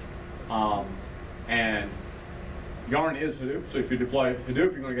HDFS, and Yarn is Hadoop. So if you deploy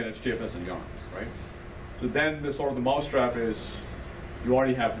Hadoop, you're going to get HDFS and Yarn, right? So then the sort of the mousetrap is you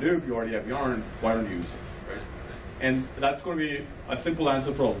already have Hadoop, you already have Yarn. Why don't you use it, right? And that's going to be a simple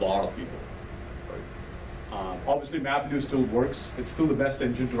answer for a lot of people. Obviously, MapReduce still works. It's still the best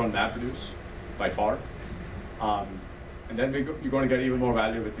engine to run MapReduce by far. And then you're going to get even more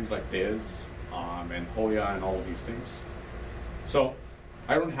value with things like Diz and Hoya and all of these things. So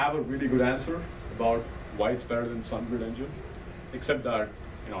I don't have a really good answer about why it's better than SunGrid engine, except that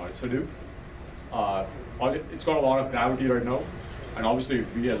it's Hadoop. It's got a lot of gravity right now, and obviously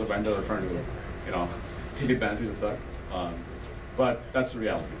we as a vendor are trying to take advantage of that. But that's the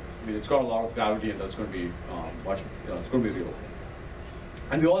reality. I mean, it's got a lot of gravity, and that's going to be it's going to be real.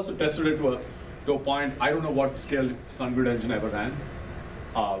 And we also tested it to a point. I don't know what scale SunGrid engine ever ran,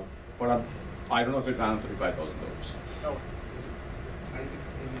 but I don't know if it ran 35,000 nodes. no.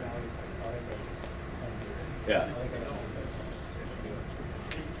 Yeah.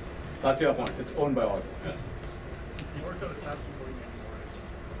 That's your point. It's owned by Oracle. Yeah. Oracle is asking for it anymore. It's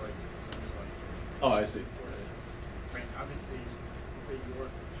just provides. Oh, I see. I mean, obviously, the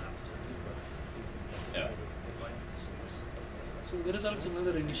Oracle has to. Yeah. So there is also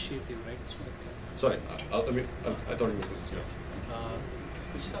another initiative, right? Sorry, I thought it was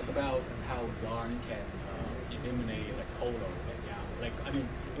Could you talk about how Yarn can eliminate colo?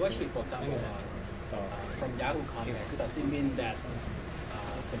 You actually, for example, from Yahoo context, does it mean that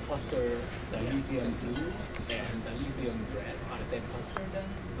the cluster, the lithium blue and the lithium red are the same cluster then?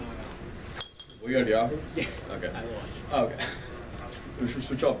 Were you at Yahoo? Yeah, Okay. I was. Okay. We should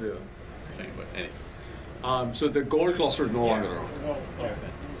switch off the thing, but anyway. So the gold cluster is no longer around. Okay.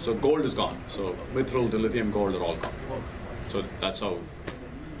 So gold is gone. So mithril, dilithium, gold are all gone. So that's how.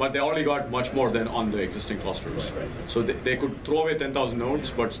 But they already got much more than on the existing clusters. So they could throw away 10,000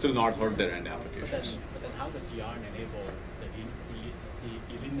 nodes, but still not hurt their end applications. But then how does Yarn enable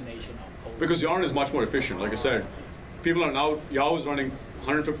the elimination of colo? Because Yarn is much more efficient. Like I said, people are now, Yahoo is running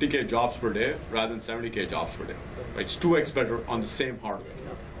 150K jobs per day rather than 70K jobs per day. Right? It's 2x better on the same hardware.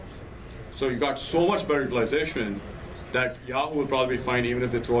 So you got so much better utilization that Yahoo will probably be fine even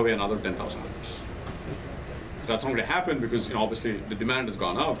if they throw away another 10,000 nodes. That's not going to happen because obviously the demand has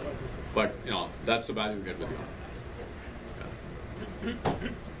gone up, but that's the value you get with Yarn.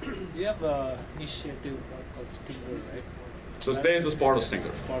 You have an initiative called Stinger, right? So Space is part of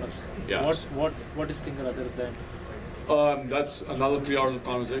Stinger. Part of Yeah. What is Stinger other than? That's another 3 hours of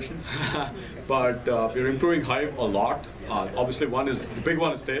conversation. But we're improving Hive a lot. Obviously, the big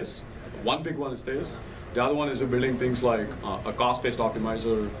one is Stays. One big one is Stays. The other one is we're building things like a cost-based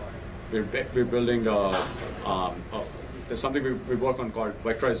optimizer. We're building there's something we work on called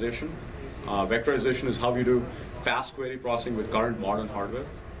vectorization. Vectorization is how you do fast query processing with current modern hardware.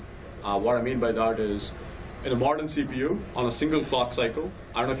 What I mean by that is, in a modern CPU, on a single clock cycle,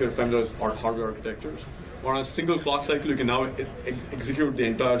 I don't know if you're familiar with hardware architectures, or on a single clock cycle, you can now execute the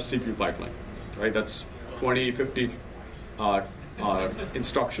entire CPU pipeline, right? That's 20, 50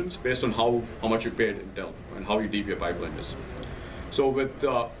 instructions based on how much you paid Intel and how deep your pipeline is. So with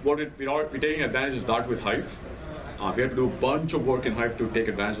we're taking advantage of that with Hive. We have to do a bunch of work in Hive to take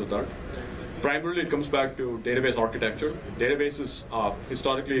advantage of that. Primarily, it comes back to database architecture. Databases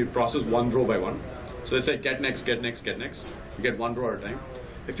historically process one row by one. So they say get next, get next, get next. You get one row at a time.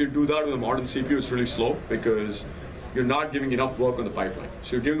 If you do that with a modern CPU, it's really slow because you're not giving enough work on the pipeline.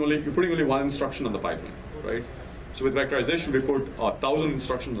 So you're putting only one instruction on the pipeline, right? So with vectorization, we put 1,000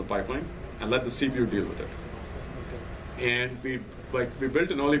 instructions on the pipeline and let the CPU deal with it. And we like we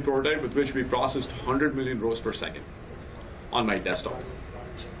built an early prototype with which we processed 100 million rows per second on my desktop.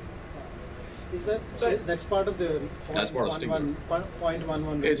 Is that that's part of the That's part of Stinger.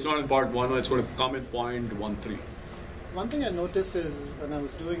 0.11? It's not in part 1, it's going to come in 0.13. One thing I noticed is when I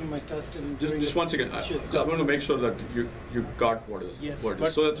was doing my test in Just one second. I want to make sure that you got what is. Yes, what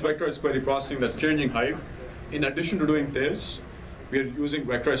is. So that's vectorized query processing that's changing Hive. In addition to doing this, we are using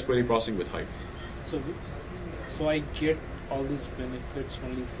vectorized query processing with Hive. So I get all these benefits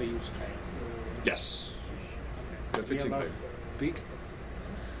only if I use Hive. Yes. Okay. We're fixing Hive. Big.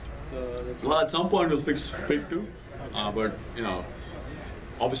 So that's Well, at some point we'll fix Pig too, but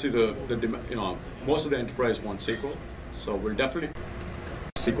obviously the most of the enterprise wants SQL, so we'll definitely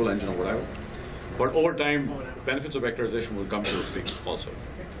SQL engine or whatever. But over time, benefits of vectorization will come to Pig also.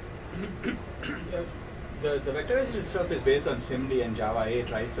 The vectorization itself is based on SIMD and Java 8,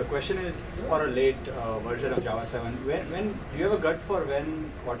 right? So the question is, or a late version of Java 7, when do you have a gut for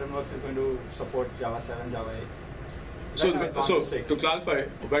when Hortonworks is going to support Java 7, Java 8? So to clarify,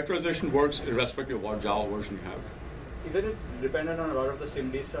 vectorization works irrespective of what Java version you have. Isn't it dependent on a lot of the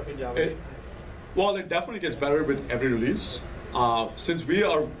SIMD stuff in Java 8? Well, it definitely gets better with every release. Since we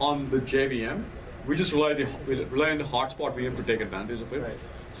are on the JVM, we just rely on the hotspot VM to take advantage of it. Right.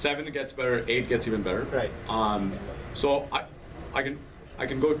 7 gets better, 8 gets even better. Right. So I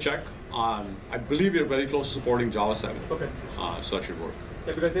can go check. I believe we are very close to supporting Java 7. Okay. So that should work.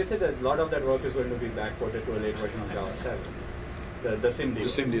 Yeah, because they said that a lot of that work is going to be backported to a late version of Java 7. The SIMD. The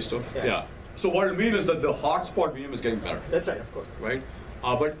SIMD stuff. Yeah. So what it means is that the hotspot VM is getting better. That's right, of course. Right.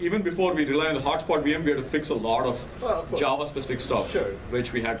 But even before we rely on the hotspot VM, we had to fix a lot of Java-specific stuff,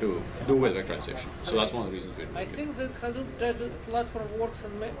 which we had to do with vectorization. So that's one of the reasons we did I think that Hadoop platform works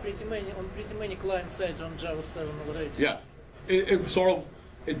on pretty many client sides on Java 7 already. Yeah,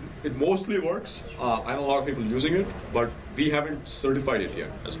 it mostly works. I know a lot of people using it, but we haven't certified it yet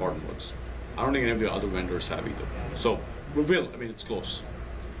as Hortonworks. I don't think any of the other vendors have either. So we will. I mean, it's close.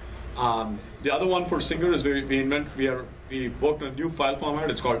 The other one for Stinger is we worked on a new file format.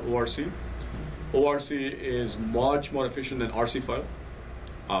 It's called ORC. ORC is much more efficient than RC file,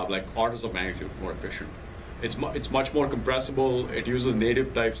 like orders of magnitude more efficient. It's much more compressible. It uses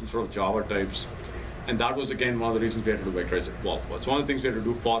native types instead of Java types, and that was again one of the reasons we had to do vectorization. Well, it's one of the things we had to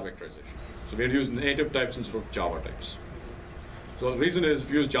do for vectorization. So we had to use native types instead of Java types. So the reason is if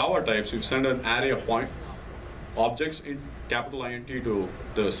you use Java types, you send an array of objects in capital INT to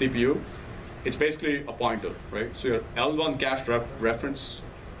the CPU. It's basically a pointer, right? So your L1 cache reference,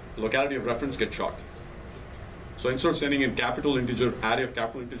 locality of reference gets short. So instead of sending in capital integer, array of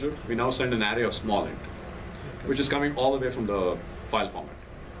capital integer, we now send an array of small int, which is coming all the way from the file format.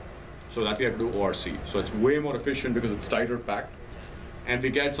 So that we have to do ORC. So it's way more efficient because it's tighter packed. And we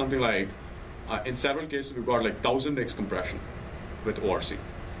get something like, in several cases, we've got like 1000x compression with ORC.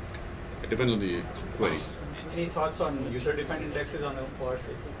 It depends on the query. Any thoughts on user-defined indexes on ORC?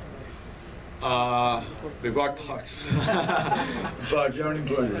 We've got thoughts, but we haven't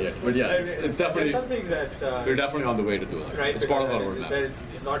included it yet. But yeah, it's definitely something that we're definitely on the way to do that. Right, it's part of our roadmap. There's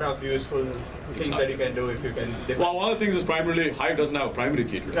a lot of useful things that you can do if you can. Well, one of the things is primarily Hive doesn't have a primary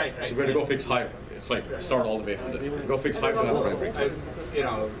key today. Right. So we have to go fix Hive. It's like start all the way from there. Go fix Hive to have a primary key.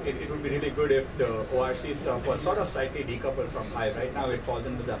 It would be really good if the ORC stuff was sort of slightly decoupled from Hive. Right now, it falls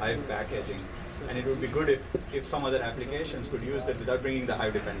into the Hive packaging. And it would be good if some other applications could use that without bringing the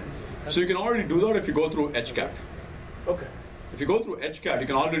Hive dependency. So you can already do that if you go through HCAT. Okay. If you go through HCAT, you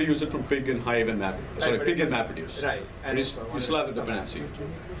can already use it from Pig and Hive and Pig and MapReduce. Right. And you still have the dependency.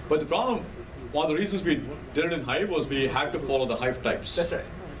 But the problem, one of the reasons we did it in Hive was we had to follow the Hive types. That's right.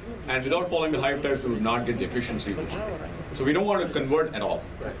 And without following the Hive types, we would not get the efficiency. So we don't want to convert at all.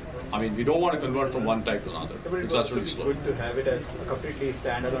 Right. I mean, we don't want to convert from one type to another. It's that's really be slow. good to have it as a completely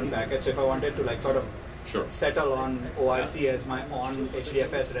standalone package. So if I wanted to like sort of settle on ORC as my own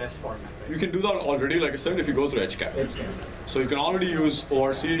HDFS REST format. Right? You can do that already, like I said, if you go through HCAT. So you can already use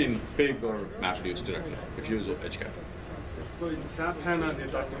ORC in Pig or MapReduce directly if you use HCAT. So in SAP HANA, they're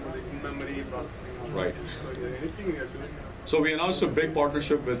talking about the in-memory processing. Right. So anything you're doing? So we announced a big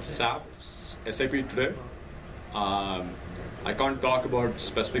partnership with SAP today. I can't talk about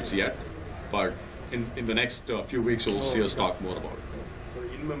specifics yet, but in the next few weeks you'll see us talk more about it. So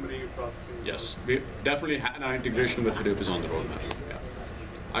in-memory processing. Yes, we definitely HANA integration with Hadoop is on the roadmap. Yeah.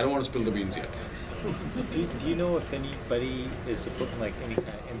 I don't want to spill the beans yet. Do you know if anybody is supporting like any kind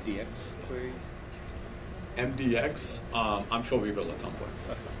of MDX queries? MDX, I'm sure we will at some point.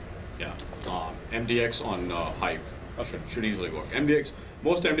 Yeah, MDX on Hive should easily work. MDX,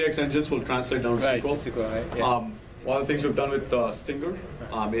 most MDX engines will translate down to SQL. SQL, right? Yeah. One of the things we've done with Stinger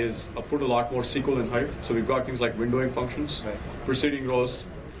is put a lot more SQL in Hive. So we've got things like windowing functions, preceding rows,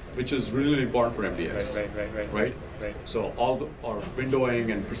 which is really important for MDX. Right. So all our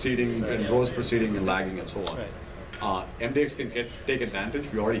windowing and preceding and rows preceding and lagging and so on. MDX can take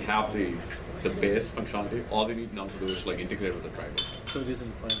advantage. We already have the base functionality. All we need now to do is like integrate with the driver. So it is in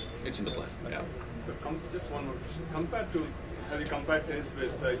the plan. It's in the plan. Yeah. So just one more question. Have you compared this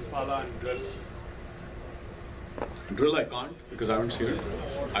with Impala and Drill? Drill I can't because I haven't seen it.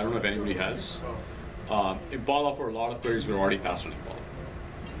 I don't know if anybody has. Impala for a lot of queries we're already faster than Impala.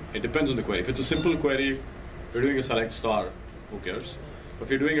 It depends on the query. If it's a simple query, we're doing a select star, who cares? But if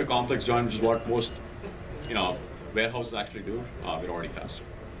you're doing a complex join, which is what most warehouses actually do, we're already faster.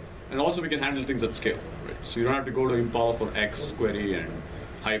 And also we can handle things at scale. Right? So you don't have to go to Impala for X query and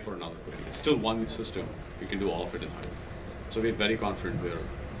Hive for another query. It's still one system. You can do all of it in Hive. So we're very confident we're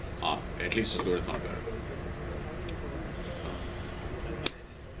at least as good if not better.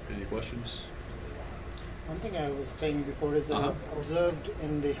 Any questions? One thing I was saying before is that I observed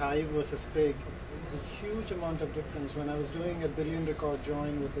in the Hive versus Pig, there's a huge amount of difference. When I was doing a billion record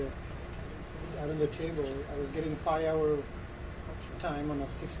join with out on the table, I was getting 5-hour time on a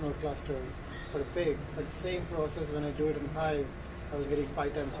 6-node cluster for a Pig. But the same process when I do it in Hive, I was getting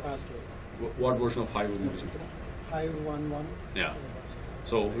 5 times faster. What version of Hive were you using? Hive 1.1. Yeah.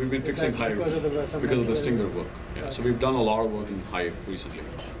 So we've been fixing Hive because of the Stinger work. Yeah. So we've done a lot of work in Hive recently.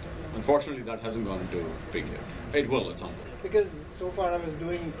 Unfortunately, that hasn't gone into Pig yet. It will at some point. Because so far I was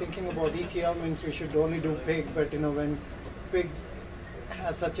thinking about ETL means we should only do Pig, but when Pig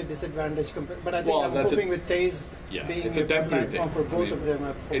has such a disadvantage compared. But I think I'm hoping with Taze being it's a temporary platform thing. for both of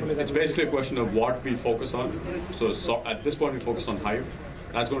them. It's basically a question of what we focus on. So at this point, we focus on Hive.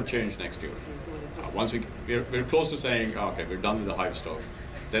 That's going to change next year. Once we're close to saying, okay, we're done with the Hive stuff,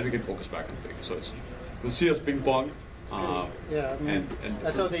 then we can focus back on Pig. So you'll see us ping pong. Yeah, I mean,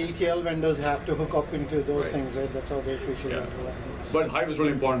 that's how the ETL vendors have to hook up into those things, right? That's how they should. Yeah. But Hive is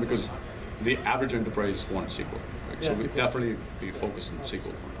really important because the average enterprise wants SQL. Right? So we definitely be focused on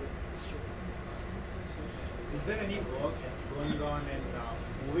SQL. Is there any work going on in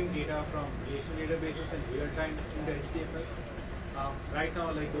moving data from relational databases in real time in the HDFS? Right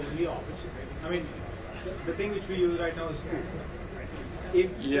now, like the only option, I mean, the thing which we use right now is Scoop.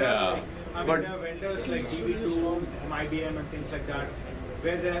 There are vendors like DB2, IBM, and things like that,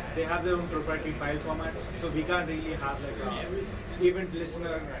 where they have their own proprietary file formats. So we can't really have like an event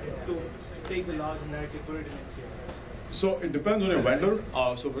listener to take the logs and directly put it in HDFS. So it depends on your vendor.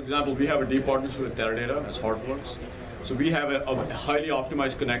 So for example, we have a deep partnership with Teradata as Hortonworks. So we have a highly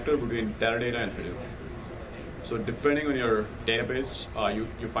optimized connector between Teradata and Hadoop. So depending on your database, you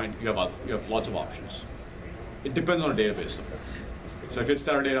have lots of options. It depends on the database. So if it's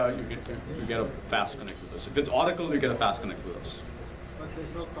Teradata, you get a fast connect with us. If it's Oracle, you get a fast connect with us. But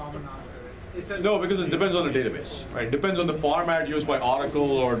there's no common answer. No, because it depends on the database, right? It depends on the format used by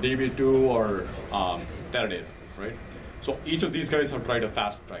Oracle or DB2 or Teradata, right? So each of these guys have tried a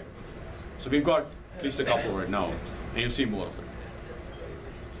fast drive. So we've got at least a couple right now, and you'll see more of it.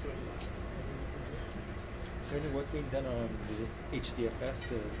 Is there any work being done on the HDFS,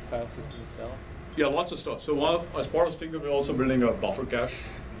 the file system itself? Yeah, lots of stuff. So as part of Stinger, we're also building a buffer cache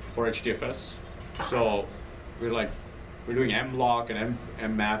for HDFS. So we're doing mlock and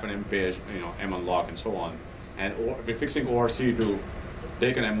mmap and mpage, munlock and so on. And we're fixing ORC to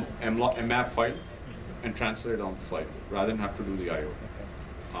take an mmap file and translate it on the fly, rather than have to do the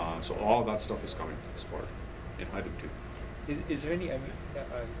I/O. So all of that stuff is coming as part in Hadoop too. Is there any?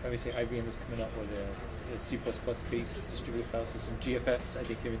 Obviously, IBM is coming up with a C++ based distributed file system, GFS. I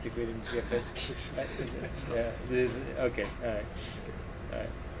think they're integrated in GFS. Okay.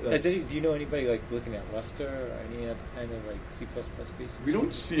 All right. Do you know anybody looking at Lustre or any other kind of C++ based? We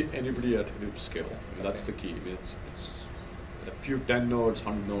don't see anybody at Hadoop scale. That's the key. It's a few 10 nodes,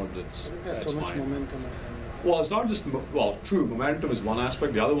 100 nodes. That's so much fine. momentum. Well, it's not just true. Momentum is one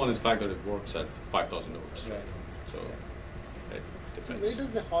aspect. The other one is the fact that it works at 5,000 nodes. Right. So it depends. Where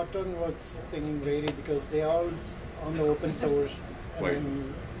does the Hortonworks thing vary? Because they are on the open source. Right.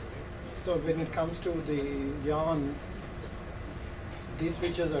 So when it comes to the yarn, these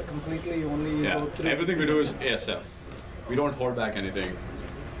features are completely only Yeah, everything we do is ASF. We don't hold back anything.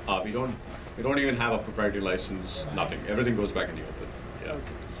 We don't even have a proprietary license. Nothing. Everything goes back in the open. Yeah.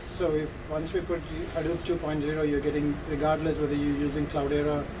 Okay. So if once we put Hadoop 2.0, you're getting, regardless whether you're using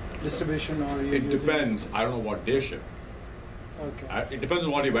Cloudera distribution or you're It depends. I don't know what they ship. Okay. It depends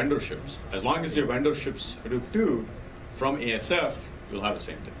on what your vendor ships. As long as your vendor ships Hadoop 2 from ASF, you'll have the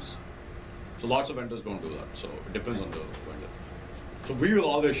same things. So lots of vendors don't do that. So it depends on the vendor. So we will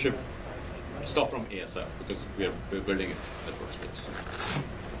always ship stuff from ASF because we're building a network space.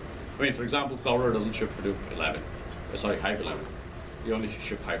 I mean, for example, Cloudera doesn't ship Hadoop 11. Sorry, Hive 11. We only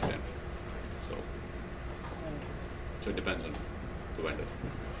ship Hive 10. So it depends on the vendor.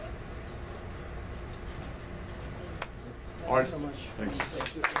 All right. Thank you so much. Thanks.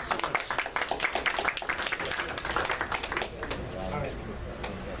 Thank you so much.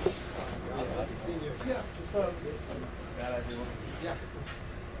 Yeah, just Yeah.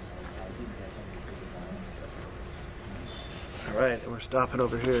 All right, and we're stopping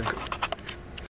over here.